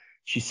partnership.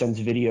 She sends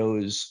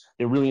videos.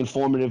 They're really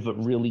informative,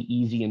 but really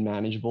easy and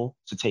manageable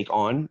to take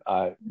on.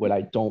 What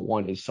I don't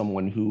want is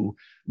someone who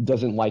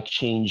doesn't like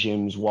chain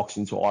gyms, walks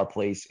into our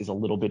place, is a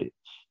little bit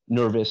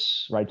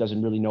nervous, right?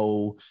 Doesn't really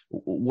know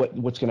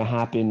what's going to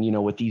happen,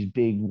 with these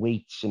big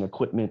weights and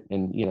equipment.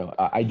 And,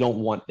 I don't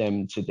want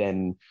them to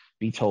then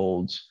be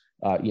told,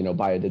 by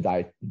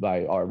Serena,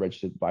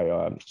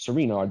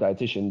 our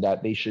dietitian,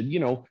 that they should,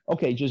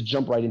 okay, just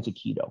jump right into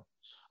keto.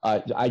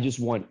 I just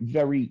want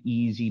very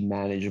easy,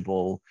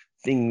 manageable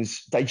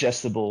things,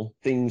 digestible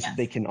things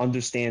they can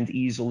understand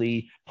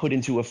easily, put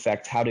into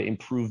effect, how to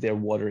improve their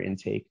water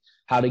intake,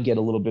 how to get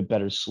a little bit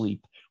better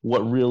sleep,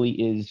 what really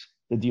is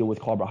the deal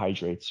with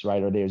carbohydrates,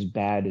 right? Are they as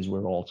bad as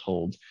we're all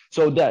told?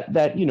 So that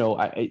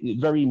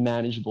very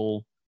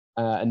manageable,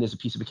 and there's a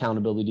piece of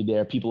accountability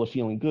there. People are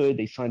feeling good.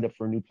 They signed up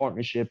for a new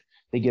partnership.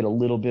 They get a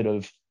little bit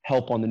of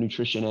help on the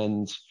nutrition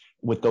end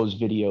with those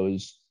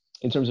videos.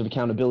 In terms of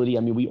accountability,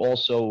 I mean, we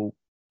also,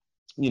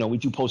 we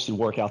do posted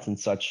workouts and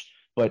such,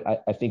 but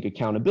I think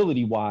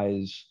accountability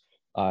wise,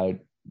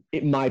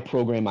 in my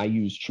program, I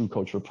use True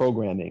Coach for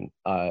programming,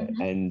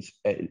 and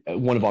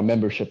one of our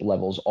membership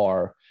levels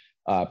are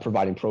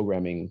providing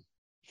programming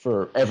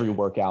for every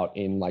workout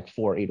in like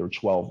 4, 8, or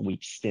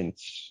 12-week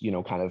stints,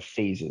 kind of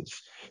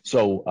phases.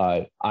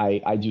 So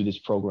I do this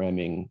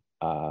programming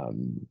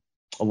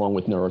along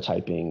with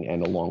neurotyping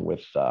and along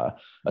with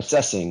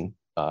assessing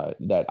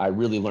that I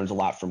really learned a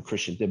lot from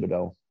Christian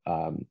Thibodeau,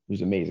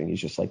 who's amazing. He's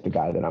just like the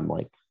guy that I'm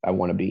like, I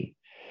want to be.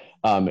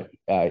 So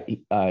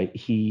I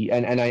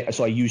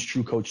use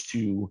True Coach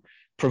to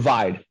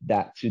provide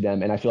that to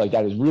them. And I feel like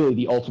that is really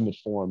the ultimate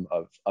form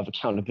of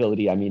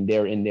accountability. I mean,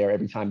 they're in there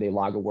every time they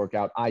log a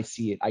workout. I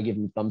see it. I give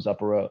them a thumbs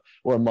up or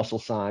a muscle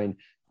sign.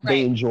 Right.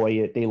 They enjoy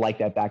it. They like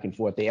that back and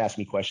forth. They ask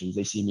me questions.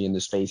 They see me in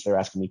the space. They're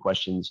asking me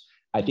questions.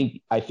 I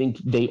think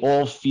they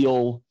all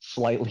feel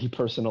slightly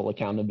personal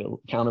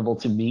accountable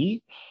to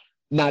me,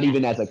 not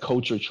even as a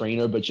coach or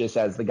trainer, but just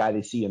as the guy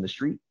they see in the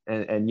street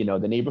and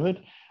the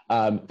neighborhood.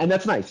 And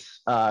that's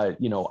nice. I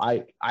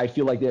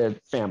feel like they're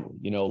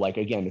family, like,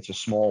 again, it's a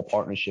small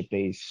partnership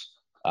base.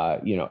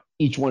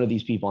 Each one of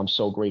these people, I'm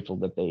so grateful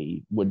that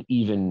they would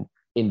even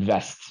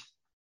invest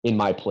in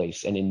my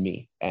place and in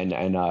me. And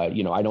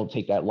I don't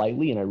take that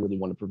lightly, and I really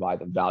want to provide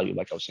them value,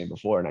 like I was saying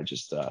before. And I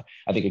just, I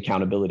think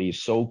accountability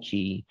is so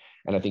key.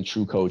 And I think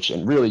True Coach,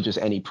 and really just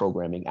any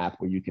programming app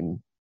where you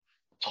can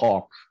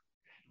talk,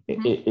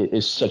 it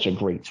is such a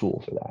great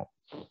tool for that.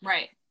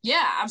 Right.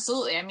 Yeah,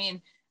 absolutely. I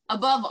mean,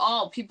 above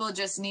all, people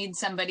just need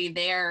somebody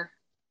there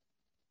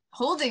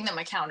holding them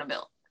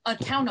accountable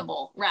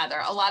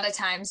rather. A lot of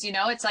times,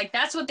 it's like,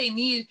 that's what they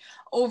need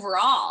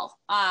overall.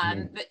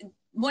 But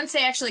once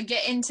they actually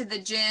get into the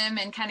gym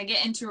and kind of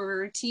get into a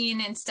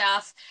routine and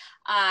stuff,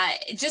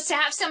 just to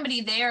have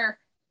somebody there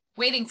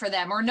waiting for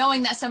them, or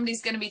knowing that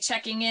somebody's going to be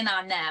checking in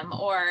on them,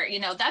 or,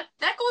 that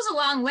goes a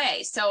long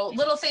way. So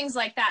little things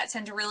like that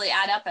tend to really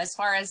add up as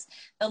far as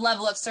the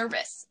level of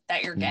service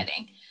that you're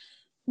getting.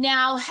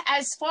 Now,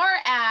 as far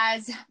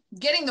as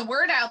getting the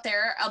word out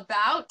there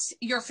about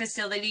your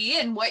facility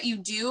and what you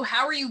do,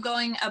 how are you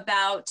going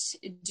about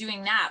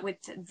doing that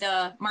with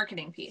the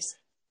marketing piece?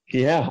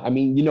 Yeah, I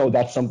mean,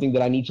 that's something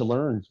that I need to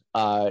learn.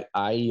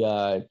 We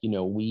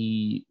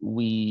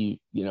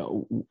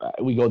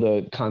go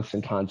to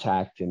Constant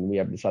Contact, and we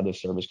have this other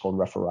service called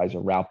Referizer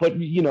Route. But,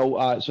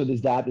 so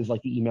there's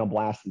like the email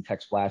blast and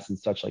text blast and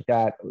such like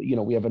that.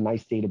 We have a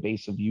nice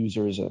database of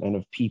users and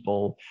of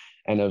people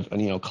and of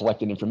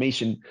collected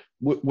information.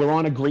 We're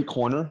on a great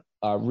corner.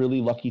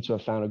 Really lucky to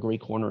have found a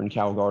great corner in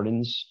Cal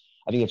Gardens.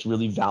 I think it's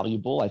really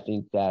valuable. I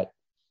think that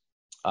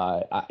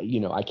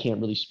I can't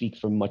really speak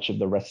for much of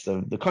the rest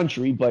of the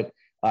country, but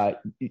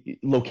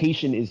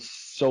location is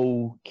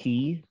so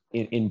key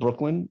in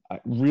Brooklyn.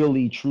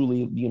 Really,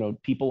 truly,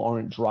 people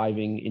aren't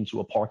driving into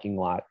a parking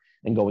lot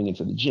and going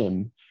into the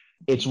gym.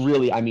 It's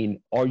really,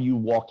 are you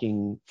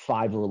walking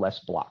 5 or less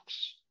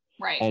blocks?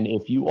 Right. And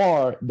if you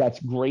are,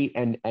 that's great.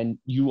 And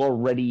you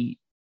already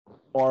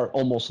are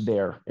almost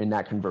there in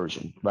that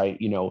conversion, right?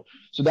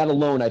 So that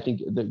alone, I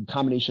think the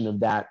combination of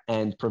that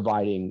and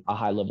providing a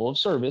high level of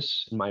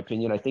service, in my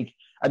opinion, I think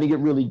it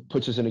really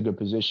puts us in a good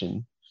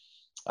position.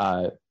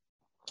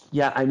 We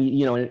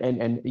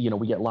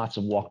get lots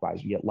of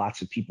walk-bys. We get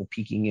lots of people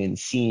peeking in,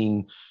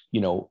 seeing,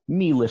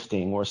 me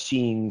lifting, or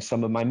seeing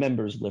some of my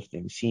members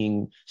lifting,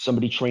 seeing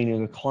somebody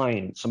training a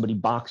client, somebody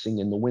boxing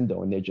in the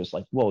window, and they're just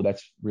like, whoa,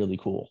 that's really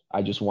cool.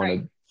 I just want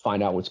to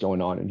find out what's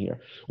going on in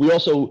here. We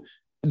also,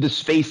 the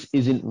space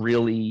isn't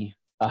really,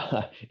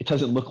 it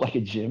doesn't look like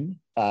a gym.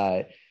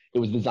 It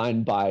was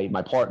designed by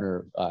my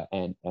partner,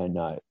 and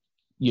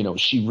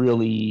she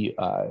really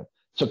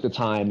took the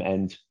time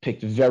and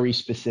picked very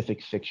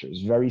specific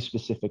fixtures, very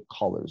specific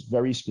colors,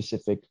 very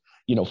specific,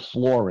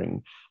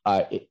 flooring.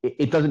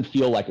 It doesn't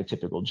feel like a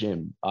typical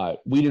gym.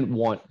 We didn't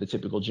want the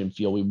typical gym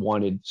feel. We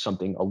wanted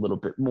something a little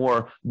bit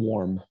more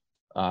warm,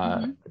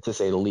 to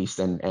say the least.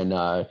 And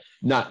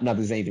not that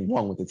there's anything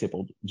wrong with the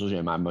typical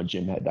gym. I'm a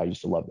gym head. I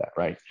used to love that,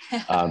 right?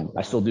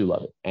 I still do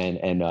love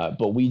it.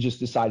 But we just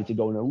decided to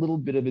go in a little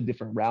bit of a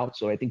different route.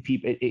 So I think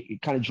people,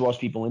 it kind of draws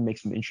people in,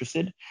 makes them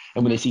interested.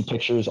 And when they see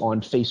pictures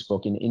on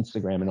Facebook and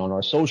Instagram and on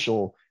our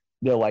social,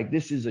 they're like,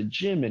 this is a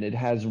gym and it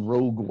has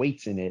Rogue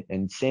weights in it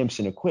and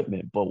Samson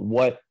equipment,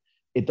 but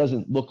it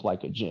doesn't look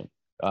like a gym.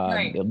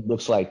 Right. It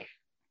looks like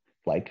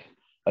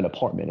an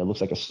apartment. It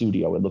looks like a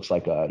studio. It looks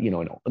like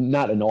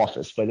not an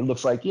office, but it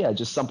looks like,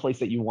 just someplace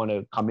that you want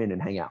to come in and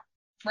hang out.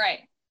 Right.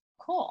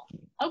 Cool.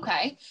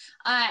 Okay.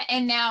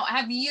 And now,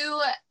 have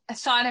you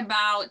thought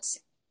about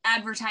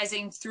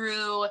advertising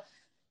through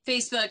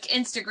Facebook,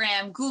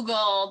 Instagram,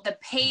 Google, the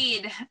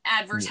paid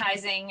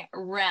advertising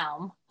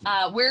realm?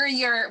 Where's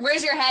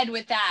your head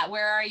with that?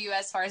 Where are you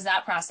as far as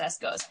that process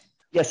goes?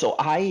 Yeah. So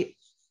I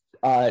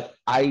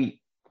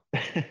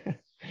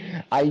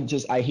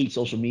hate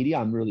social media.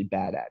 I'm really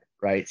bad at it.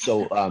 Right.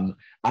 So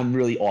I'm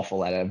really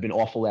awful at it. I've been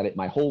awful at it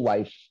my whole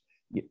life.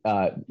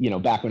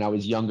 Back when I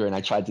was younger and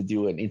I tried to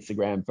do an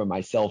Instagram for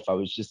myself, I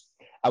was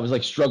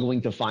like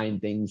struggling to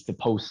find things to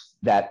post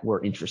that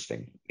were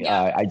interesting.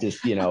 Yeah.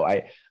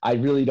 I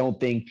really don't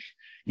think,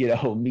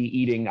 me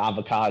eating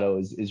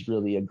avocados is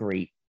really a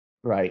great,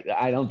 right.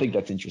 I don't think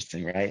that's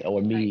interesting. Right.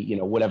 Or me,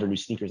 whatever new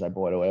sneakers I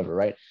bought or whatever.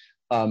 Right.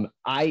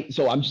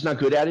 So I'm just not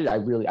good at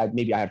it.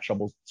 Maybe I have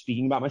trouble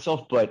speaking about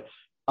myself, but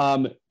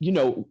I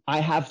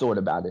have thought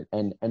about it.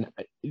 And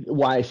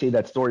why I say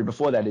that story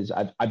before that is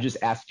I've just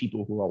asked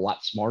people who are a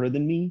lot smarter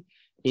than me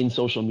in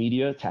social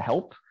media to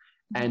help.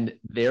 And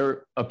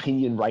their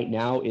opinion right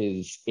now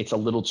is it's a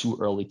little too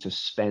early to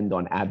spend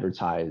on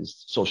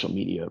advertised social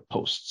media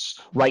posts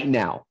right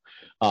now.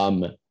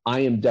 I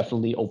am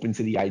definitely open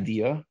to the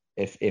idea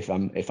if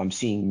I'm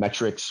seeing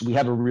metrics. We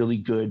have a really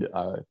good,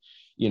 I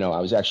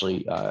was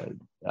actually,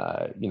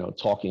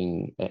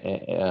 talking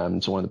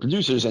to one of the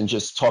producers and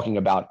just talking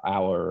about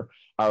our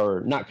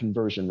not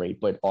conversion rate,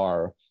 but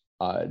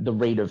the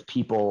rate of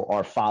people,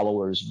 our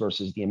followers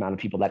versus the amount of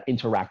people that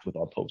interact with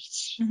our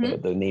posts.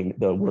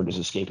 The word is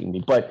escaping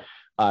me, but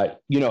and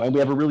we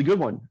have a really good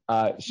one.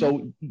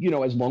 So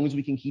as long as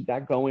we can keep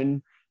that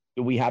going,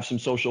 we have some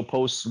social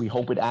posts. We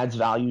hope it adds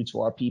value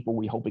to our people.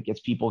 We hope it gets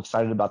people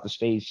excited about the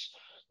space.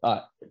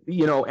 But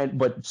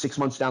 6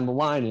 months down the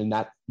line and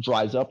that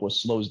dries up or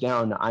slows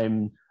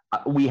down,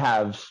 we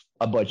have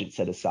a budget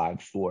set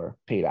aside for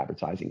paid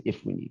advertising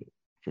if we need it,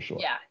 for sure.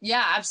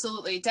 Yeah,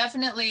 absolutely.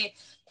 Definitely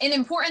an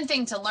important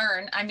thing to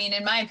learn. I mean,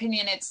 in my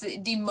opinion, it's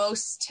the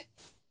most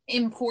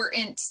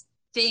important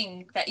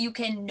thing that you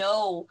can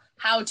know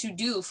how to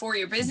do for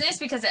your business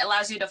because it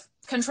allows you to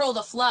control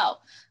the flow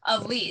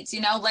of leads.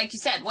 Like you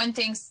said, when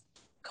things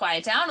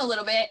quiet down a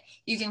little bit,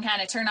 you can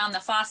kind of turn on the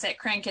faucet,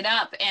 crank it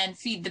up, and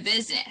feed the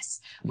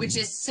business, which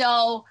is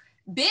so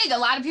big. A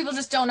lot of people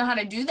just don't know how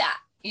to do that,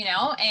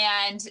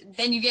 and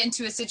then you get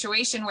into a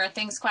situation where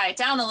things quiet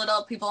down a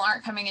little, people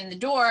aren't coming in the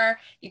door,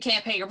 you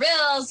can't pay your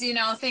bills,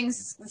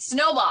 things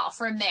snowball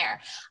from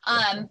there.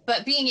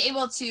 But being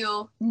able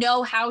to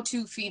know how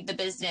to feed the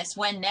business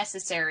when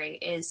necessary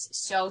is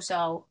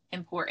so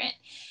important.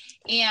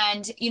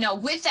 And,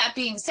 with that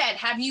being said,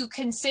 have you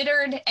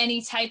considered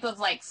any type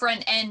of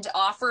front end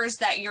offers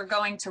that you're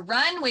going to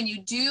run when you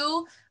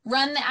do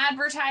run the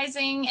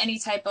advertising, any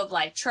type of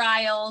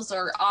trials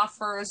or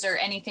offers or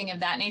anything of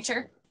that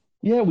nature?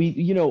 Yeah,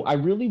 I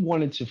really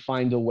wanted to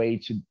find a way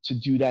to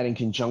do that in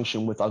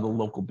conjunction with other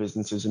local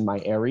businesses in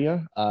my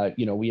area.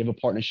 We have a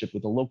partnership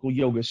with a local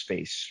yoga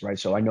space, right?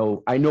 So I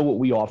know what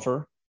we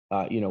offer.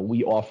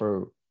 We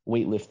offer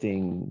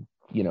weightlifting,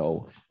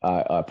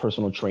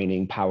 personal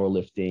training,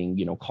 powerlifting,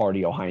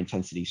 cardio, high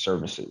intensity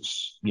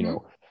services.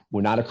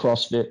 We're not a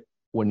CrossFit,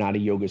 we're not a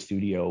yoga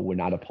studio, we're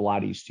not a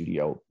Pilates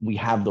studio. We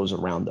have those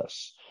around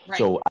us. Right.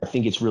 So I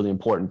think it's really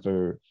important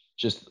for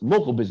just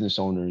local business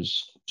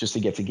owners just to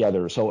get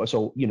together.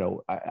 So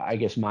I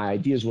guess my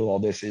ideas with all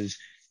this is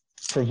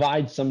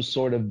provide some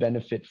sort of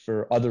benefit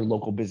for other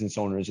local business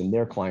owners and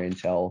their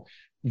clientele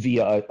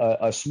via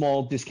a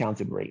small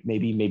discounted rate.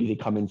 Maybe they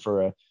come in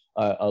for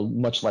a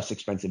much less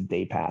expensive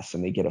day pass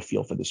and they get a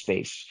feel for the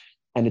space.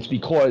 And it's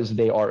because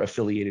they are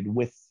affiliated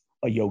with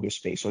a yoga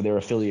space, or they're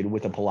affiliated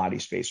with a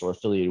Pilates space, or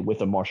affiliated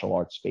with a martial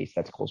arts space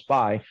that's close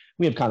by.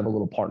 We have kind of a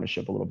little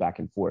partnership, a little back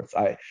and forth.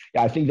 I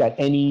think that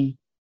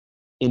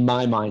in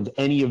my mind,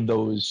 any of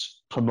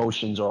those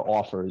promotions or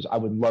offers, I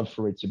would love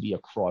for it to be a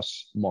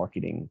cross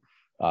marketing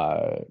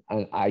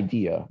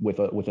idea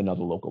with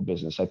another local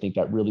business. I think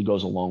that really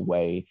goes a long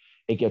way.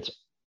 It gets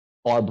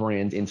our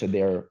brand into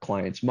their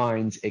clients'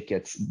 minds. It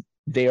gets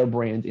their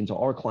brand into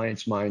our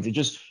clients' minds.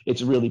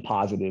 It's really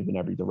positive in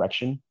every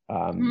direction.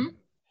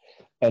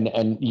 And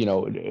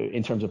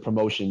in terms of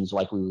promotions,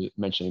 like we were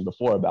mentioning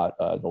before about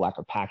the lack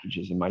of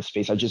packages in my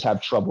space, I just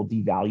have trouble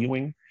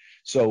devaluing.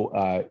 So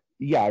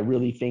I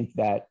really think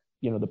that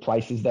the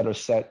prices that are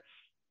set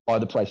are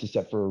the prices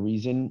set for a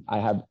reason.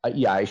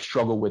 I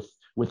struggle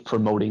with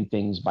promoting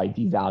things by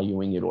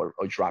devaluing it or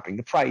dropping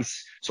the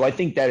price. So I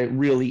think that it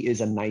really is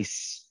a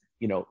nice,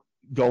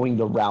 going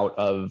the route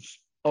of,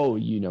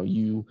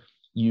 you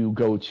you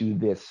go to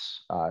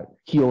this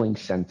healing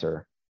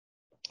center.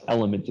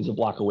 Element is a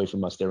block away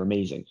from us. They're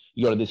amazing.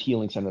 You go to this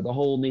healing center, the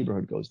whole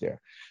neighborhood goes there.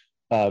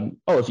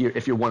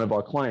 If you're one of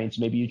our clients,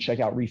 maybe you check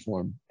out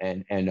Reform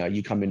and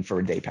you come in for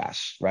a day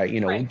pass, right? You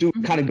know, Right. do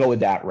kind of go with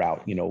that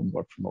route, you know,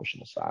 more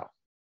promotional style.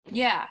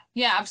 Yeah,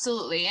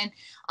 absolutely. And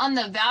on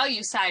the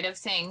value side of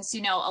things,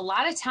 you know, a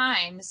lot of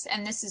times,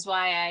 and this is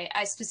why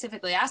I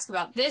specifically ask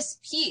about this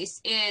piece,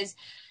 is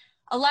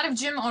a lot of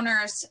gym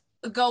owners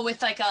go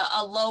with like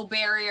a low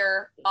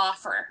barrier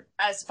offer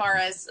as far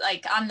as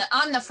like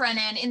on the front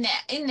end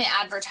in the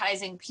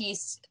advertising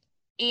piece.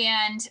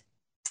 And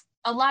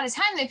a lot of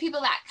time the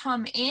people that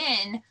come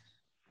in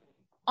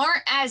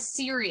aren't as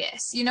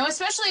serious, you know,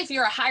 especially if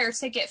you're a higher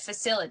ticket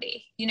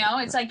facility. You know,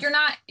 it's like you're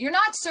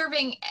not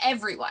serving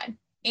everyone,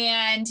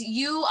 and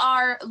you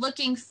are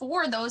looking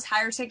for those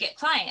higher ticket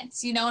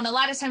clients, you know. And a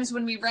lot of times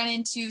when we run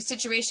into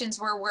situations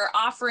where we're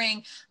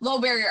offering low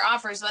barrier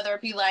offers, whether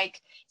it be like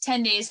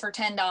 10 days for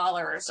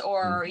 $10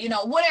 or, you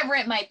know, whatever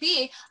it might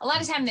be, a lot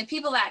of time the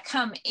people that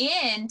come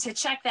in to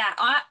check that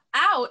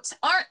out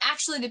aren't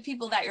actually the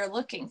people that you're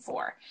looking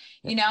for,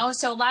 you know.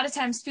 So a lot of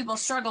times people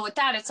struggle with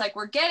that. It's like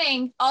we're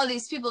getting all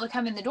these people to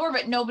come in the door,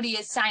 but nobody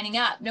is signing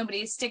up,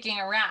 nobody is sticking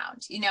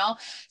around, you know.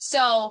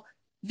 So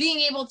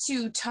being able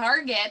to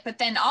target, but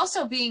then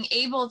also being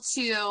able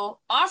to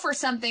offer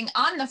something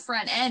on the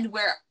front end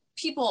where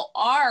people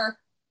are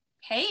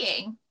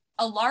paying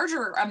a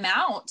larger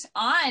amount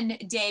on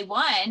day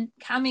one,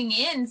 coming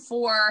in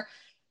for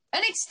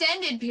an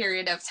extended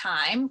period of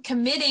time,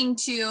 committing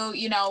to,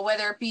 you know,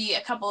 whether it be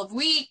a couple of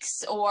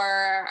weeks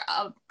or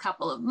a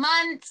couple of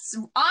months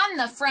on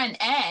the front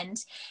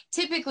end,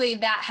 typically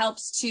that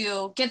helps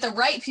to get the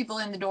right people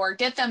in the door,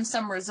 get them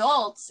some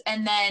results,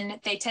 and then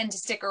they tend to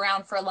stick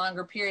around for a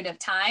longer period of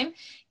time.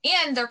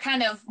 And they're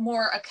kind of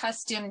more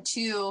accustomed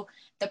to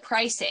the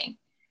pricing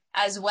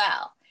as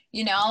well,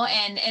 you know,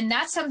 and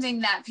that's something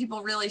that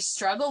people really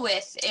struggle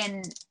with,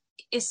 and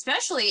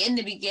especially in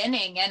the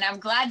beginning. And I'm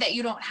glad that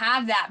you don't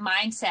have that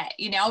mindset,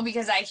 you know,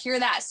 because I hear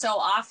that so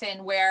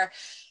often where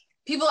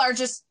people are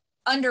just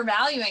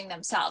undervaluing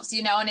themselves,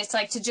 you know, and it's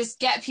like to just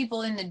get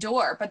people in the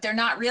door, but they're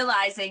not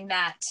realizing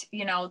that,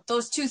 you know,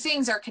 those two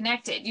things are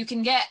connected. You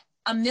can get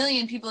a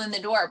million people in the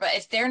door, but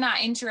if they're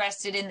not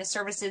interested in the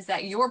services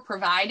that you're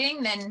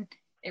providing, then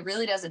it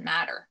really doesn't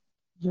matter.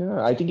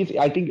 Yeah, I think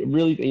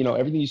really, you know,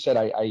 everything you said,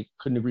 I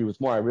couldn't agree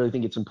with more. I really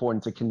think it's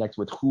important to connect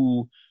with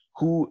who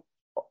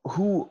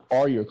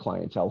are your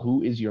clientele,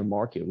 who is your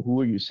market, who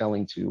are you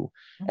selling to,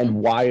 and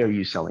why are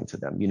you selling to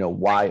them? You know,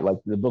 why, like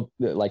the book,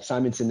 like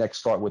Simon Sinek's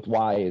Start With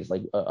Why is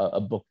like a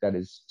book that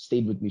has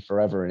stayed with me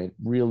forever, and it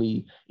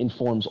really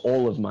informs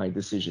all of my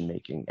decision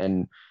making.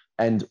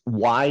 And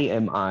why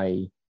am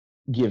I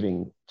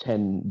giving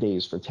 10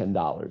 days for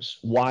 $10?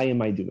 Why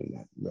am I doing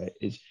that? Right?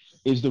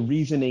 Is the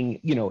reasoning,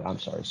 you know, I'm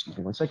sorry, excuse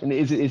me one second.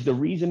 Is the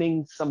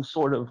reasoning some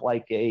sort of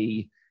like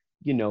a,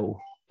 you know,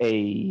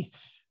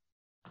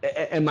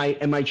 am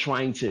I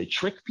trying to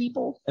trick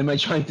people? Am I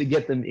trying to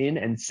get them in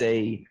and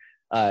say,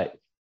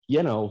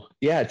 you know,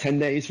 yeah, 10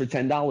 days for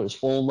 $10,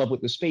 fall in love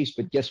with the space,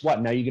 but guess what?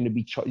 Now you're going to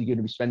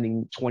be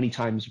spending 20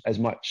 times as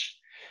much.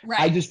 Right.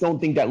 I just don't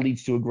think that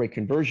leads to a great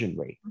conversion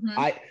rate.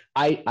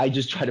 I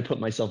just try to put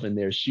myself in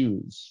their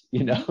shoes.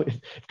 You know, if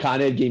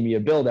Con Ed gave me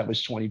a bill that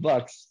was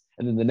 $20,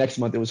 and then the next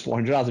month it was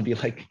 $400, I'd be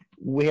like,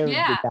 where did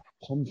that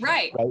come from?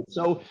 Right.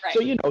 So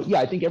you know, yeah,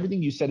 I think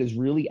everything you said is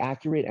really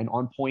accurate and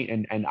on point.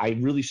 And I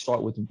really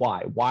start with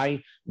why.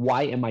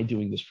 Why am I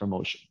doing this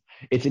promotion?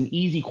 It's an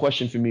easy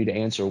question for me to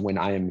answer when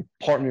I am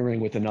partnering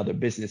with another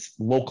business,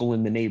 local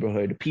in the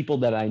neighborhood, people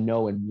that I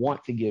know and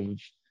want to give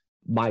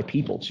my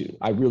people to.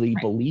 I really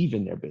believe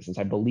in their business.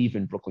 I believe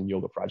in Brooklyn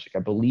Yoga Project. I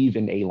believe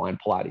in A-Line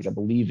Pilates. I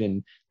believe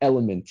in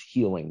Element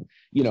Healing,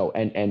 you know,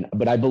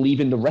 but I believe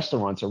in the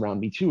restaurants around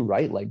me too,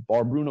 right? Like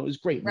Bar Bruno is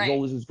great.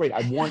 Rizzola's is great.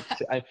 I want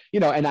to,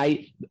 you know, and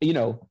I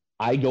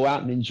go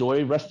out and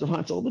enjoy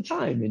restaurants all the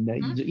time,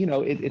 and you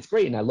know, it's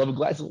great. And I love a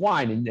glass of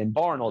wine and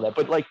bar and all that.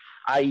 But like,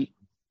 I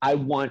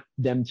want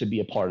them to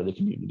be a part of the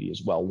community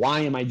as well. Why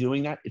am I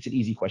doing that? It's an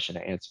easy question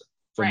to answer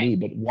for me,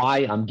 but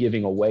why I'm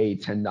giving away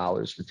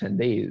 $10 for 10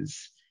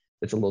 days,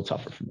 it's a little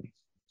tougher for me.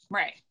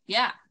 Right.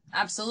 Yeah,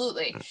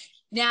 absolutely.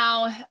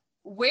 Now,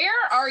 where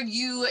are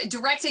you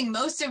directing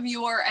most of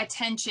your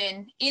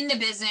attention in the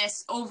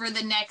business over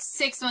the next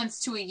 6 months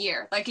to a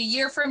year? Like a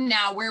year from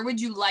now, where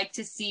would you like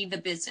to see the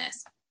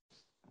business?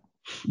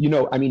 You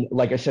know, I mean,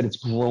 like I said, it's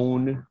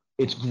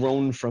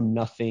grown from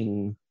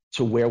nothing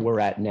to where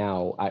we're at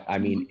now. I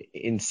mean,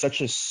 in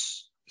such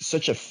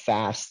a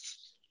fast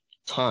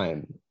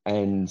time.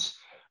 And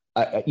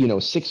you know,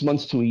 6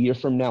 months to a year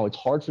from now, it's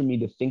hard for me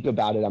to think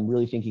about it. I'm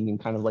really thinking in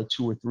kind of like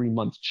 2 or 3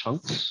 month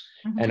chunks.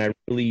 And I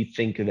really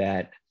think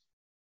that,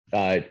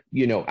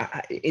 you know,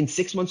 in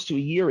 6 months to a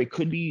year, it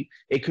could be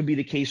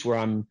the case where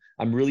I'm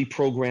really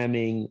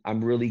programming,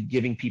 I'm really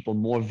giving people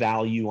more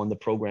value on the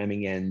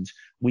programming end.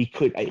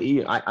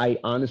 I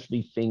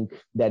honestly think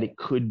that it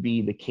could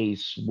be the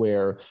case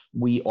where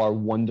we are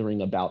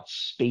wondering about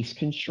space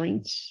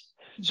constraints.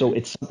 So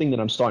it's something that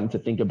I'm starting to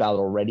think about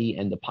already,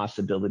 and the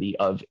possibility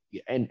of,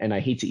 and I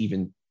hate to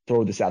even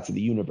throw this out to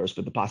the universe,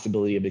 but the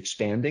possibility of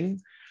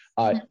expanding.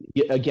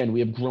 Again, we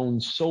have grown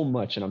so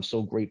much, and I'm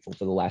so grateful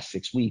for the last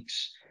 6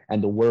 weeks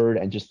and the word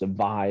and just the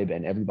vibe,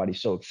 and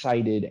everybody's so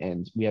excited,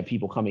 and we have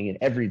people coming in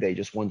every day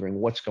just wondering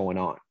what's going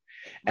on.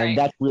 And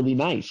that's really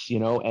nice,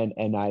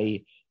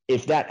 and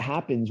if that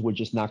happens, we're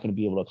just not going to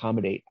be able to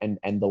accommodate.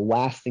 And the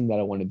last thing that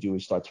I want to do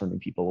is start turning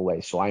people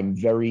away. So I'm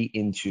very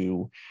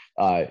into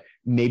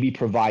maybe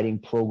providing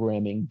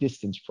programming,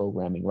 distance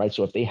programming, right?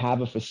 So if they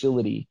have a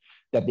facility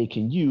that they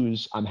can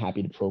use, I'm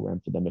happy to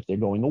program for them. If they're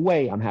going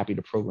away, I'm happy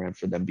to program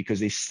for them, because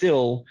they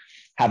still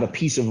have a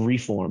piece of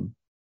Reform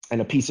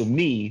and a piece of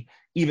me,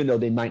 even though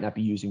they might not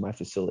be using my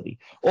facility.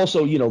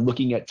 Also,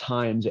 looking at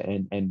times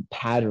and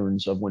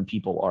patterns of when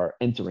people are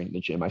entering the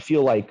gym. I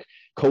feel like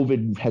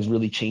COVID has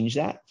really changed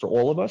that for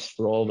all of us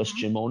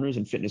gym owners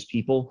and fitness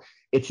people.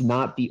 It's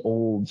not the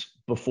old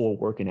before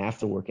work and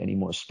after work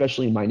anymore,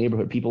 especially in my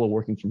neighborhood. People are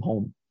working from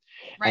home.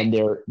 And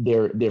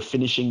they're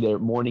finishing their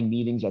morning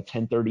meetings at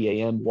 10:30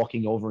 a.m.,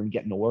 walking over and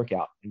getting a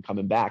workout and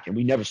coming back. And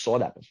we never saw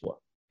that before.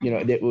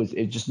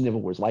 It just never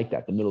was like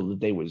that. The middle of the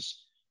day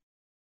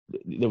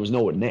there was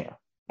no one there.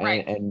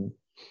 And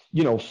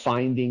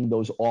finding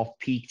those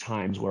off-peak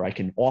times where I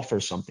can offer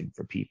something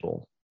for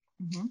people,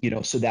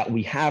 so that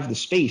we have the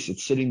space.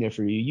 It's sitting there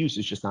for your use.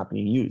 It's just not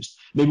being used.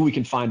 Maybe we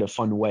can find a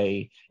fun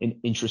way, an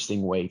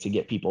interesting way to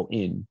get people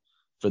in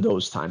for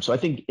those times. So I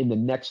think in the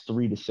next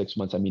 3 to 6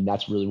 months,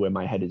 that's really where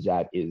my head is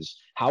at, is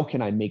how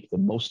can I make the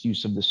most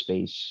use of the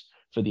space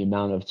for the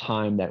amount of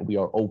time that we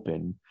are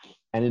open?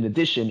 And in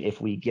addition,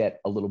 if we get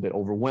a little bit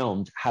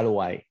overwhelmed, how do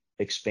I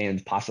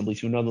expand possibly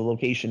to another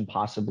location,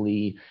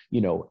 possibly,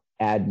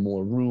 add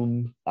more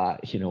room,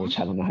 which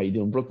I don't know how you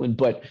do in Brooklyn,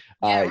 but,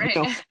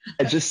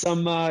 just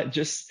some, the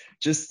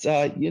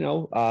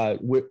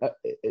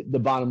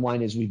bottom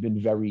line is we've been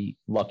very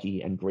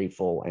lucky and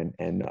grateful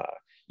and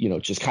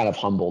just kind of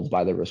humbled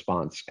by the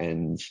response.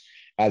 And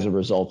as a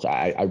result,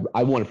 I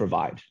want to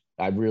provide.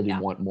 I really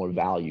want more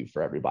value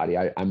for everybody.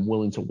 I'm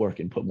willing to work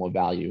and put more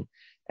value.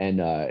 And,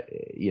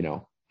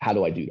 how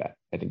do I do that?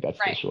 I think that's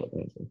the short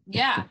answer.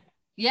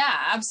 Yeah,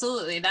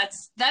 absolutely.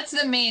 That's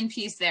the main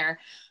piece there.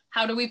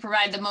 How do we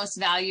provide the most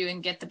value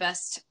and get the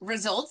best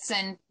results,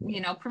 and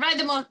provide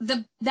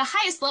the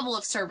highest level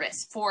of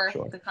service for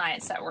the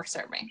clients that we're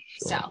serving.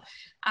 So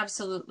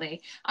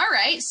absolutely. All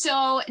right.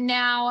 So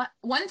now,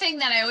 one thing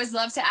that I always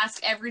love to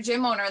ask every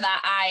gym owner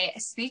that I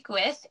speak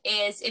with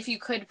is if you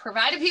could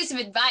provide a piece of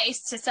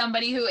advice to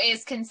somebody who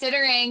is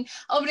considering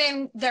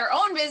opening their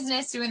own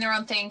business, doing their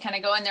own thing, kind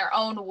of going their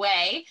own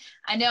way.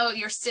 I know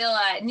you're still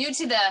new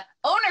to the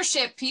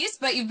ownership piece,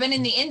 but you've been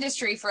in the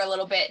industry for a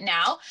little bit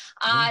now.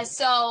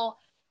 So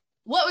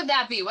what would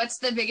that be? What's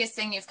the biggest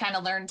thing you've kind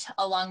of learned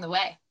along the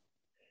way?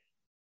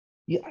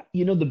 Yeah,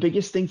 the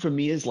biggest thing for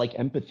me is like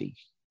empathy.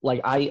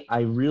 Like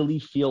I really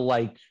feel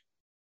like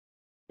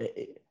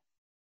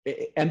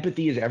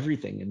empathy is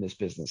everything in this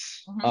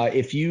business.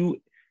 If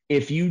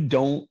you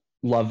don't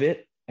love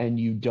it and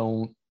you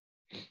don't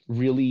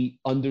really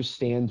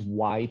understand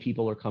why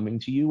people are coming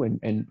to you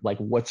and like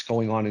what's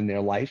going on in their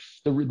life,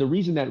 the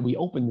reason that we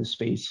open this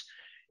space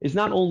is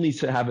not only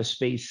to have a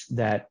space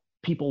that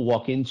people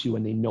walk into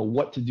and they know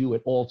what to do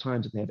at all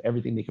times and they have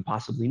everything they could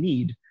possibly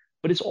need,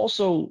 but it's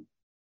also,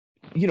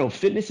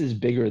 fitness is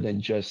bigger than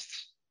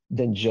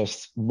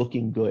just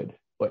looking good.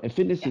 And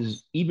fitness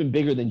is even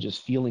bigger than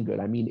just feeling good.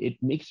 It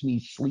makes me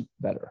sleep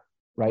better,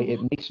 right? It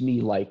makes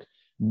me like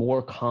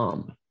more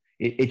calm.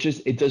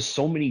 It does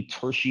so many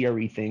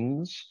tertiary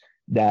things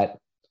that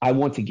I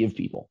want to give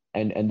people.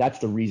 And that's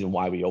the reason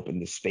why we open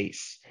this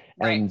space.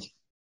 And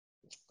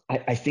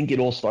I think it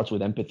all starts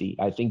with empathy.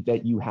 I think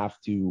that you have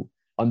to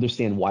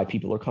understand why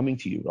people are coming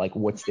to you. Like,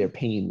 what's their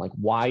pain? Like,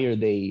 why are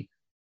they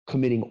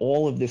committing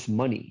all of this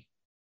money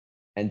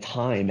and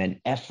time and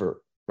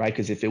effort, right?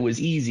 Because if it was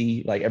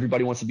easy, like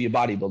everybody wants to be a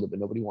bodybuilder, but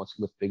nobody wants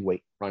to lift big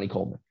weight, Ronnie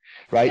Coleman,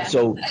 right?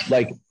 So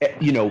like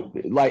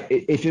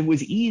if it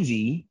was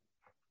easy,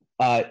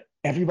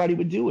 everybody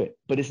would do it,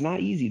 but it's not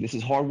easy. This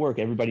is hard work.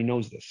 Everybody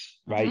knows this,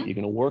 right? You're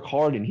going to work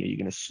hard in here. You're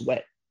going to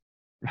sweat,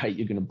 right?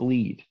 You're going to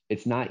bleed.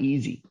 It's not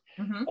easy.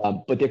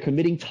 But they're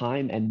committing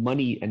time and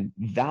money and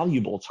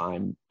valuable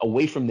time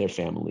away from their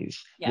families.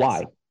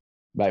 Why?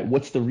 Right?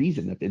 What's the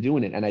reason that they're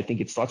doing it? And I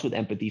think it starts with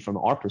empathy from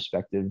our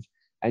perspective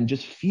and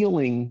just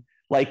feeling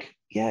like,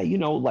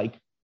 like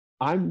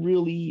I'm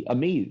really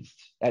amazed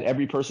at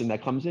every person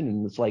that comes in.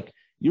 And it's like,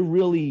 you're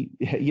really,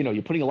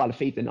 you're putting a lot of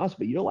faith in us,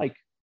 but you're like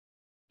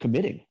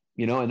committing,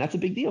 and that's a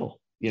big deal.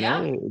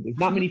 There's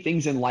not many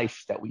things in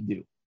life that we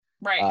do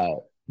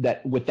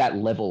that with that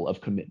level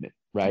of commitment.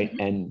 Right.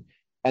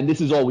 And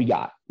this is all we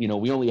got, we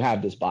only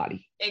have this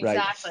body.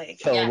 Exactly. Right?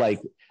 So like,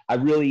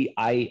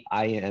 I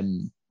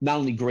am not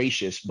only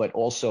gracious, but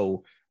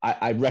also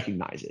I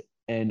recognize it.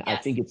 And I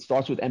think it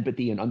starts with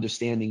empathy and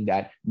understanding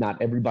that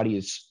not everybody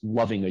is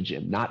loving a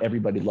gym. Not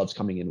everybody loves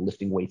coming in and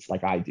lifting weights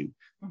like I do.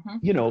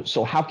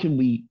 So how can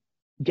we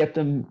get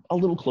them a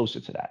little closer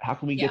to that? How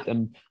can we get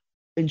them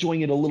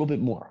enjoying it a little bit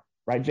more?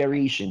 right?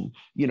 Variation,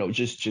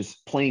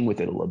 just playing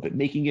with it a little bit,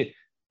 making it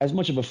as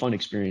much of a fun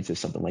experience as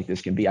something like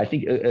this can be. I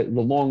think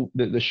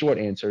the short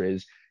answer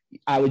is,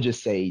 I would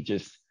just say,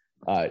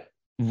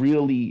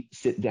 really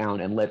sit down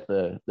and let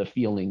the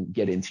feeling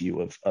get into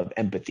you of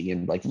empathy,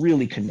 and like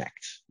really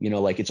connect.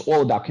 Like it's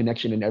all about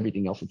connection, and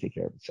everything else will take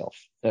care of itself.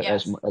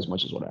 Yes. as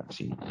much as what I've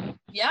seen.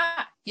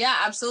 Yeah,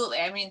 absolutely.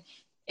 I mean,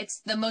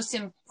 it's the most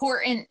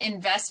important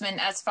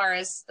investment as far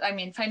as,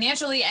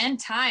 financially and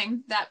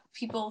time that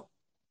people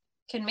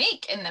can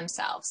make in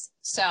themselves.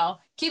 So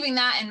keeping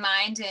that in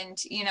mind, and,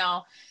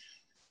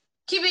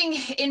 keeping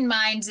in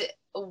mind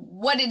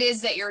what it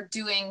is that you're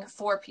doing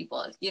for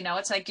people,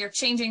 it's like you're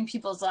changing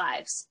people's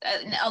lives,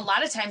 a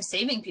lot of times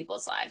saving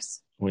people's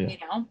lives,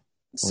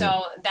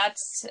 so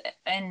that's,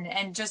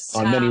 and just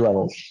on many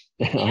levels,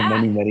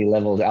 on many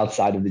levels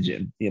outside of the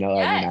gym,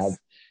 yes.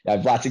 I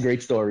have lots of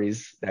great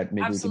stories that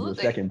maybe Absolutely. we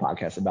can do a second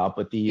podcast about,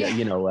 but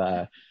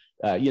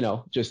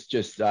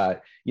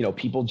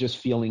people just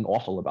feeling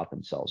awful about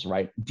themselves,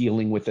 right?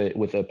 Dealing with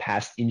a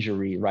past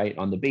injury, right?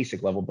 On the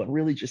basic level, but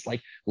really just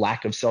like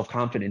lack of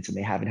self-confidence, and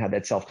they haven't had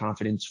that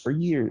self-confidence for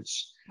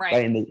years,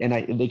 right? And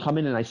they come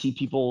in, and I see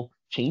people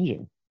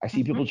changing. I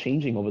see people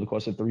changing over the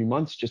course of 3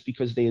 months, just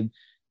because they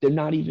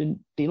don't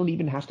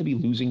even have to be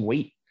losing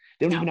weight.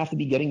 They don't even have to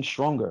be getting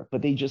stronger,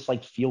 but they just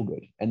like feel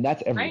good. And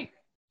that's everything. Right.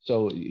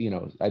 So,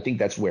 I think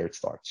that's where it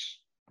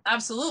starts.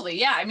 Absolutely.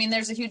 Yeah.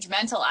 There's a huge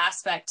mental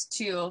aspect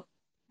to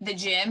the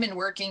gym and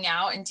working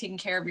out and taking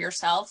care of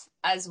yourself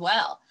as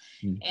well.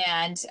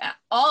 And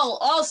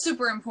all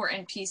super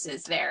important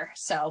pieces there.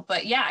 So,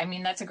 but yeah,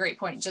 that's a great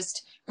point.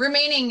 Just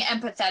remaining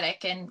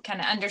empathetic and kind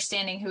of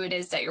understanding who it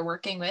is that you're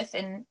working with,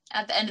 and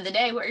at the end of the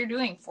day, what you're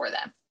doing for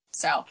them.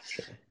 So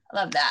I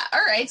love that.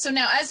 All right. So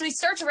now, as we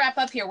start to wrap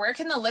up here, where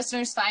can the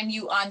listeners find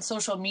you on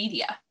social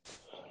media?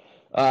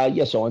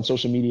 So on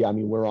social media,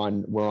 we're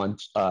on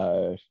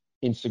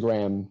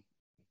Instagram,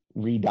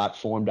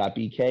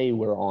 re.form.bk.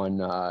 We're on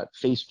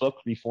Facebook,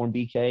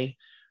 reformbk.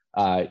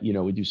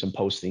 We do some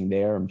posting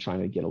there. I'm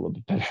trying to get a little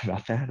bit better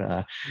about that.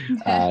 Our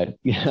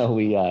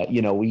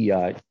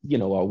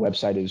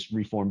website is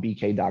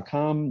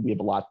reformbk.com. We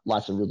have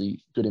lots of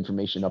really good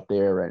information up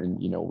there, and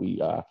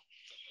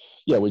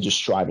we're just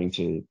striving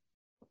to,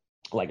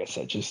 like I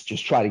said,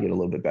 just try to get a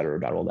little bit better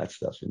about all that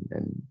stuff,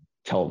 and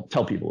tell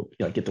people,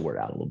 get the word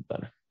out a little bit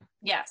better.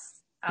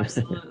 Yes,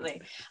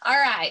 absolutely. All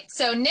right.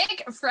 So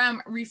Nick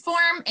from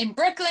Reform in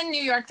Brooklyn,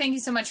 New York, thank you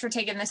so much for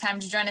taking the time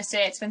to join us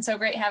today. It's been so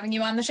great having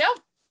you on the show.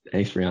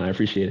 Thanks, Brianna. I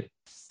appreciate it.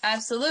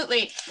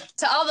 Absolutely.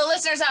 To all the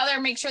listeners out there,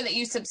 make sure that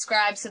you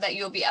subscribe so that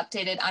you'll be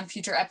updated on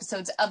future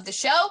episodes of the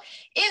show.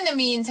 In the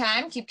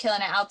meantime, keep killing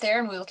it out there,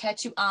 and we will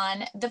catch you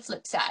on the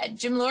flip side.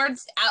 Gym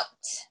Lords out.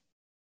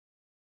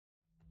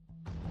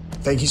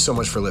 Thank you so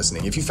much for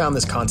listening. If you found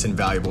this content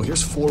valuable,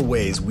 here's 4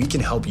 ways we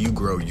can help you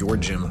grow your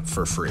gym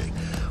for free.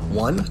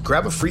 1,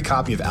 grab a free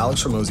copy of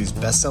Alex Hormozi's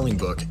best-selling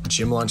book,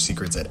 Gym Launch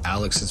Secrets, at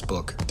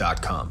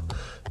alexsbook.com.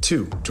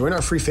 2, join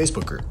our free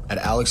Facebook group at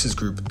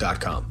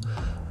alexsgroup.com.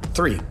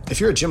 3, if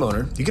you're a gym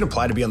owner, you can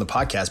apply to be on the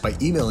podcast by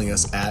emailing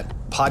us at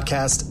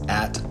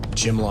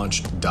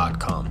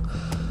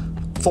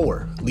podcast@gymlaunch.com.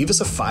 4, leave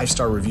us a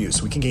 5-star review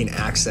so we can gain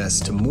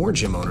access to more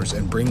gym owners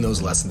and bring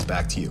those lessons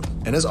back to you.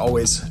 And as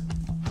always,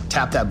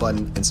 tap that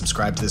button and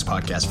subscribe to this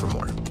podcast for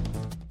more.